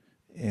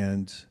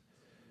 And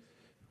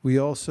we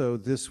also,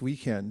 this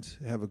weekend,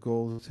 have a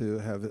goal to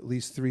have at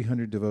least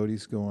 300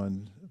 devotees go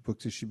on book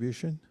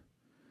distribution.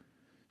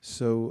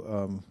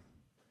 So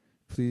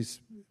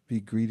please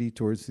be greedy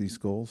towards these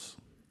goals.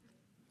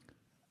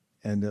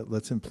 And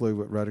let's employ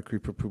what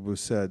Radhakripa Prabhu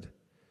said.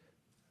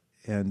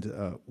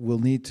 And we'll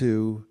need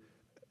to,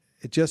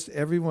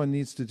 everyone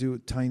needs to do a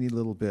tiny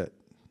little bit.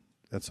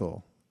 That's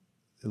all.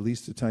 At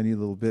least a tiny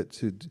little bit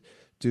to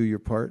do your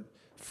part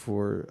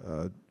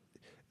for,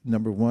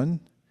 number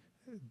one,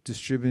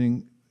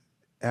 distributing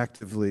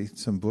actively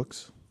some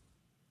books.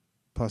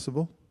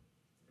 Possible?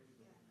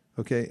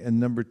 Okay, and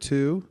number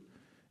two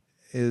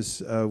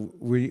is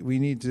we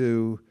need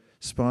to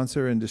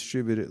sponsor and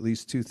distribute at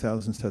least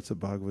 2,000 sets of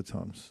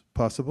Bhagavatams.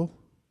 Possible?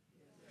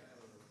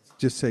 Yes.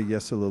 Just say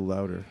yes a little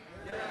louder.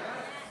 Yes.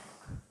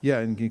 Yeah,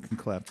 and you can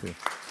clap too.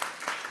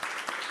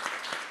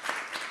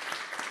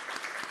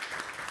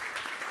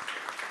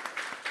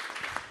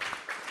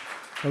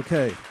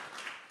 Okay.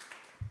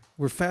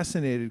 We're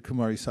fascinated,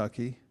 Kumari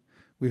Saki.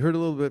 We heard a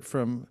little bit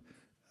from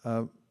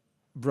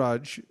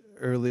Braj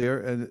earlier,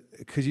 and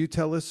could you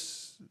tell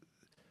us,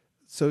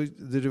 so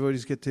the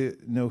devotees get to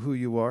know who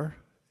you are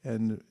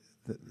and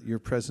your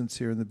presence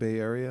here in the Bay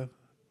Area?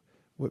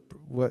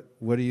 What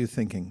are you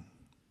thinking?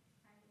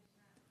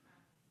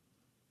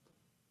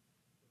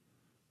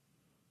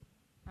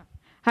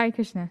 Hare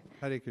Krishna.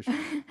 Hare Krishna.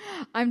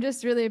 I'm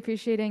just really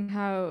appreciating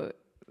how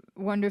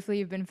wonderfully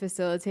you've been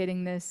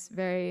facilitating this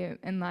very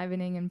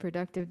enlivening and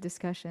productive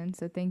discussion.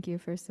 So thank you,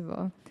 first of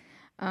all.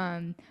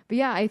 But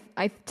yeah,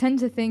 I tend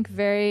to think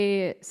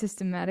very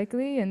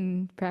systematically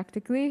and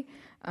practically.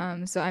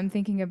 So I'm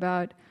thinking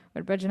about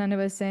what Brajananda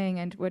was saying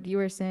and what you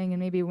were saying and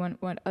maybe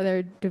what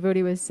other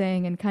devotee was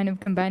saying, and kind of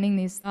combining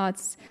these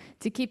thoughts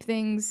to keep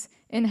things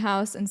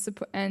in-house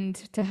and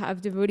to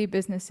have devotee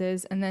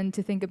businesses, and then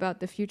to think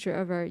about the future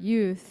of our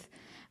youth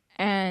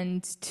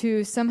and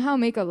to somehow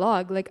make a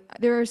log. Like,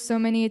 there are so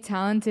many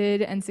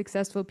talented and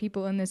successful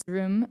people in this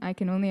room, I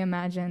can only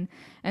imagine.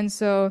 And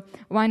so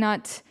why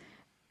not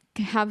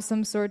have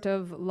some sort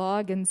of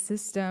log and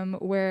system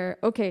where,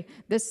 okay,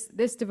 this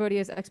devotee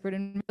is expert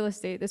in real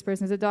estate, this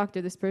person is a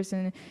doctor, this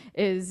person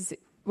is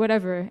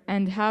whatever,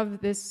 and have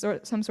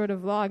some sort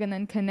of log, and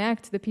then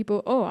connect the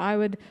people.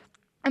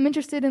 I'm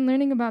interested in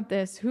learning about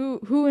this.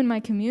 Who in my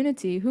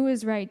community, who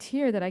is right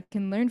here that I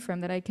can learn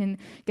from, that I can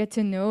get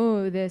to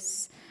know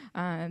this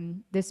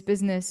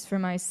business for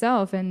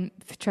myself and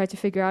try to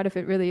figure out if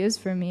it really is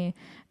for me.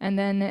 And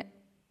then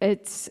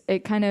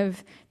it kind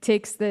of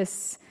takes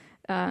this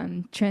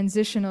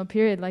transitional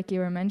period, like you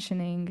were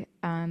mentioning,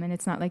 and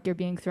it's not like you're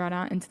being thrown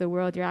out into the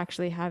world. You're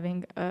actually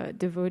having a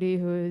devotee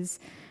who is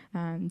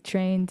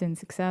trained and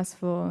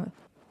successful,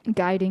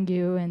 guiding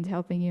you and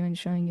helping you and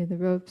showing you the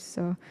ropes.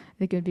 So I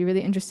think it would be really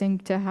interesting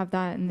to have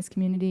that in this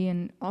community,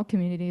 and all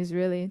communities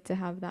really, to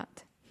have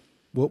that.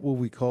 What will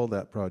we call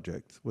that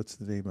project? What's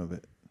the name of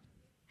it?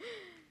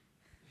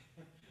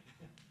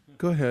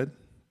 Go ahead.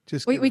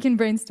 We can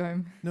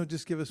brainstorm. No,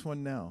 just give us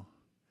one now.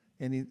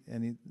 Any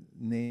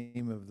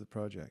name of the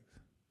project.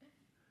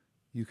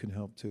 You can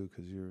help too,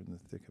 because you're in the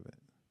thick of it.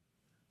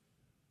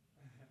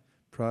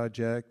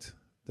 Project.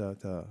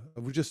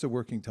 Just a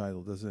working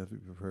title. Doesn't have to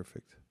be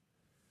perfect.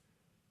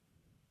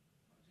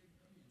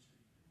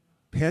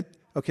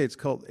 Okay, it's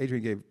called,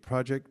 Adrian gave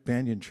Project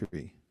Banyan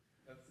Tree.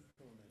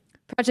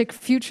 Project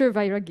Future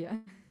Vairagya.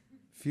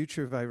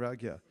 Future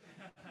Vairagya.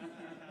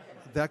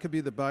 That could be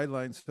the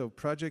byline. So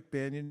Project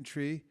Banyan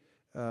Tree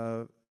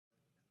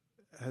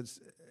has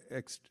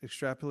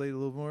extrapolated a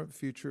little more.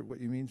 Future, what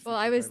you mean? Well,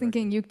 I was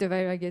thinking Yukta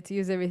Vairagya, to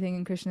use everything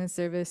in Krishna's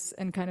service,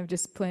 and kind of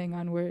just playing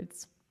on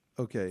words.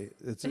 Okay,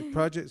 it's a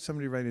project,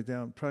 somebody write it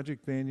down.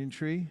 Project Banyan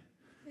Tree.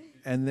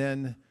 And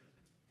then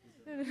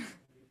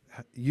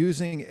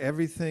using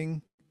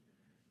everything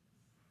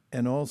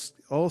and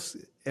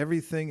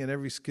everything and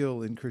every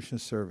skill in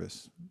Krishna's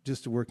service.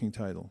 Just a working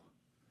title.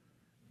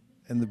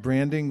 And the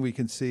branding, we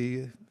can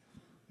see,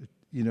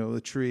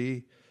 the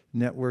tree,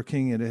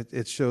 networking, and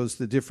it shows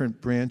the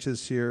different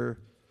branches here: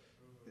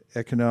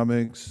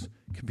 economics,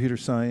 computer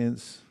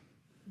science,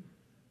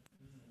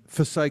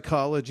 for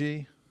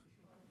psychology,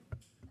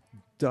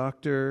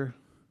 doctor.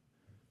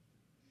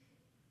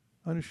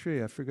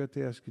 Anushree, I forgot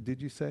to ask you,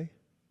 did you say?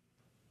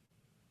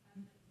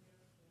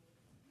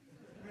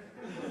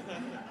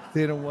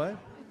 They don't what?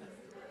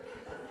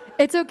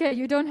 It's okay,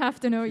 you don't have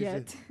to know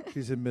yet.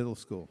 She's in middle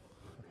school.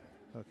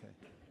 Okay.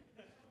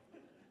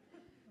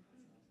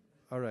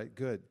 All right,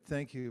 good.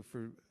 Thank you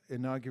for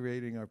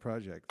inaugurating our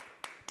project.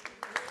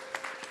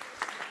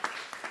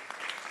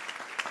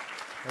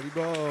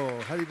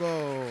 Haribo,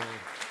 Haribo,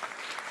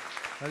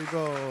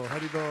 Haribo,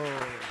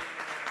 Haribo.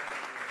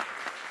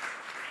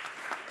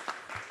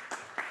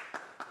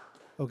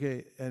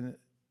 Okay, and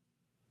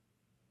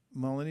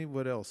Malini,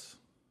 what else?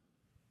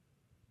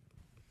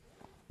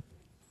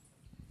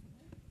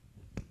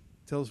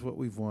 Tell us what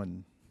we've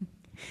won.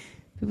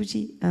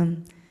 Prabhuji,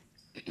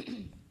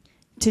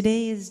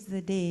 today is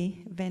the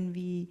day when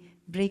we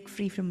break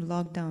free from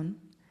lockdown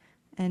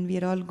and we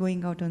are all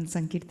going out on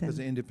Sankirtan. It's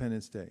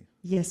Independence Day.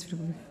 Yes,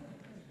 Prabhu.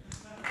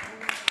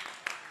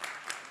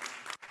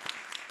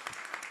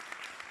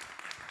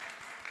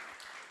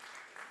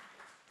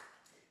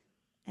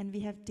 And we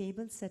have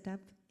tables set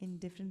up in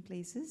different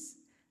places,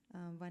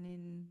 one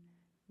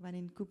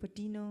in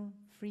Cupertino,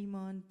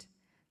 Fremont,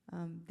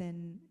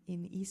 then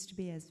in East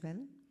Bay as well.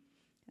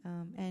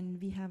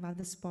 And we have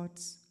other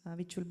spots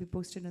which will be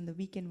posted on the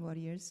Weekend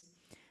Warriors.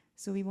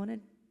 So we wanted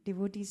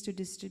devotees to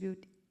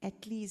distribute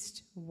at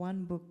least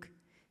one book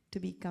to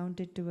be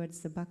counted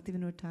towards the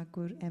Bhaktivinoda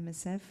Thakur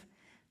MSF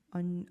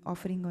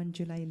offering on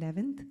July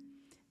 11th.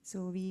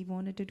 So we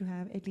wanted to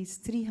have at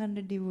least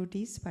 300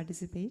 devotees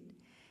participate.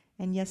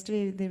 And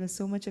yesterday there was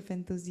so much of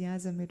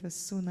enthusiasm. It was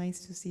so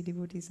nice to see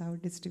devotees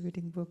out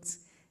distributing books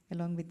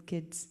along with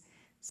kids.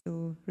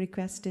 So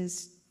request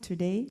is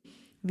today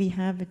we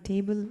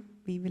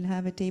will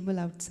have a table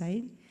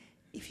outside.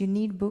 If you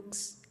need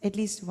books, at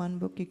least one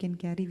book you can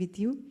carry with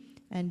you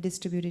and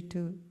distribute it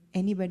to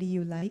anybody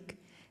you like.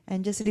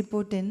 And just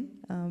report in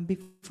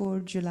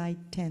before July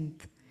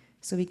 10th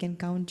so we can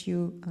count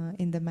you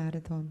in the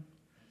marathon.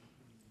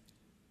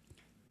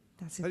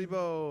 That's it.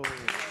 Haribo.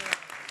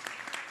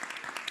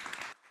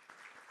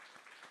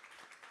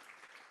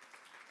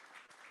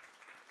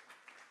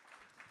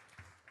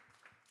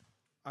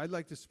 I'd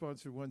like to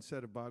sponsor one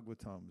set of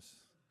Bhagavatams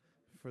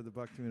for the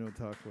Bhaktivinoda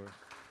Thakur.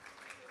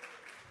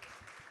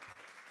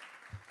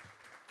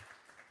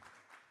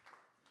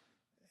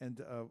 And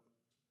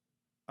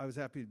I was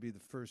happy to be the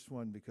first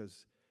one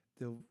because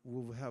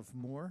we'll have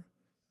more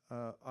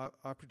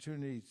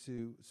opportunity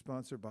to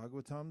sponsor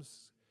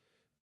Bhagavatams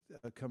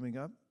coming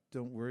up.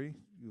 Don't worry,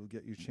 you'll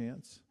get your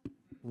chance.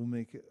 We'll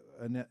make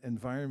an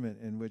environment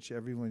in which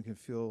everyone can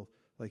feel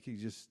like you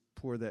just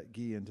pour that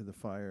ghee into the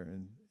fire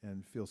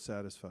and feel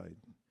satisfied.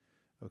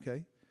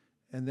 Okay?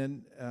 And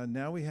then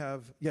now we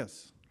have,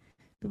 yes?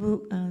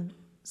 Prabhu,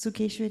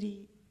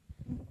 Sukeshwari.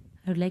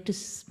 I would like to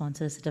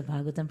sponsor a set of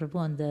Bhagavatam, Prabhu,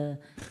 on the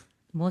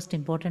most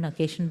important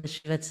occasion that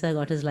Shivatsa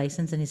got his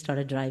license and he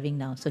started driving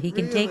now. So he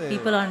can take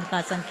people on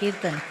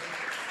Sankirtan.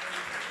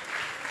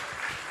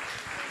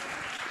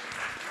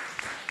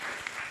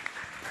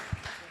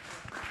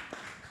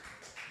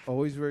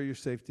 Always wear your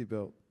safety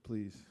belt,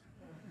 please.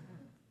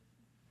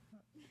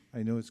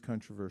 I know it's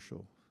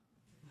controversial.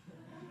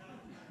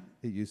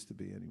 It used to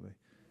be, anyway.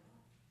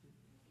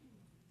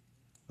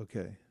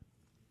 Okay.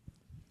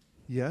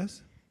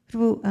 Yes?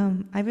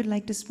 Prabhu, I would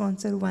like to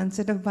sponsor one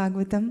set of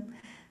Bhagavatam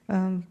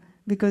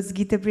because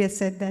Gita Priya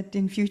said that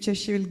in future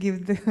she will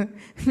give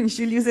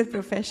she'll use her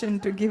profession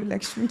to give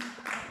Lakshmi.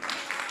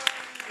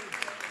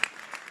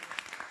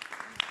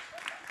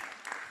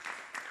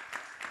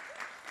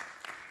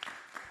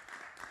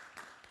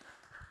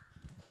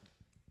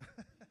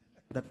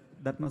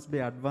 That must be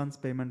advance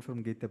payment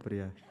from Gita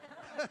Priya.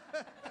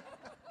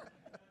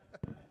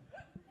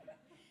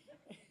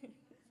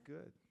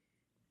 Good.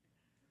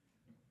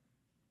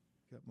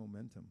 Got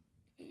momentum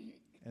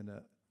and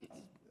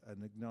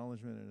an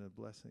acknowledgement and a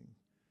blessing.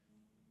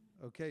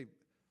 Okay,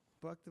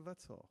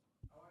 Bhaktivatsal.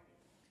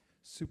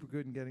 Super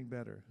good and getting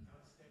better.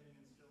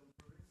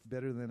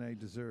 Better than I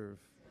deserve.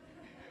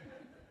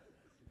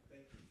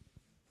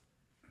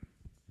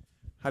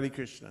 Hare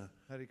Krishna.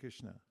 Hare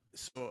Krishna.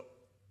 So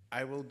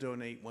I will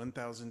donate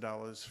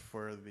 $1,000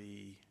 for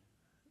the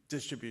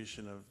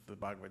distribution of the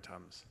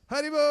Bhagavatams.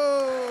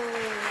 Haribo!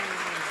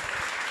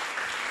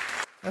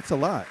 That's a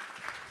lot.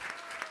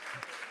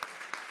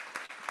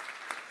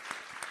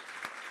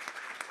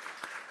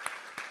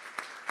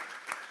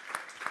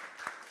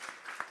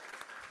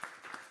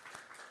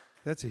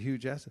 That's a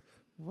huge asset.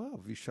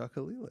 Wow, Vishaka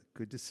Leela,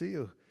 good to see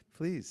you.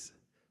 Please.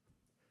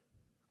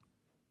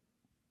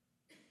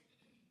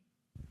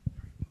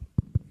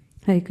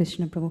 Hare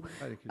Krishna Prabhu.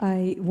 Hare Krishna.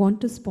 I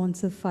want to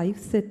sponsor 5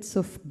 sets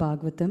of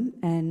Bhagavatam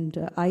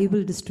and I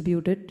will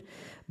distribute it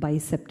by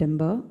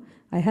September.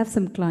 I have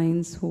some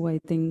clients who I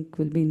think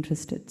will be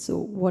interested. So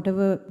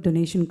whatever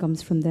donation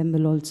comes from them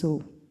will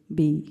also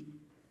be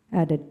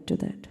added to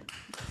that.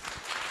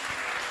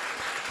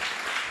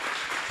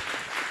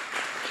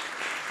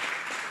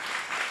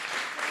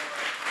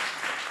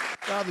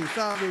 Sadhu,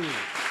 sadhu.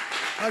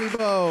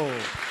 Haribo.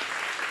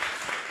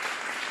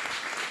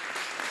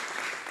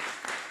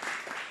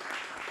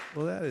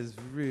 Well, that is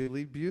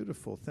really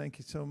beautiful. Thank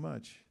you so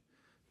much.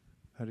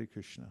 Hare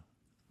Krishna.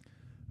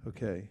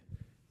 Okay.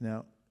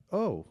 Now,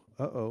 uh-oh.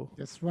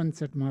 Just one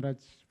set, Maharaj.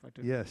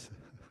 Yes.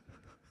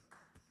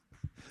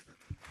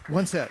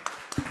 One set.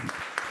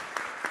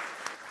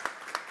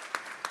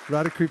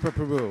 Radhakripa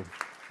Prabhu.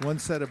 One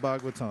set of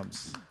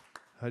Bhagavatams.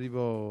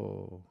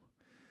 Haribo.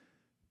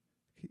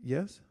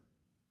 Yes?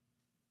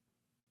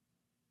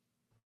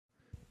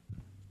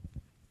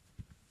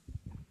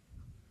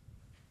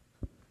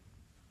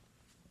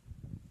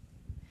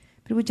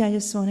 Prabhuji, I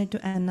just wanted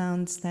to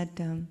announce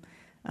that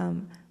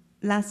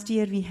last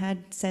year we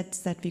had sets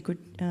that we could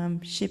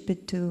ship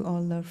it to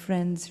all our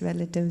friends,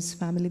 relatives,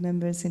 family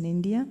members in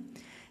India.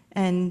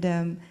 And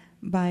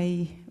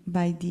by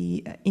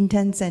the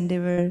intense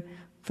endeavor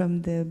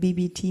from the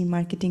BBT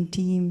marketing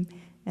team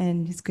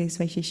and His Grace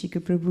Vaisheshika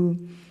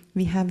Prabhu,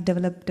 we have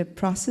developed a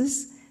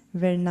process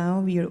where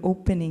now we are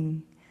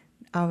opening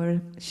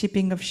our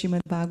shipping of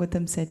Srimad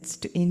Bhagavatam sets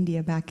to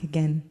India back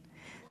again.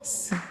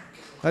 So,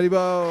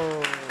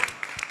 Haribo!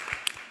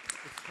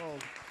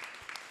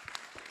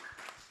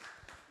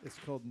 It's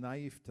called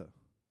NAIFTA.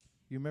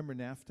 You remember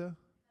NAFTA?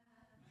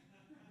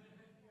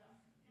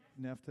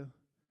 NAFTA?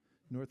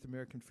 North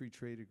American Free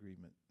Trade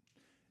Agreement.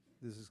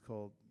 This is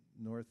called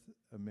North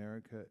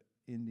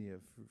America-India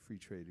Free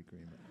Trade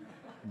Agreement.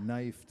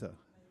 NAIFTA.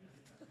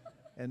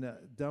 And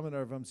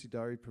Damodar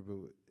Vamsidhari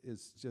Prabhu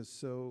is just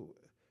so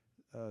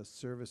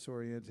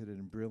service-oriented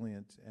and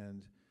brilliant.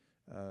 And,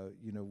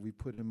 we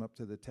put him up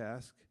to the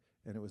task,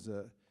 and it was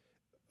a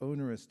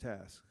onerous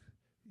task.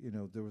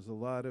 There was a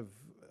lot of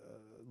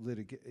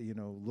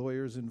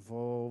lawyers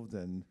involved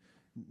and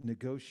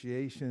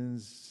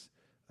negotiations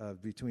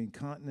between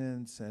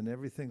continents and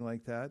everything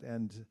like that.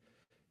 And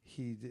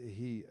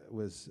he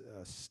was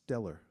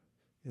stellar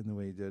in the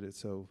way he did it.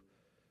 So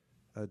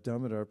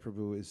Damodar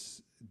Prabhu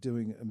is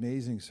doing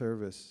amazing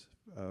service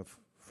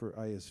for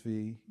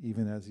ISV,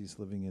 even as he's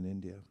living in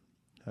India.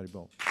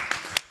 Haribol.